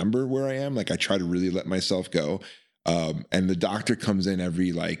to remember where I am. Like I try to really let myself go. And the doctor comes in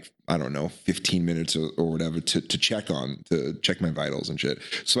every 15 minutes or whatever to check my vitals and shit.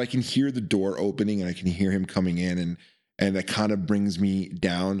 So I can hear the door opening and I can hear him coming in, and that kind of brings me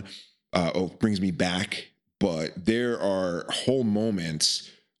down, brings me back. But there are whole moments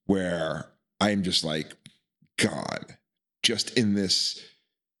where I'm just like, God, just in this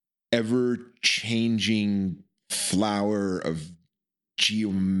ever changing flower of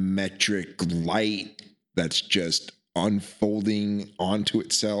geometric light that's just unfolding onto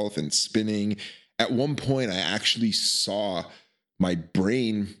itself and spinning. At one point, I actually saw my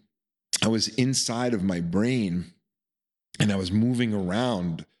brain. I was inside of my brain and I was moving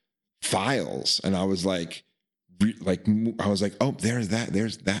around files, and I was like, oh, there's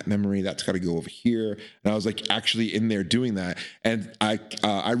that memory that's got to go over here. And I was like actually in there doing that. And I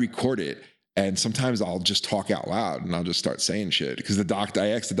record it. And sometimes I'll just talk out loud and I'll just start saying shit. Because I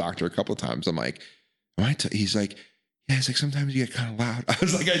asked the doctor a couple of times. I'm like, he's like, yeah, it's like sometimes you get kind of loud. I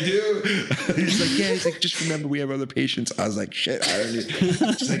was like, I do. He's like, yeah. He's like, just remember we have other patients. I was like, shit, I don't need.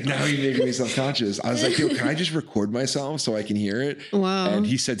 He's like, now you're making me self-conscious. I was like, yo, can I just record myself so I can hear it? Wow. And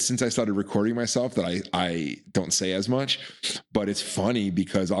he said, since I started recording myself, that I don't say as much. But it's funny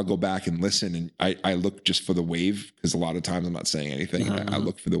because I'll go back and listen, and I look just for the wave, because a lot of times I'm not saying anything. I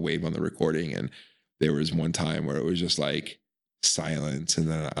look for the wave on the recording, and there was one time where it was just like silence, and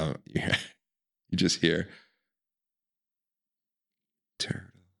then you just hear turtle.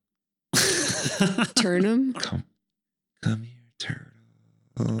 Turnum? Come here,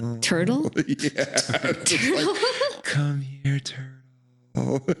 turtle. Turtle? Yeah. Turtle? Like, come here,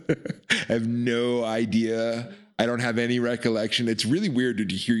 turtle. I have no idea. I don't have any recollection. It's really weird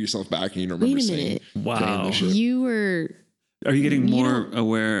to hear yourself back and you don't remember Wait a saying. minute. Wow. You were. Are you getting more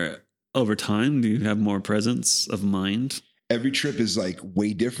aware over time? Do you have more presence of mind? Every trip is like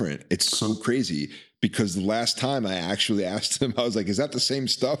way different. It's so crazy, because the last time I actually asked him, I was like, is that the same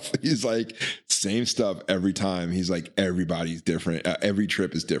stuff? He's like, same stuff every time. He's like, everybody's different. Every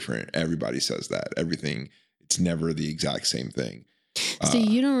trip is different. Everybody says that. Everything. It's never the exact same thing. So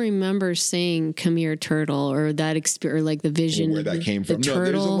you don't remember saying "Come here, turtle," or that experience, or like the vision where that of came from. The No,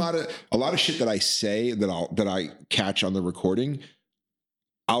 turtle? there's a lot of shit that I say that I catch on the recording.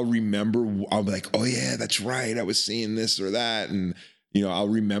 I'll remember. I'll be like, oh yeah, that's right. I was seeing this or that, and I'll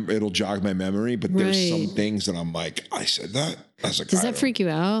remember. It'll jog my memory. But there's some things that I'm like, I said that. I was like, does that freak you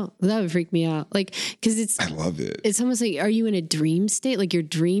out? That would freak me out. Like, because I love it. It's almost like, are you in a dream state? Like you're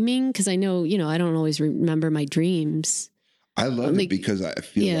dreaming? Because I know, I don't always remember my dreams. I love it because I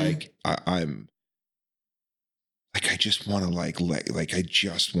feel like I'm like, I just want to I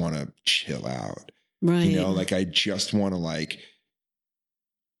just want to chill out. Right. Like I just want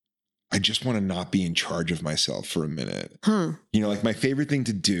to not be in charge of myself for a minute. Huh. Like my favorite thing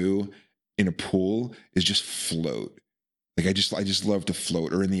to do in a pool is just float. Like I just love to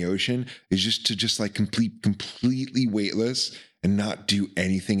float, or in the ocean is just to completely weightless and not do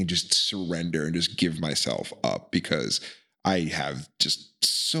anything and just surrender and just give myself up, because I have just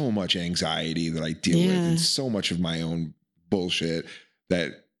so much anxiety that I deal with, and so much of my own bullshit,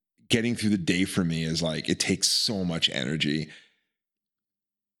 that getting through the day for me is like, it takes so much energy.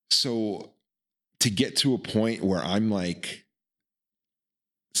 So to get to a point where I'm like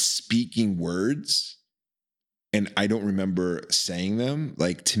speaking words and I don't remember saying them,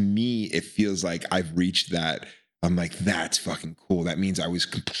 like to me, it feels like I've reached that. I'm like, that's fucking cool. That means I was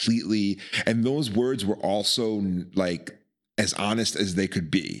completely, and those words were also like as honest as they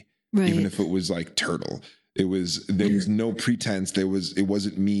could be, right. Even if it was like turtle. There was no pretense. It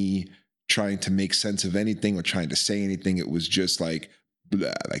wasn't me trying to make sense of anything or trying to say anything. It was just like,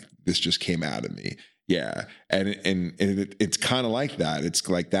 blah, like this just came out of me. Yeah. And it's kind of like that. It's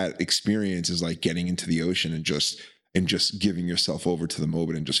like that experience is like getting into the ocean and just giving yourself over to the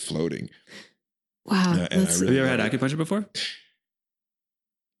moment and just floating. Wow. Have you ever had acupuncture before?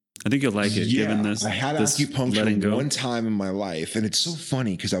 I think you'll like it, given this. I had this letting acupuncture go. one time in my life, and it's so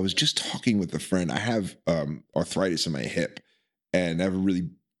funny because I was just talking with a friend. I have arthritis in my hip, and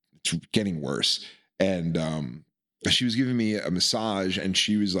it's getting worse. And she was giving me a massage, and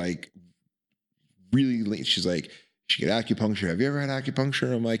she was like, really, she's like, you should get acupuncture. Have you ever had acupuncture?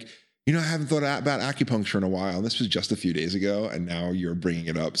 And I'm like, I haven't thought about acupuncture in a while. And this was just a few days ago, and now you're bringing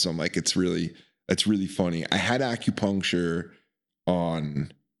it up. So I'm like, that's really funny. I had acupuncture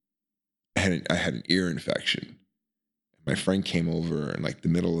on. I had an ear infection. My friend came over in like the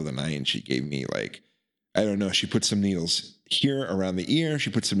middle of the night, and she gave me like, I don't know, she put some needles here around the ear. She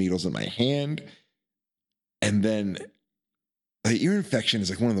put some needles in my hand. And then the ear infection is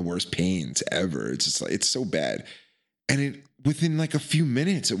like one of the worst pains ever. It's just like, it's so bad. And within like a few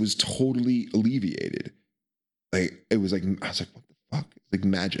minutes, it was totally alleviated. Like, it was like, I was like, what the fuck? It's like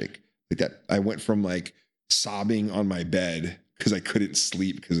magic. Like that. I went from like sobbing on my bed because I couldn't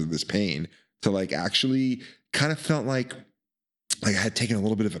sleep because of this pain to like actually kind of felt like I had taken a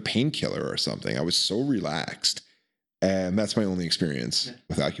little bit of a painkiller or something. I was so relaxed. And that's my only experience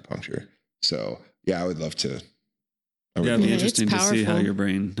with acupuncture. So yeah, I would love to. It'd be interesting to see how powerful.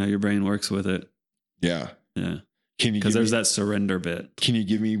 your brain works with it. Yeah. Yeah. Because there's that surrender bit. Can you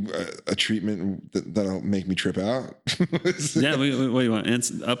give me a treatment that'll make me trip out? Yeah. What do you want?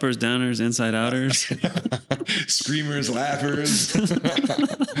 Uppers, downers, inside outers? Screamers, laughers.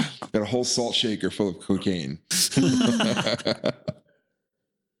 Got a whole salt shaker full of cocaine.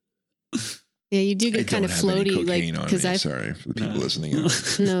 Yeah, you do get kind of floaty, like, because sorry for the people listening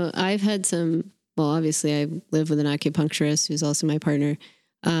out. No, I've had some. Well, obviously, I live with an acupuncturist who's also my partner,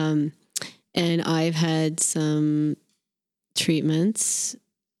 and I've had some treatments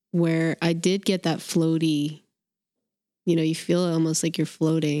where I did get that floaty. You feel almost like you're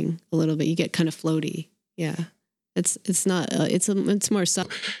floating a little bit. You get kind of floaty. Yeah, it's not. It's more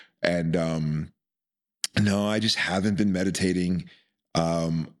subtle. And no, I just haven't been meditating.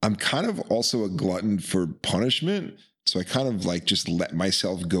 I'm kind of also a glutton for punishment. So I kind of like just let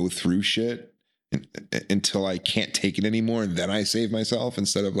myself go through shit until I can't take it anymore. And then I save myself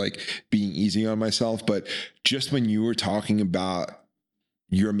instead of like being easy on myself. But just when you were talking about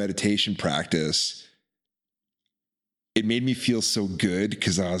your meditation practice, it made me feel so good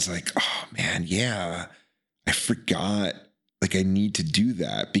because I was like, oh man, yeah, I forgot. Like I need to do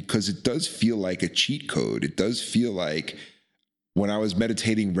that because it does feel like a cheat code. It does feel like when I was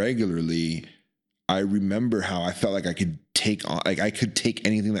meditating regularly, I remember how I felt like I could take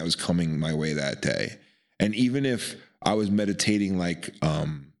anything that was coming my way that day. And even if I was meditating like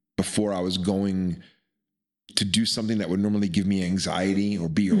before I was going to do something that would normally give me anxiety or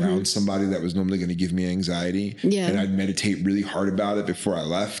be around somebody that was normally going to give me anxiety, and I'd meditate really hard about it before I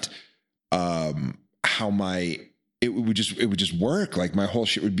left, it would just work. Like my whole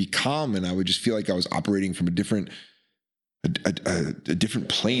shit would be calm, and I would just feel like I was operating from a different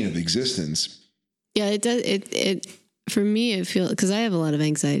plane of existence. Yeah, it does. It for me, it feels, because I have a lot of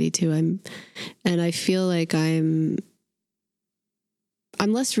anxiety too. And I feel like I'm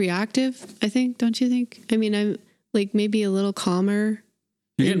less reactive, I think. Don't you think? I mean, I'm like maybe a little calmer.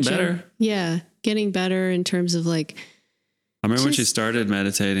 You're getting better. Yeah, getting better in terms of like. I remember when she started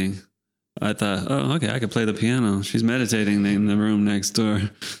meditating, I thought, oh, okay, I could play the piano. She's meditating in the room next door.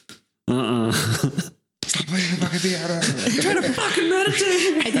 Stop playing the fucking piano. I'm trying to fucking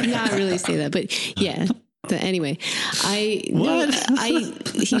meditate. I did not really say that, but yeah. But anyway, he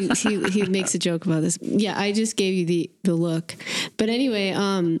makes a joke about this. Yeah, I just gave you the look. But anyway,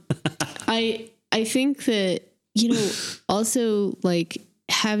 I think that, also like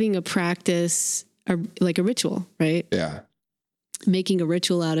having a practice or like a ritual, right? Yeah. Making a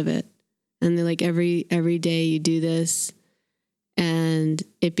ritual out of it. And then like every day you do this and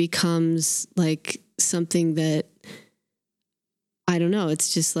it becomes like something that, I don't know.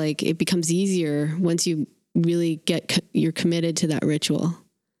 It's just like, it becomes easier once you really you're committed to that ritual,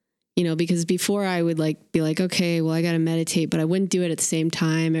 because before I would like be like, okay, well, I got to meditate, but I wouldn't do it at the same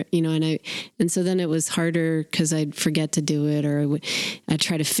time, and so then it was harder because I'd forget to do it, or I'd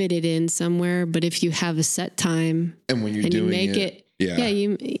try to fit it in somewhere. But if you have a set time and when you're doing you make it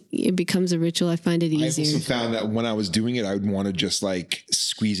it becomes a ritual. I find it easier. I also found that when I was doing it, I would want to just like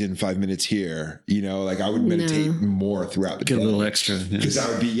squeeze in 5 minutes here, like I would meditate more throughout the day. Get a little extra. Because I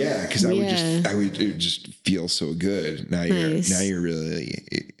would be, because it would just feel so good. Now you're really,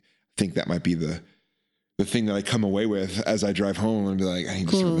 I think that might be the thing that I come away with as I drive home and be like, I need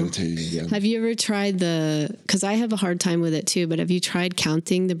to start meditating again. Have you ever tried because I have a hard time with it too, but have you tried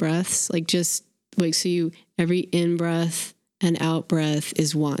counting the breaths? Like just like, so every in breath and out breath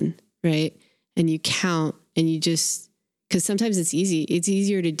is one, right? And you count and you just because sometimes it's easy. It's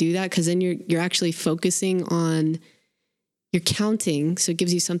easier to do that because then you're actually focusing on, you're counting. So it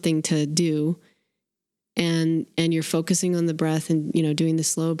gives you something to do. And you're focusing on the breath and, you know, doing the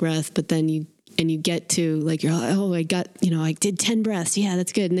slow breath, but then you get to like, you're like, oh, I got, you know, I did 10 breaths. Yeah,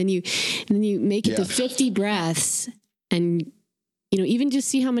 that's good. And then you make it to 50 breaths and, you know, even just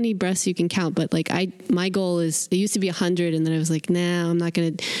see how many breaths you can count. But like my goal is, it used to be 100. And then I was like, nah, I'm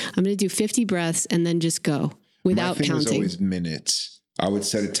going to do 50 breaths and then just go without My thing was counting. always minutes. I would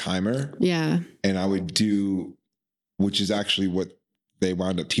set a timer. Yeah. And I would do, which is actually what they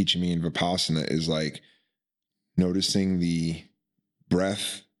wound up teaching me in Vipassana, is like noticing the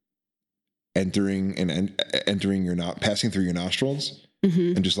breath entering passing through your nostrils,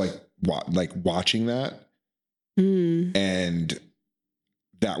 and just like watching that. And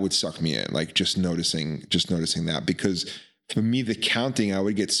that would suck me in, like just noticing that, because for me, the counting, I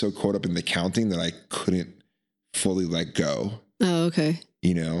would get so caught up in the counting that I couldn't fully let go. Oh, okay.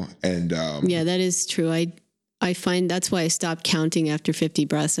 You know, and yeah, that is true. I find that's why I stopped counting after 50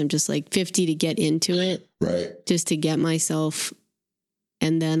 breaths. I'm just like 50 to get into it. Right. Just to get myself.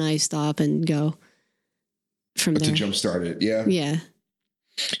 And then I stop and go from there. To jumpstart it. Yeah. Yeah.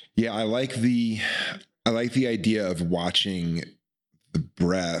 Yeah. I like the idea of watching the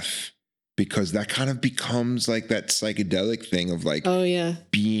breath, because that kind of becomes like that psychedelic thing of like, oh yeah,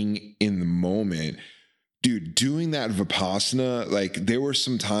 being in the moment. Dude, doing that Vipassana, like there were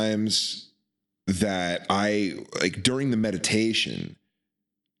some times that I, like during the meditation,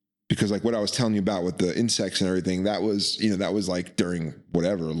 because like what I was telling you about with the insects and everything, that was, you know, that was like during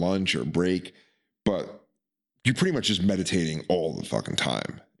whatever, lunch or break, but you're pretty much just meditating all the fucking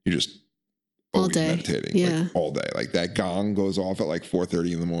time. You're just all always day meditating, like all day. Like that gong goes off at like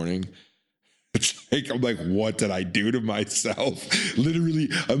 4:30 in the morning. It's like, I'm like, what did I do to myself?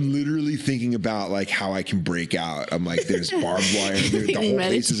 I'm literally thinking about like how I can break out. I'm like, there's barbed wire. The whole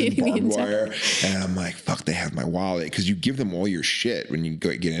place is in barbed wire. And I'm like, fuck, they have my wallet. Because you give them all your shit when you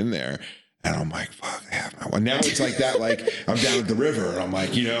get in there. And I'm like, fuck, they have my wallet. Now it's like that, like I'm down at the river. And I'm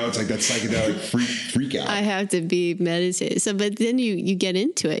like, you know, it's like that psychedelic freak out. I have to be meditated. So, but then you get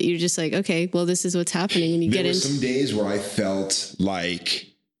into it. You're just like, okay, well, this is what's happening. And There were some days where I felt like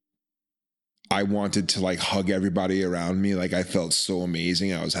I wanted to like hug everybody around me. Like I felt so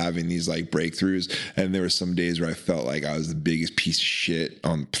amazing. I was having these like breakthroughs. And there were some days where I felt like I was the biggest piece of shit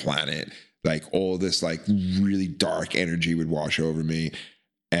on the planet. Like all this like really dark energy would wash over me.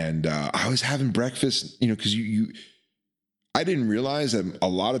 And I was having breakfast, you know, because I didn't realize that a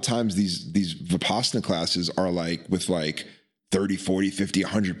lot of times these Vipassana classes are like with like 30, 40, 50,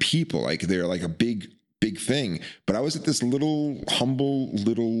 100 people. Like they're like a big thing. But I was at this humble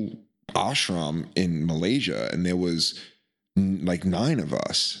little ashram in Malaysia, and there was like 9 of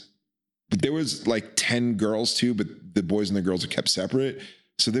us, but there was like 10 girls too, but the boys and the girls are kept separate.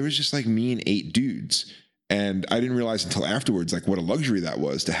 So there was just like me and 8 dudes. And I didn't realize until afterwards, like what a luxury that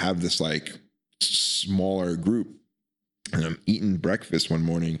was to have this like smaller group. And I'm eating breakfast one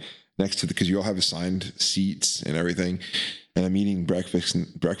morning next to because you all have assigned seats and everything. And I'm eating breakfast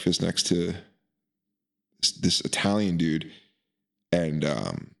next to this Italian dude. And,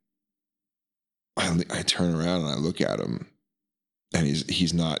 I turn around and I look at him, and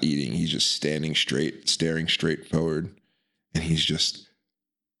he's not eating. He's just staring straight forward, and he's just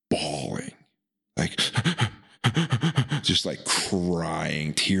bawling, like just like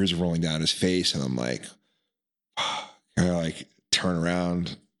crying, tears rolling down his face. And I'm like, and I like turn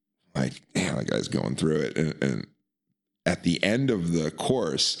around, like, damn, that guy's going through it. And at the end of the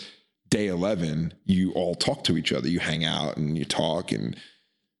course, day 11, you all talk to each other. You hang out and you talk, and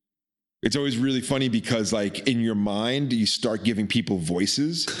it's always really funny because like in your mind, you start giving people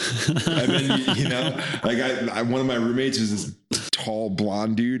voices. And then, you know, like one of my roommates is this tall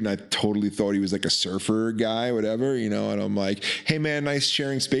blonde dude, and I totally thought he was like a surfer guy, whatever, you know, and I'm like, hey man, nice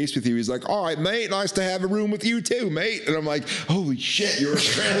sharing space with you. He's like, all right, mate, nice to have a room with you too, mate. And I'm like, holy shit, you're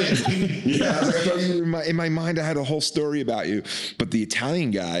Australian. Yeah, I was like, I thought you were in my mind, I had a whole story about you. But the Italian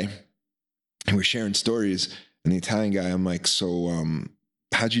guy, and we're sharing stories, and the Italian guy, I'm like, so,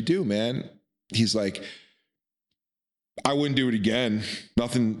 how'd you do, man? He's like, I wouldn't do it again.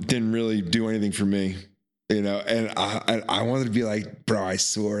 Nothing, didn't really do anything for me, you know? And I wanted to be like, bro, I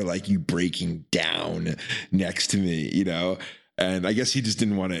saw like you breaking down next to me, you know? And I guess he just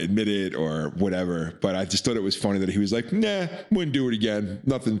didn't want to admit it or whatever. But I just thought it was funny that he was like, nah, wouldn't do it again.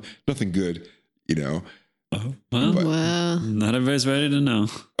 Nothing good, you know? Oh, well, wow. Not everybody's ready to know.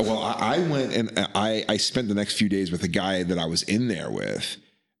 Well, I went and I spent the next few days with a guy that I was in there with.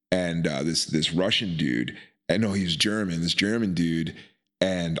 And this Russian dude, and no, he was German, this German dude.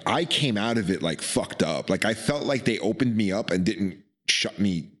 And I came out of it like fucked up. Like I felt like they opened me up and didn't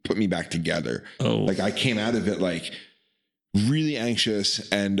put me back together. Oh. Like I came out of it like really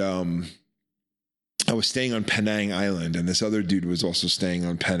anxious, and I was staying on Penang Island, and this other dude was also staying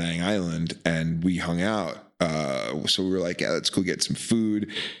on Penang Island, and we hung out. So we were like, yeah, let's go get some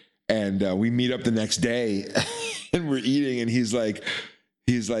food. And we meet up the next day and we're eating, and he's like,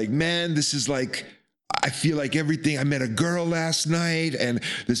 man, this is like, I feel like everything. I met a girl last night, and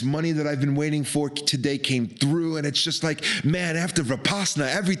this money that I've been waiting for today came through. And it's just like, man, after Vipassana,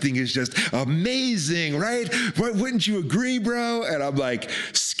 everything is just amazing, right? Wouldn't you agree, bro? And I'm like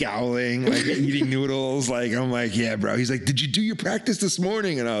scowling, like eating noodles. Like, I'm like, yeah, bro. He's like, did you do your practice this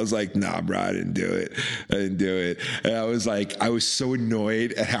morning? And I was like, nah, bro, I didn't do it. And I was like, I was so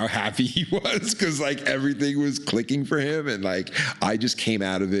annoyed at how happy he was, because like everything was clicking for him. And like, I just came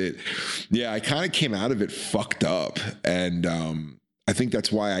out of it. Yeah, I kind of came out of it fucked up, and I think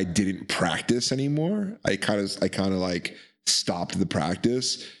that's why I didn't practice anymore. I kind of like stopped the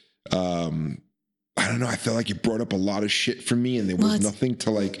practice. I don't know. I felt like it brought up a lot of shit for me, and there was nothing to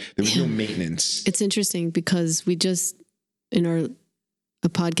like. There was no maintenance. It's interesting because we just in a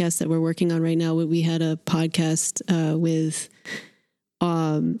podcast that we're working on right now. We had a podcast with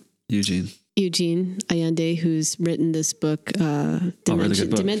Eugene Allende, who's written this book,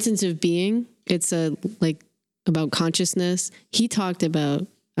 Dimensions of Being. It's about consciousness. He talked about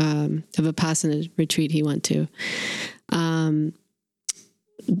a Vipassana retreat he went to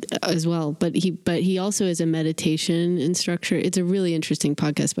as well. But he also is a meditation instructor. It's a really interesting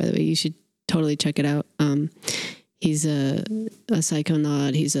podcast, by the way. You should totally check it out. He's a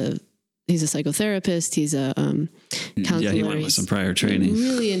psychonaut. He's a psychotherapist. He's a counselor. Yeah, he went with some prior training.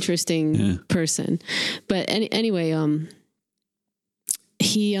 Really interesting person. But anyway,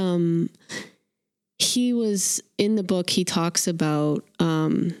 he was in the book. He talks about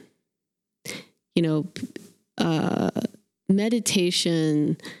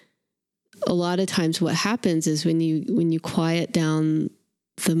meditation. A lot of times, what happens is when you quiet down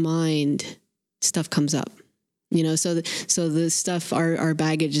the mind, stuff comes up. So the stuff, our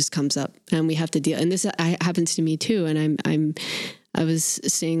baggage just comes up, and we have to deal. And this happens to me too. And I was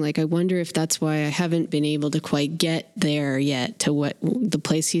saying, like, I wonder if that's why I haven't been able to quite get there yet to what the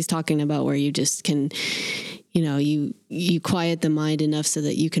place he's talking about, where you just can, you quiet the mind enough so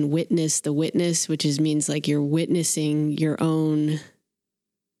that you can witness the witness, which means like you're witnessing your own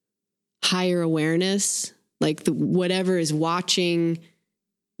higher awareness, like whatever is watching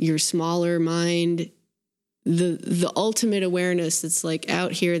your smaller mind. The ultimate awareness that's like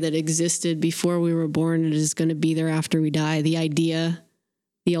out here, that existed before we were born, and is going to be there after we die. The idea,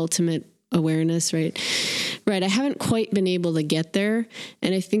 the ultimate awareness, right? I haven't quite been able to get there.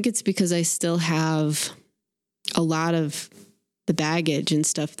 And I think it's because I still have a lot of the baggage and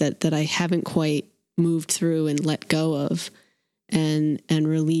stuff that I haven't quite moved through and let go of and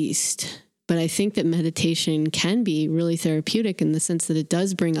released. But I think that meditation can be really therapeutic in the sense that it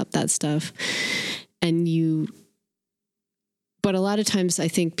does bring up that stuff. But a lot of times I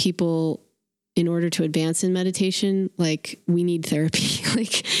think people, in order to advance in meditation, like, we need therapy.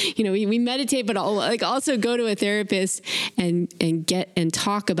 Like, we meditate, but also go to a therapist and get and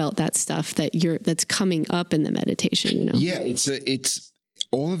talk about that stuff that's coming up in the meditation. Yeah, it's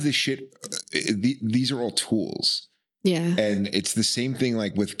all of this shit. These are all tools. Yeah, and it's the same thing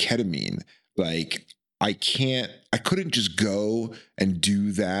like with ketamine. Like, I couldn't just go and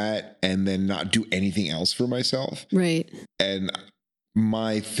do that and then not do anything else for myself. Right. And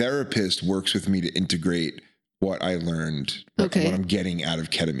my therapist works with me to integrate what I learned, what I'm getting out of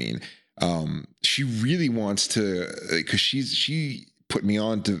ketamine. She really wants to, because she put me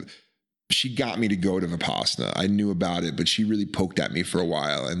on to, she got me to go to Vipassana. I knew about it, but she really poked at me for a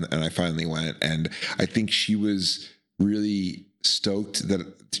while, and I finally went. And I think she was really stoked that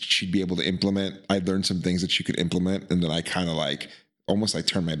she'd be able to implement. I learned some things that she could implement, and then I kind of almost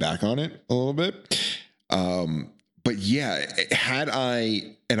turned my back on it a little bit. But yeah,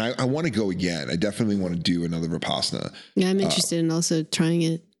 I want to go again. I definitely want to do another Vipassana. Yeah, I'm interested in also trying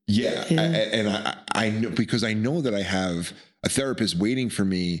it. Yeah. I know, because I know that I have a therapist waiting for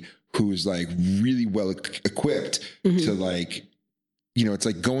me who's like really well equipped to like, it's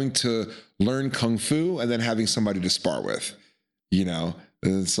like going to learn Kung Fu and then having somebody to spar with.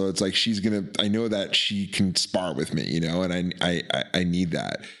 And so it's like I know that she can spar with me, and I need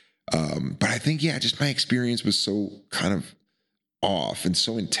that. But I think, just my experience was so kind of off and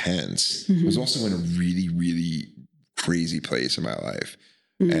so intense. I was also in a really, really crazy place in my life.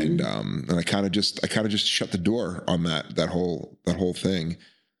 And I kind of just shut the door on that whole thing.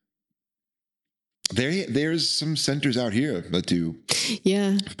 There's some centers out here that do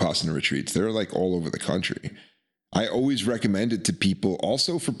Yeah. Vipassana retreats. They're like all over the country. I always recommend it to people,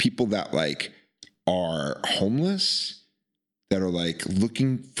 also for people that like are homeless, that are like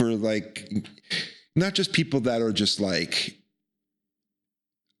looking for like, not just people that are just like,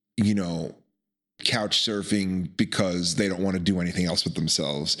 you know, couch surfing because they don't want to do anything else with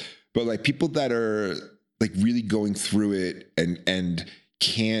themselves, but like people that are like really going through it and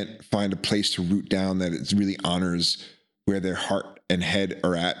can't find a place to root down that it really honors where their heart and head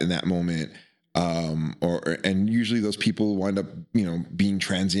are at in that moment. And usually those people wind up, you know, being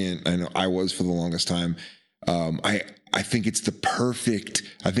transient. I know I was for the longest time. I think it's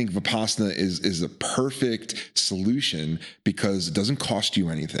I think Vipassana is a perfect solution because it doesn't cost you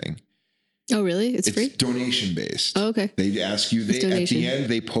anything. Oh, really? It's free? Donation based. Oh, okay. They ask you, at the end,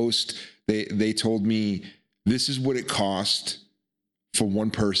 they told me this is what it cost for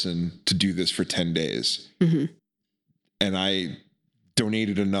one person to do this for 10 days. Mm-hmm. And I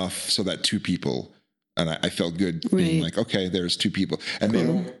donated enough so that two people, and I felt good being like, okay, there's two people. And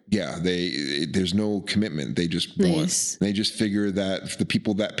there's no commitment. They just want, they just figure that the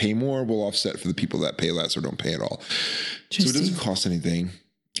people that pay more will offset for the people that pay less or don't pay at all. So it doesn't cost anything.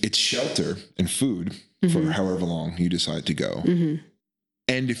 It's shelter and food for however long you decide to go. Mm-hmm.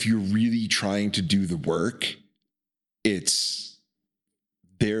 And if you're really trying to do the work,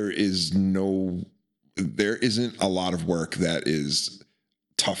 there isn't a lot of work that is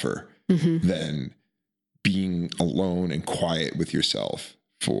tougher than being alone and quiet with yourself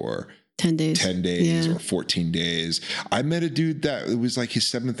for 10 days or 14 days. I met a dude that it was like his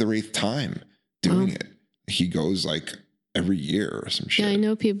 7th or 8th time doing it. He goes like every year or some shit. Yeah, I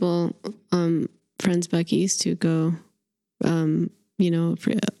know people, friends back east who go, you know,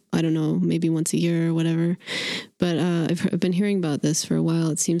 for, I don't know, maybe once a year or whatever. But I've been hearing about this for a while.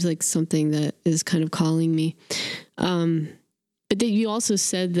 It seems like something that is kind of calling me. But you also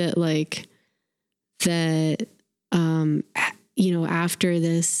said that you know, after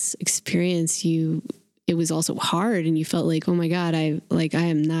this experience, it was also hard and you felt like, oh my God, I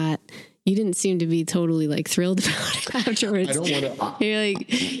am not, you didn't seem to be totally like thrilled about it afterwards. I don't want to, you're like,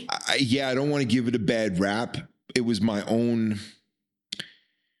 I don't want to give it a bad rap. It was my own,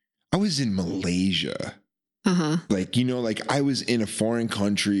 I was in Malaysia. Like, you know, like I was in a foreign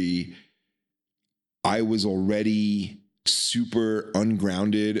country. I was already super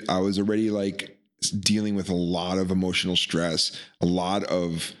ungrounded. I was already like dealing with a lot of emotional stress, a lot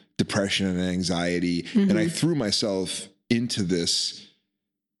of depression and anxiety. And I threw myself into this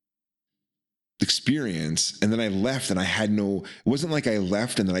experience. And then I left and it wasn't like I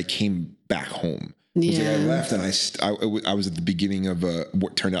left and then I came back home. It was like I left and I was at the beginning of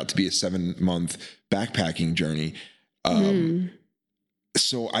what turned out to be a 7-month backpacking journey.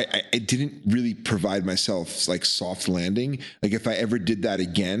 So I didn't really provide myself like soft landing. Like if I ever did that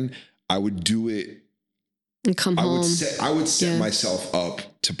again, I would do it and come home. I would set myself up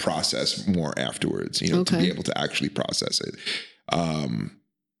to process more afterwards, you know, to be able to actually process it.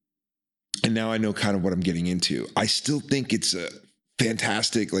 And now I know kind of what I'm getting into. I still think it's a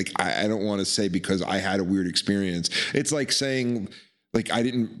fantastic, like I don't want to say because I had a weird experience. It's like saying like I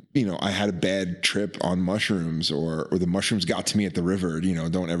didn't, you know, I had a bad trip on mushrooms or the mushrooms got to me at the river, you know,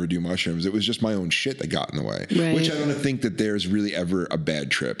 don't ever do mushrooms. It was just my own shit that got in the way, which I don't think that there's really ever a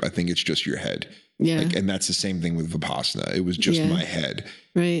bad trip. I think it's just your head. Yeah. Like, and that's the same thing with Vipassana. It was just my head.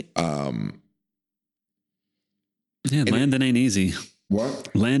 Right. Landing ain't easy.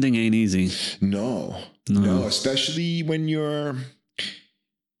 What? Landing ain't easy. No, especially when you're,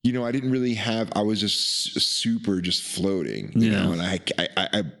 you know, I didn't really I was just super just floating, you know, and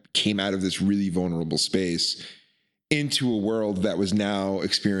I came out of this really vulnerable space into a world that was now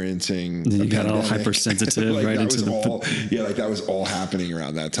experiencing. You got all hypersensitive like right into like that was all happening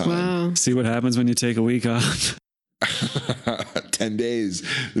around that time. Wow. See what happens when you take a week off. 10 days,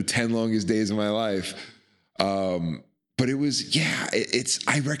 the 10 longest days of my life. But it was,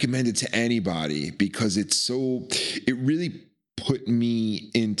 I recommend it to anybody because it really put me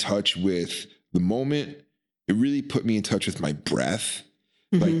in touch with the moment. It really put me in touch with my breath,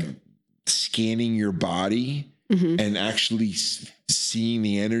 like scanning your body and actually seeing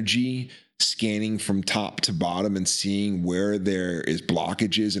the energy, scanning from top to bottom and seeing where there is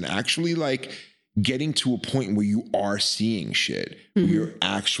blockages and actually like getting to a point where you are seeing shit, where you're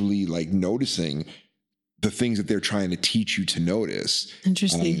actually like noticing the things that they're trying to teach you to notice.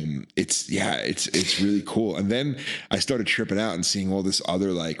 Interesting. It's really cool. And then I started tripping out and seeing all this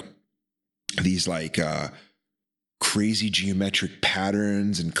other these crazy geometric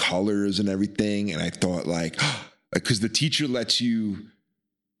patterns and colors and everything. And I thought because the teacher lets you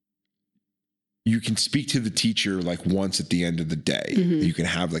you can speak to the teacher like once at the end of the day. You can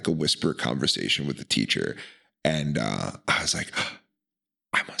have like a whisper conversation with the teacher. And I was like, oh,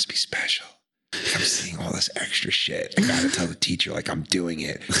 I must be special. I'm seeing all this extra shit. I gotta tell the teacher, like, I'm doing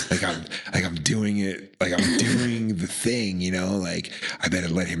it. I'm doing it. Like, I'm doing the thing, you know, like, I better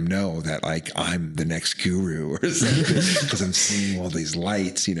let him know that, like, I'm the next guru or something, because I'm seeing all these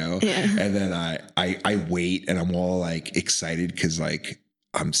lights, you know? Yeah. And then I wait, and I'm all like excited because like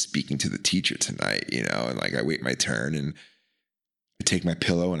I'm speaking to the teacher tonight, you know, and like I wait my turn, and I take my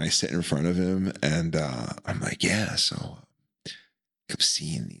pillow and I sit in front of him, and I'm like, yeah, so I'm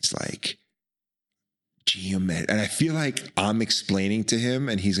seeing these like geometry, and I feel like I'm explaining to him,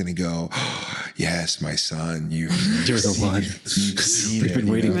 and he's gonna go, oh, yes, my son, you're the one. We've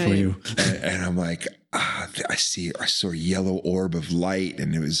been waiting for you. And I'm like, I saw a yellow orb of light,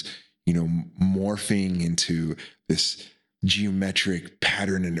 and it was, you know, morphing into this geometric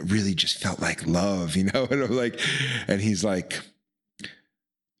pattern, and it really just felt like love, you know? And I'm like, and he's like,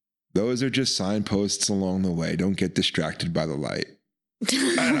 those are just signposts along the way. Don't get distracted by the light.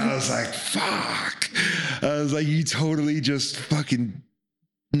 And I was like, fuck. I was like, you totally just fucking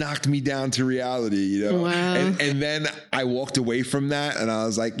knocked me down to reality, you know? Wow. And then I walked away from that, and I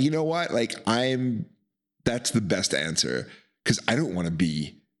was like, you know what? Like, that's the best answer, because I don't want to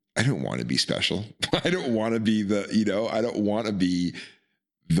be special. I don't want to be I don't want to be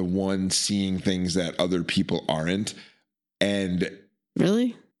the one seeing things that other people aren't. And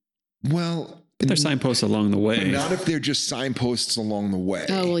Really? well, They're signposts along the way. not if they're just signposts along the way.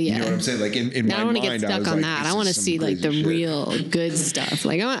 Oh, well, yeah. You know what I'm saying? Like in Now my I want to mind, get stuck was on like, that. this I want to is some see like the crazy shit. real good stuff.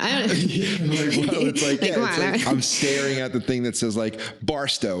 Like well, it's like, Like, yeah, it's wow. like I'm staring at the thing that says like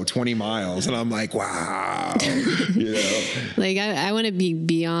Barstow 20 miles, and I'm like, wow, you know. like I want to be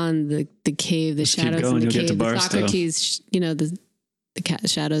beyond the cave, the keep shadows going, in the you'll get cave, to the Barstow. Socrates, you know, the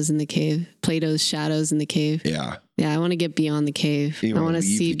shadows in the cave, Plato's shadows in the cave. Yeah. Yeah, I want to get beyond the cave. You I wanna want to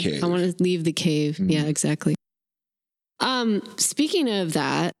leave see. the cave. I want to leave the cave. Mhm. Yeah, exactly. Speaking of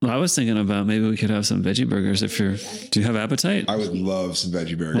that, Well, I was thinking about maybe we could have some veggie burgers do you have appetite? I would love some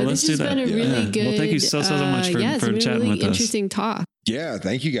veggie burgers. Well, this let's do has that. been a really Yeah. good. Well, thank you so much for it's been a chatting really with us. interesting talk. Yeah,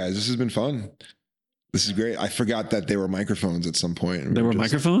 thank you guys. This has been fun. This is great. I forgot that there were microphones at some point. and There were just-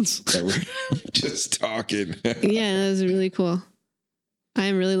 microphones? That we're just talking. Yeah, that was really cool. I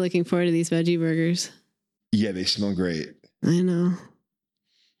am really looking forward to these veggie burgers. Yeah, they smell great. I know.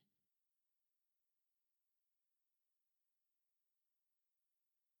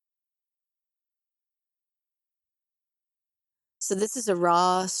 So this is a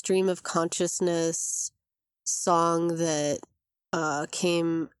raw stream of consciousness song that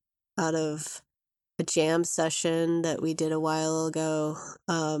came out of a jam session that we did a while ago.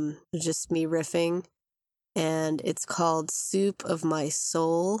 Just me riffing. And it's called Soup of My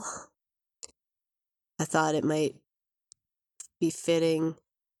Soul. I thought it might be fitting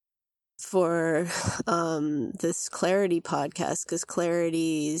for this Clarity podcast, because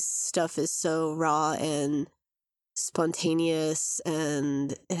Clarity's stuff is so raw and spontaneous,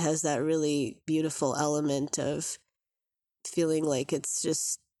 and it has that really beautiful element of feeling like it's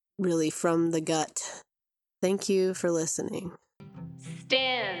just really from the gut. Thank you for listening.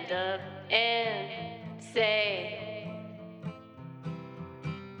 Stand up and say,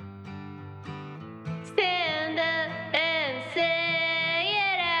 stand up and say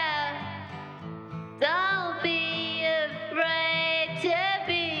it out. Don't be afraid to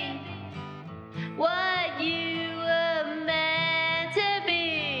be what you were meant to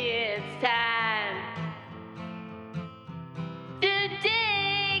be. It's time to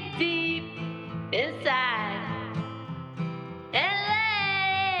dig deep inside and let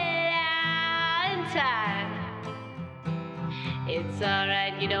it out in time. It's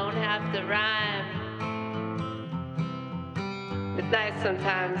alright, you don't have to rhyme. It's nice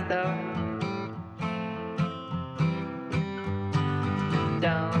sometimes though.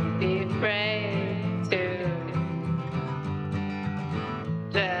 Don't be afraid to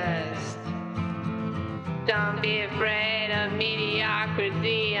just don't be afraid of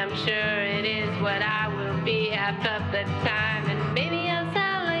mediocrity. I'm sure it is what I will be half of the time. And maybe I'll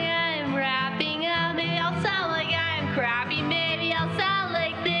sound like I'm rapping up. Maybe I'll sound like I'm crappy. Maybe I'll sound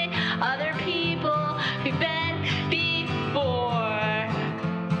like the other people who've been before.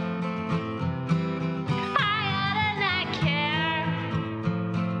 I oughta not care.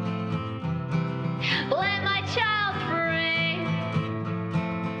 Let my child free.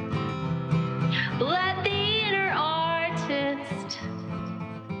 Let the inner artist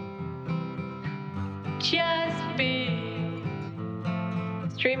just be.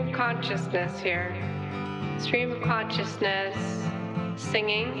 Stream of consciousness here. Stream of consciousness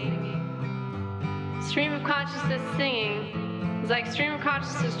singing. stream of consciousness singing. It's like stream of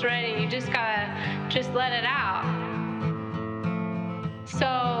consciousness writing. You just gotta just let it out.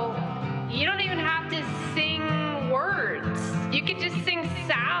 So you don't even have to sing words. You could just sing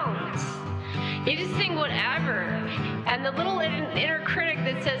sounds. You just sing whatever. And the little inner critic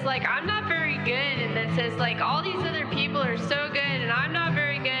that says, like, I'm not very good, and that says, like, all these other people are so good, and I'm not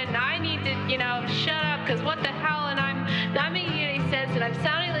very good, and I need to, shut up, because what the hell, and I'm not making any sense, and I'm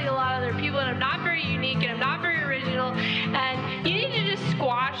sounding like a lot of other people, and I'm not very unique, and I'm not very original, and you need to just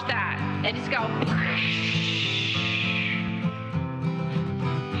squash that, and just go,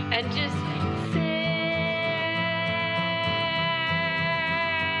 and just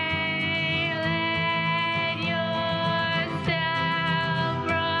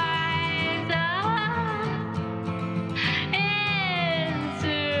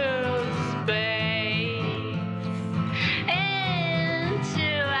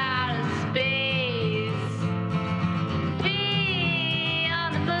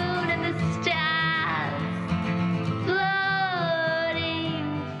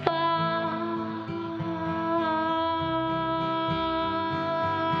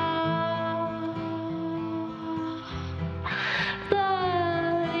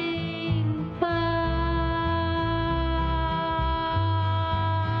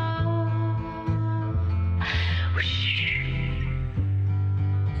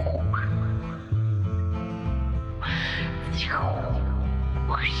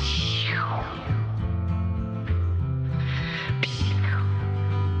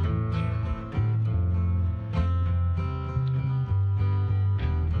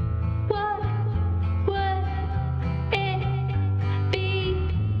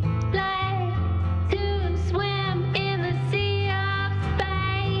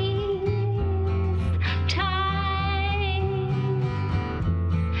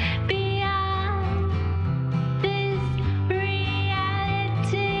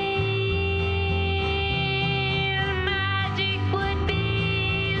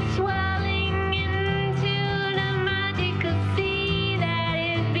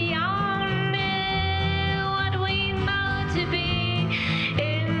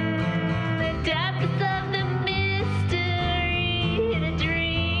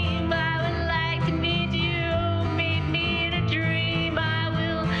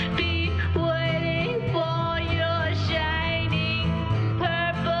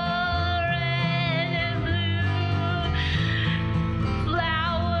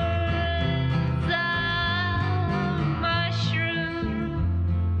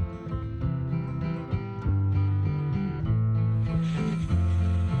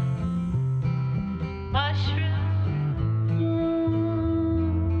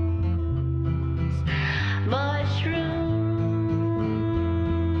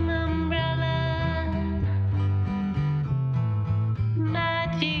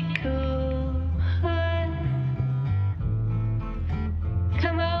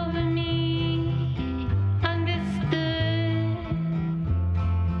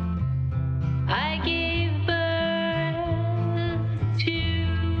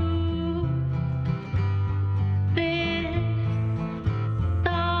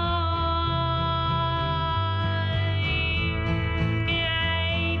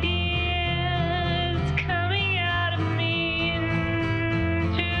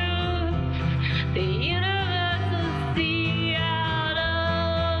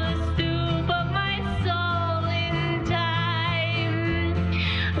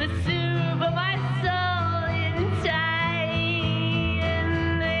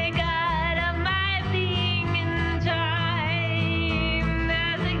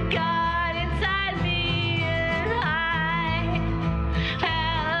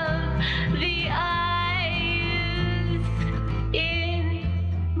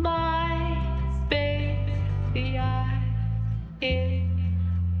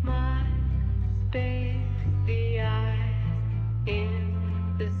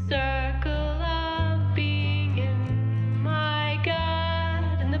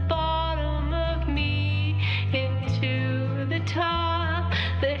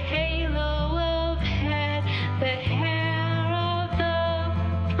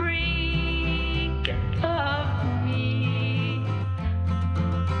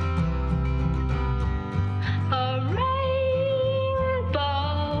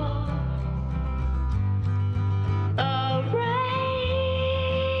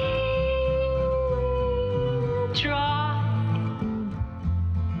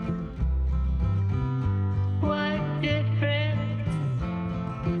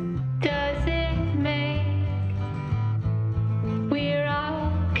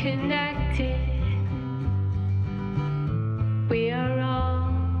connected.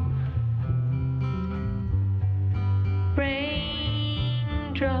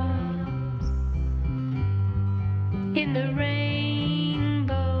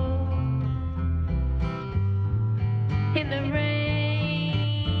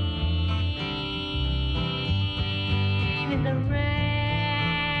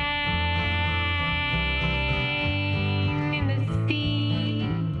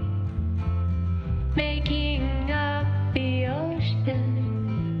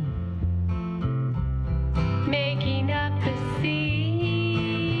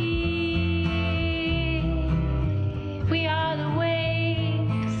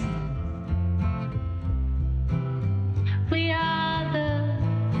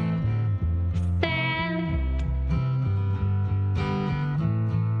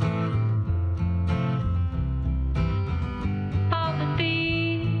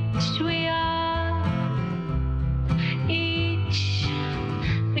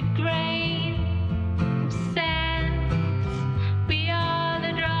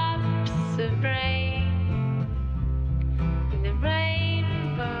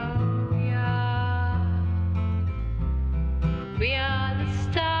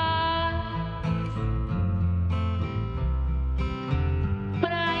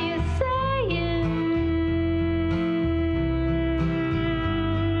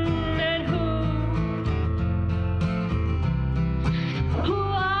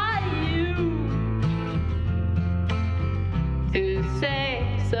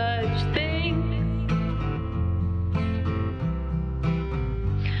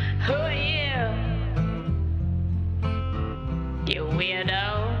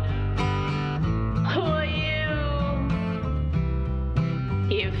 weirdo. Who are you?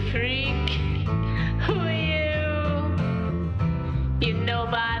 You freak. Who are you? You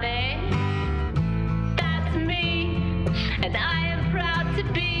nobody. That's me, and I am proud to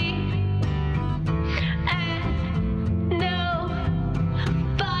be. And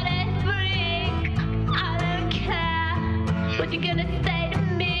nobody freak. I don't care what you're gonna say to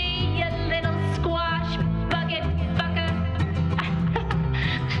me, you little squash bucket fucker.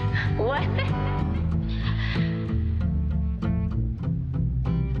 What?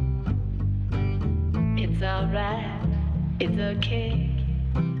 It's alright, it's okay,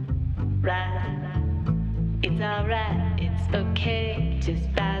 right? It's alright, it's okay, just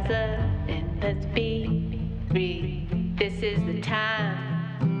rise up and let's be free. This is the time,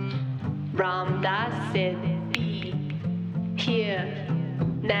 Ram Dass said be here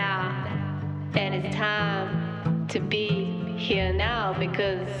now, and it's time to be here now,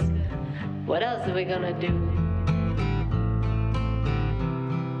 because what else are we gonna do?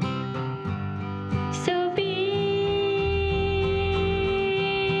 So be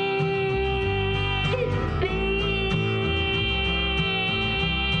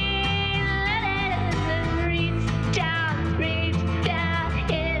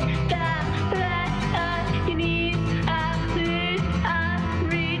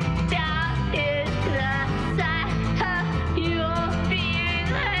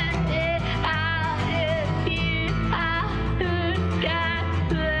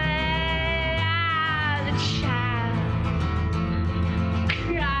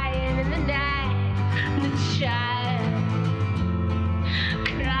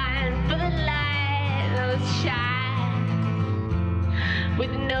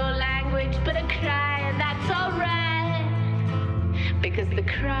with no language but a cry, and that's alright, because the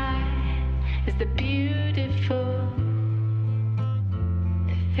cry is the beautiful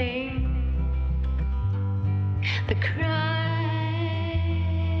thing. The cry.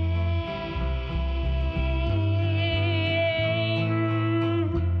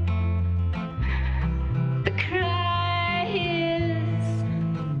 The cry is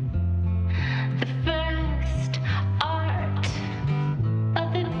the first art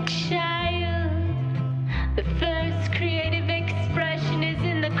of the child. The first creative expression is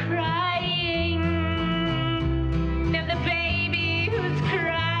in the crying of the baby who's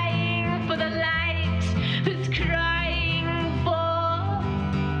crying for the light, who's crying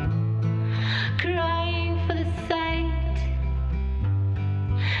for the sight,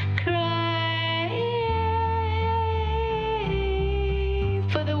 crying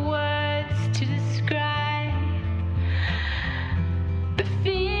for the words to describe the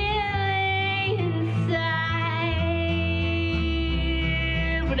feeling inside.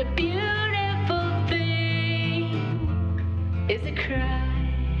 What a beautiful thing is a cry.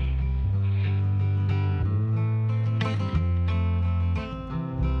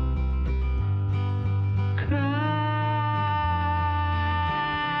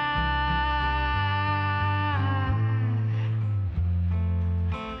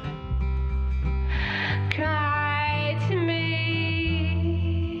 Cry to me.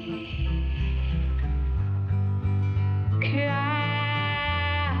 Cry.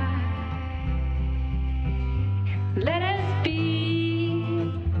 Let us be.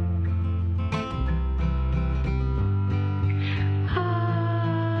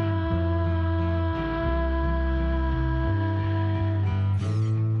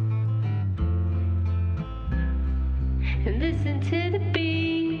 And listen to the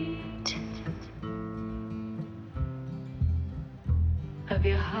beat of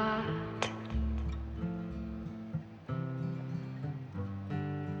your heart.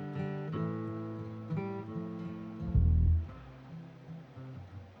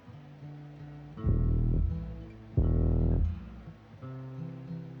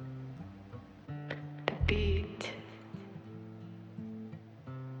 The beat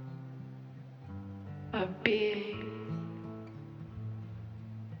of being.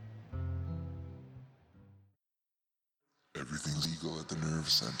 Everything's legal at the nerve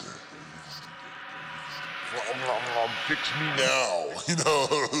center. Fix me now. You know,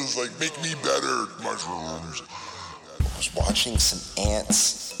 it's like, make me better, mushrooms. I was watching some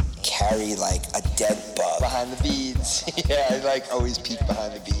ants carry like a dead bug behind the beads. Yeah, I like always peek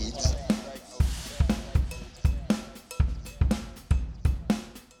behind the beads.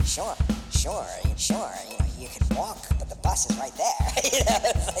 Sure. You know, you can walk, but the bus is right there. You know,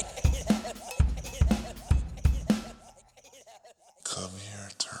 it's like. Come here,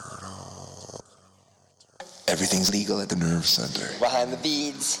 turtle. Everything's legal at the nerve center. Behind the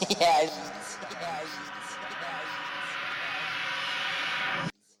beads. Yeah.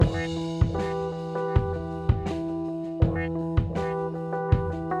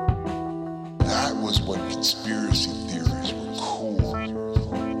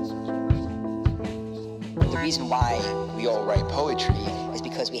 reason why we all write poetry is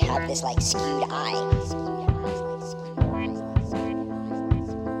because we have this like skewed eye.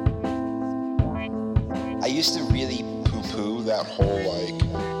 I used to really poo-poo that whole like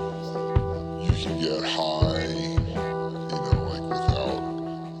you can get high, like without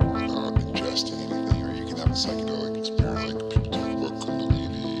ingesting anything, or you can have a psychedelic experience. Like people talk about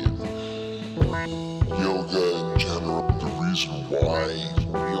Kundalini and yoga in general. The reason why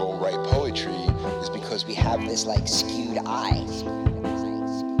we all write poetry is because we have this like skewed eye.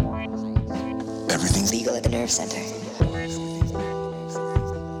 Everything's legal at the nerve center.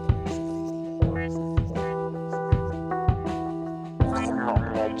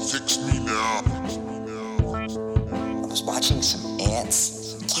 Fix me now. I was watching some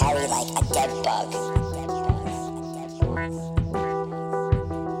ants carry like a dead bug.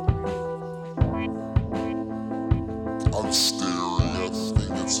 I'm staring at the thing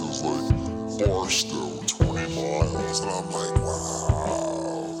that says like Barstow 20 miles, and I'm like, wow,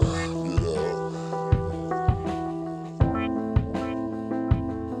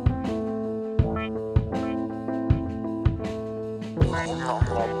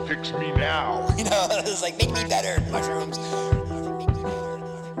 fix me now. It's like, make me better, mushrooms.